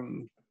numb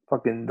from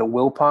fucking the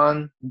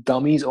Wilpon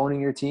dummies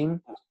owning your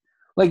team?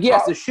 Like,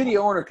 yes, a shitty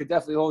owner could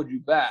definitely hold you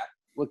back.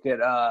 Look at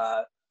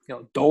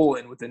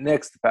Dolan with the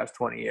Knicks the past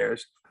 20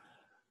 years.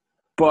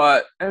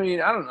 But I mean,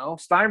 I don't know.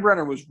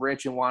 Steinbrenner was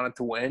rich and wanted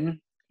to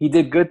win. He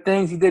did good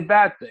things. He did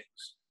bad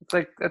things. It's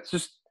like that's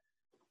just.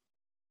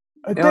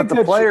 I think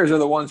the players are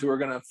the ones who are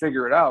going to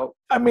figure it out.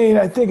 I mean,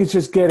 I think it's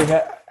just getting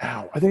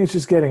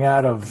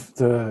out of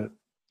the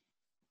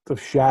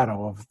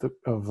shadow of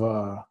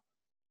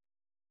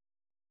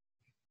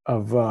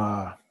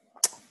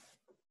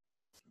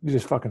you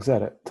just fucking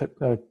said it.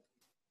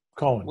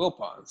 Cohen.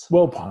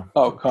 Wilpon.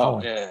 Oh,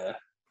 Cohen. Yeah.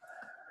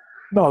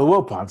 No, the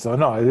Wilpons. So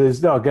no, it is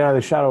get out of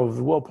the shadow of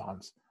the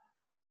Wilpons.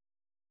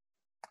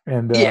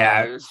 And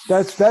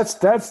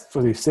that's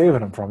what he's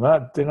saving them from.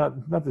 They're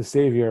not the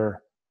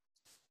savior.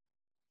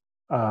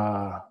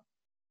 I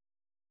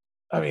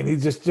mean,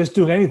 he's just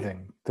doing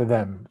anything to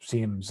them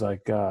seems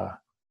like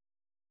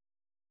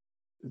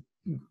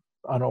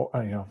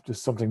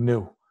just something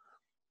new.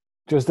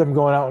 Just them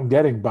going out and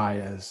getting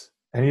Baez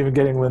and even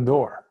getting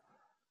Lindor.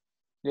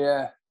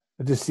 Yeah,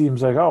 it just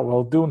seems like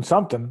doing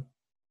something,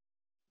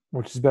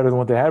 which is better than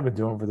what they had been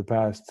doing for the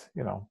past,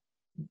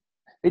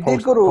 They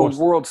did go to a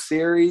World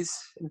Series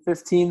in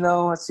 2015,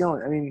 though. That's the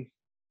only. I mean.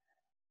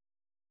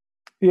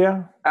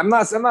 Yeah, I'm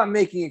not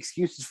making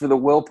excuses for the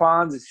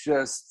Wilpons. It's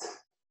just,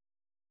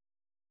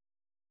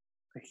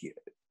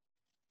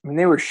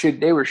 they were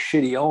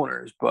shitty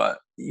owners, but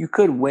you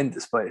could win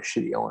despite a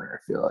shitty owner.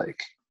 I feel like.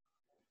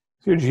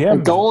 Your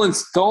GM,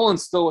 Dolan's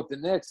still with the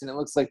Knicks, and it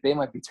looks like they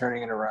might be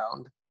turning it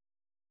around.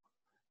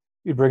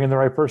 You bring in the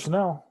right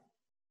personnel.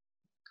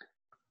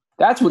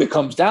 That's what it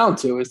comes down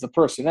to: is the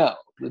personnel,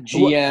 the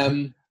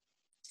GM.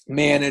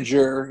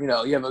 manager.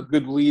 You have a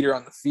good leader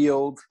on the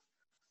field.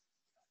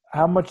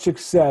 How much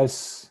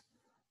success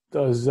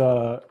does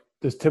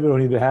Thibodeau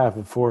need to have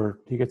before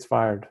he gets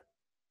fired?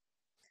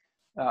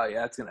 Oh,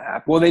 yeah, that's going to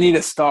happen. Well, they need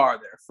a star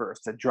there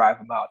first to drive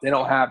him out. They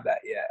don't have that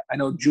yet. I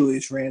know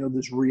Julius Randle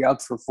just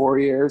re-upped for 4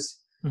 years.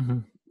 Mm-hmm.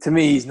 To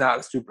me, he's not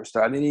a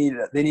superstar.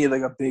 They need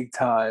like a big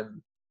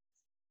time.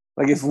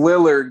 Like if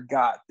Lillard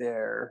got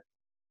there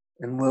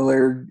and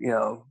Lillard,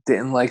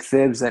 didn't like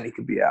Thibs, then he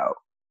could be out.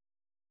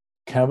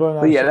 Kemba?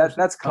 But yeah,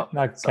 that's coming.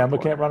 Not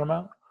Kemba can't run him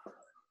out?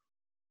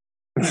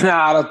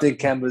 Nah, I don't think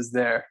Kemba's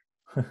there.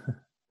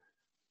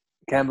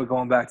 Kemba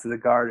going back to the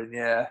Garden,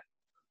 yeah.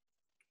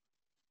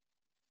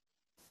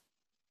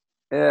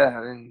 Yeah,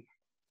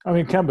 I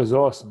mean, Kemba's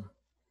awesome.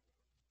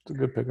 It's a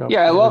good pickup.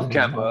 Yeah, I love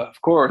Kemba,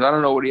 of course. I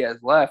don't know what he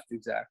has left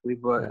exactly,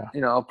 but,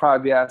 he'll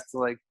probably be asked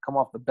to, come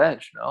off the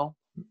bench, no?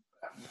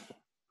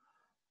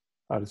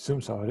 I'd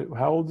assume so.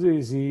 How old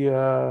is he?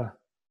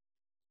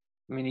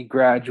 He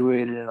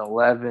graduated in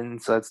 11,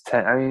 so that's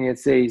 10. I'd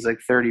say he's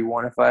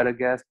 31 if I had to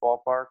guess,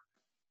 ballpark.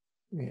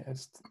 Yeah,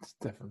 it's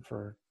different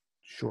for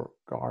short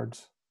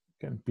guards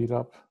getting beat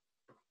up.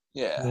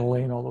 Yeah. In the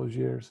lane all those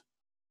years.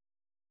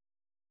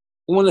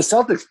 When the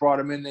Celtics brought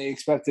him in, they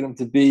expected him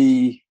to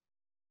be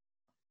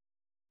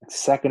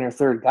second or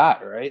third guy,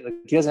 right?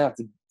 He doesn't have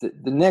to.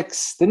 The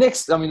Knicks. They're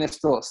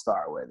still a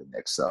star away. The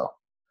Knicks, so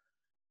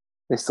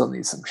they still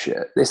need some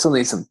shit. They still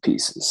need some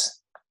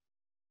pieces.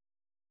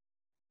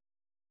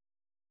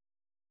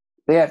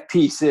 They have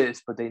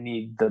pieces, but they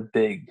need the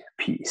big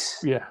piece.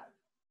 Yeah,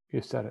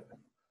 you said it.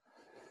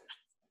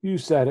 You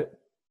said it.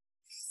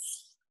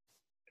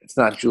 It's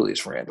not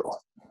Julius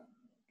Randle.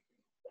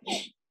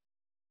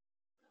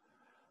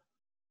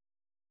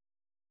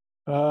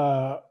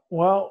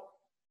 Well,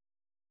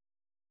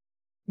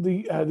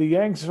 the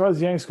Yanks, as far as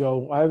the Yanks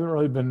go, I haven't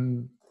really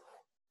been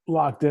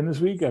locked in this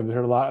week. I've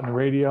heard a lot on the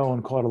radio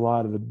and caught a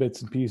lot of the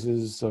bits and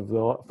pieces of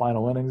the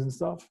final innings and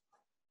stuff.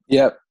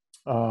 Yep.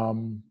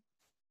 The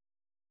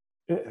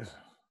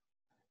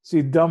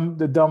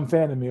dumb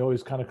fan in me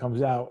always kind of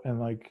comes out,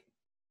 and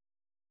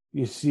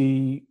you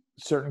see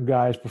certain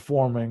guys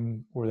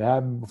performing where they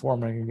have been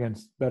performing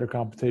against better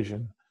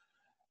competition,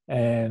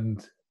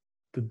 and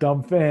the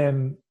dumb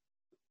fan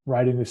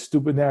writing this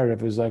stupid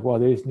narrative is well,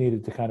 they just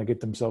needed to kind of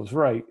get themselves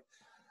right.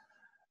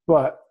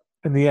 But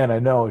in the end, I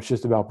know it's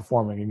just about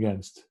performing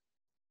against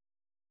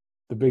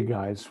the big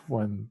guys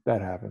when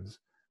that happens.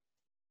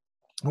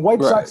 The White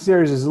Sox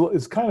series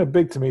is kind of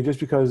big to me just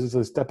because it's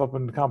a step up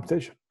in the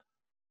competition.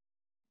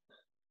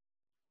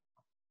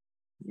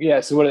 Yeah,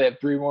 so what do they have?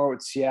 3 more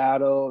with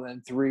Seattle,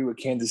 then 3 with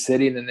Kansas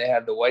City, and then they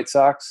have the White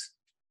Sox?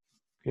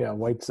 Yeah,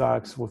 White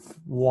Sox with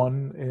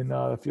 1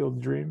 in Field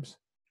of Dreams.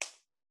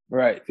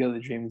 Right, Field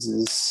of Dreams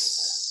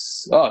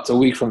is it's a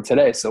week from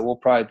today, so we'll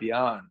probably be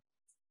on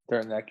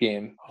during that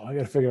game. I got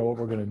to figure out what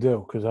we're going to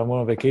do because I'm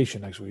on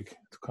vacation next week.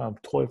 I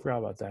totally forgot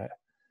about that.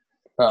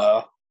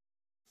 Well,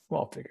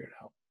 I'll figure it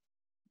out.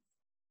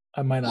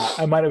 I might not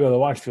be able to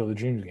watch Field of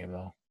Dreams game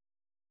though.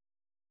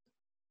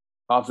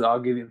 I'll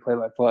give you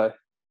play-by-play.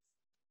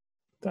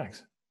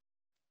 Thanks.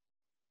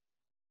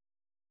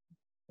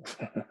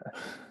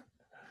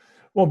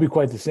 Won't be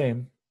quite the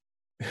same.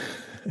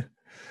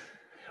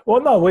 Well,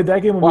 no, wait,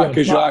 that game will be on.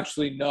 Because you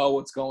actually know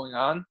what's going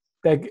on?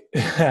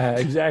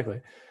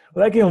 Exactly.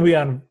 Well, that game will be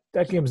on.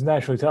 That game's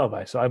nationally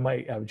televised, so I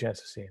might have a chance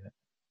of seeing it.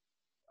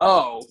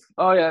 Oh,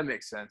 yeah, that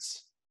makes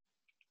sense.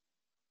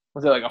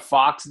 Was it a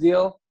Fox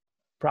deal?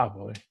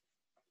 Probably.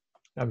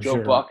 I'm Joe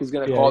sure. Buck is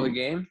going to call the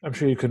game? I'm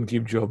sure you couldn't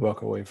keep Joe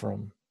Buck away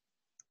from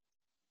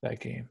that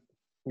game.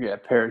 Yeah,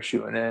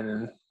 parachuting in.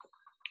 And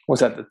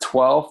what's that, the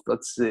 12th?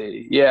 Let's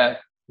see. Yeah,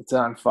 it's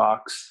on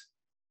Fox.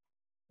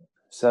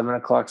 7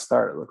 o'clock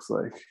start, it looks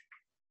like.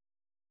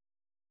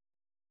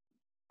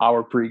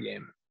 Hour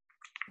pregame.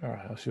 All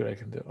right, I'll see what I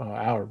can do.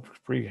 Hour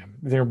pregame.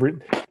 They're going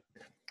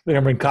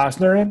to bring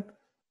Costner in?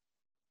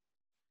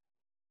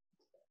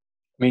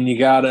 You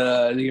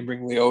can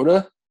bring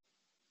Leota.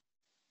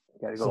 You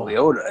got to go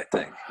Leota, I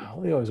think.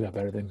 Leota's got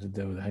better things to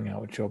do than hang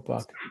out with Joe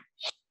Buck.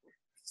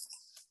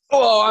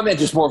 Oh, I meant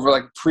just more of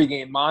a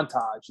pregame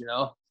montage,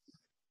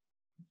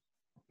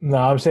 No,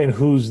 I'm saying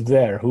who's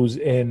there, who's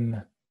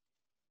in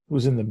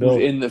the building,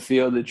 who's in the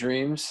Field of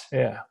Dreams.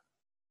 Yeah,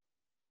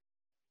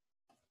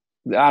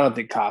 I don't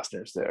think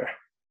Costner's there.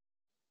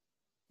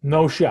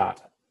 No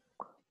shot.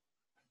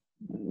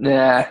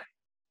 Nah.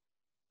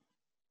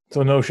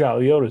 So no shot.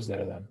 Leota's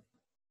there then.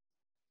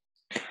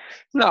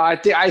 No, I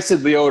said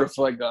Leota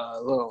for a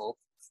little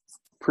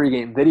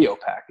pregame video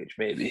package,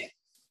 maybe.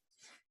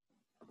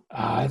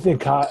 I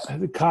think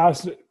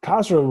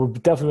Costner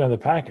would definitely be on the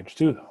package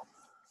too, though.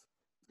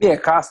 Yeah,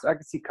 I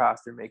can see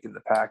Costner making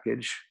the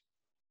package.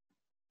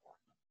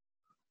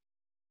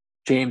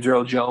 James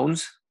Earl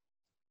Jones.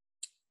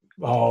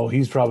 Oh,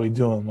 he's probably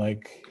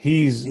doing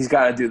he's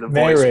got to do the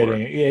narrating. Voice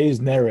work. Yeah, he's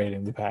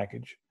narrating the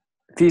package.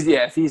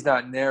 If he's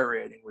not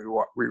narrating, we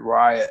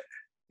riot.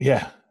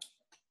 Yeah,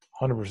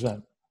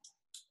 100%.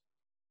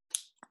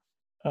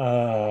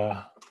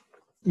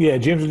 Yeah,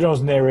 James Earl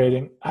Jones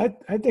narrating. I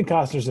think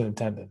Costner's in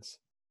attendance.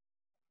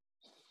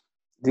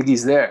 think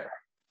he's there.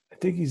 I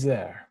think he's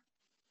there.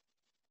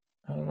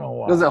 I don't know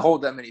why. Doesn't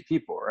hold that many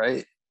people,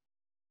 right?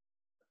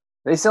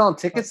 They selling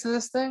tickets to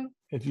this thing?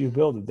 If you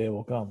build it, they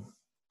will come.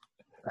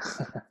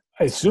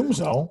 I assume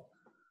so.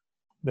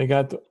 They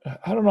got.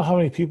 I don't know how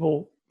many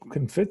people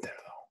can fit there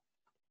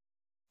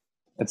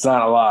though. It's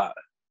not a lot.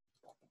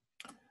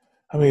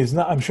 I mean, it's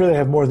not. I'm sure they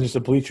have more than just the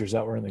bleachers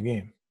that were in the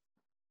game.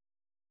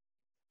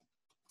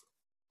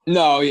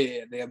 No,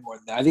 yeah, they have more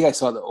than that. I think I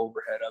saw the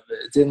overhead of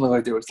it. It didn't look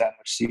like there was that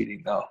much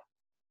seating, though.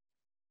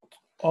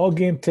 All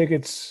game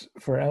tickets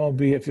for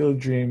MLB at Field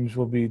of Dreams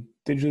will be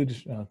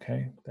digitally.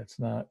 Okay, that's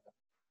not.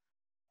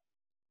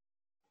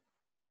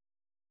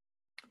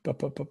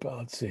 But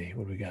let's see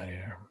what we got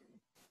here.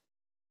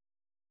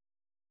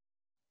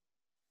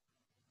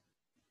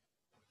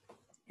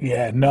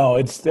 Yeah,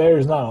 no,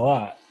 there's not a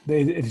lot.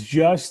 It's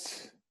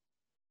just,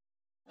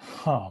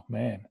 oh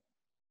man,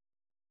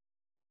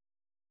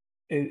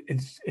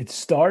 it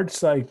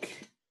starts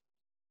like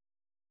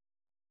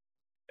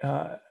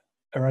around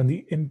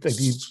like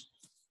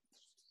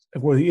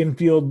where the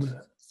infield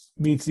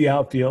meets the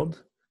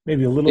outfield,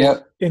 maybe a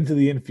little into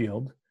the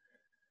infield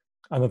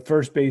on the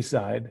first base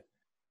side,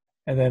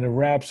 and then it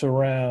wraps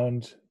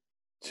around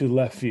to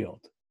left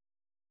field.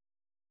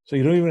 So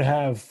you don't even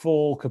have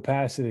full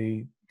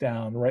capacity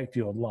down right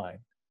field line.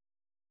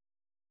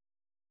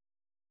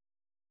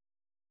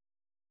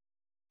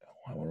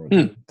 I wonder what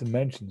the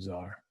dimensions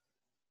are.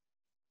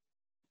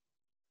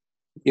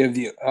 You have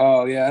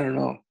I don't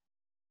know.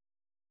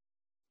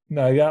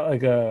 No, I got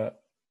like a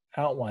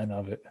outline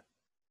of it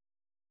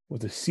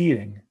with the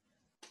seating.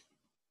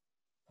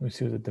 Let me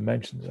see what the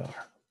dimensions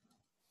are.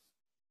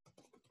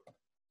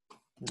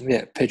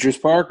 Yeah, pitcher's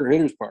park or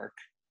hitter's park?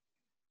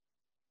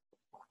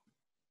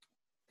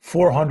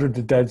 400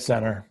 to dead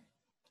center,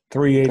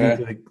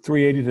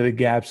 380 to the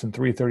gaps, and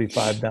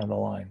 335 down the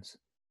lines.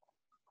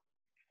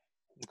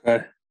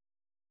 Okay.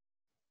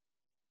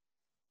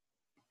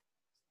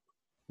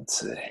 Let's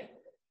see.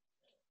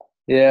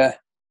 Yeah.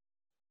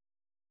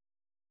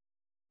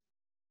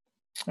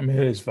 I mean,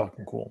 it is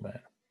fucking cool, man.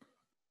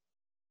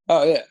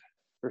 Oh, yeah,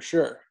 for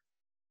sure.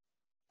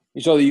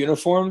 You saw the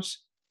uniforms?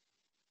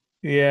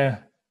 Yeah.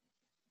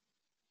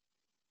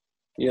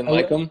 You didn't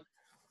like them?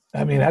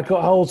 I mean, how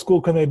old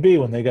school can they be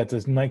when they got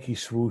this Nike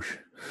swoosh?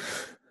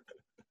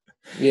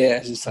 Yeah,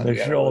 it's just something you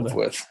gotta live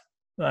with.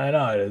 I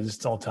know it is.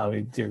 Just don't tell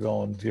me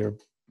you're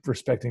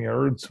respecting your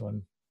roots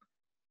when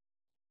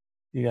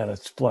you got to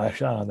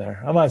splash on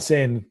there. I'm not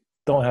saying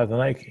don't have the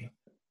Nike.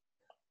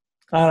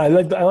 I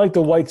like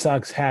the White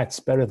Sox hats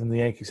better than the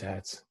Yankees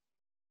hats.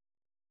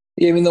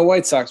 Yeah, I mean the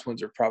White Sox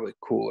ones are probably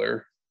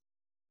cooler.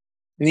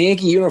 And the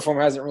Yankee uniform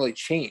hasn't really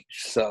changed,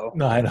 so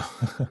no, I know.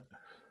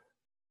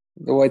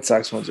 the White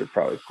Sox ones are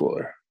probably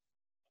cooler.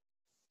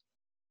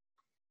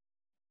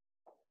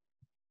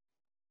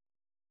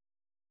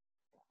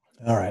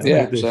 All right.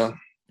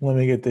 Let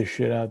me get this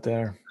shit out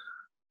there.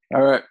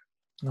 All right.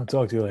 I'll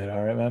talk to you later.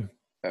 All right, man.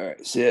 All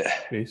right. See ya.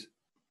 Peace.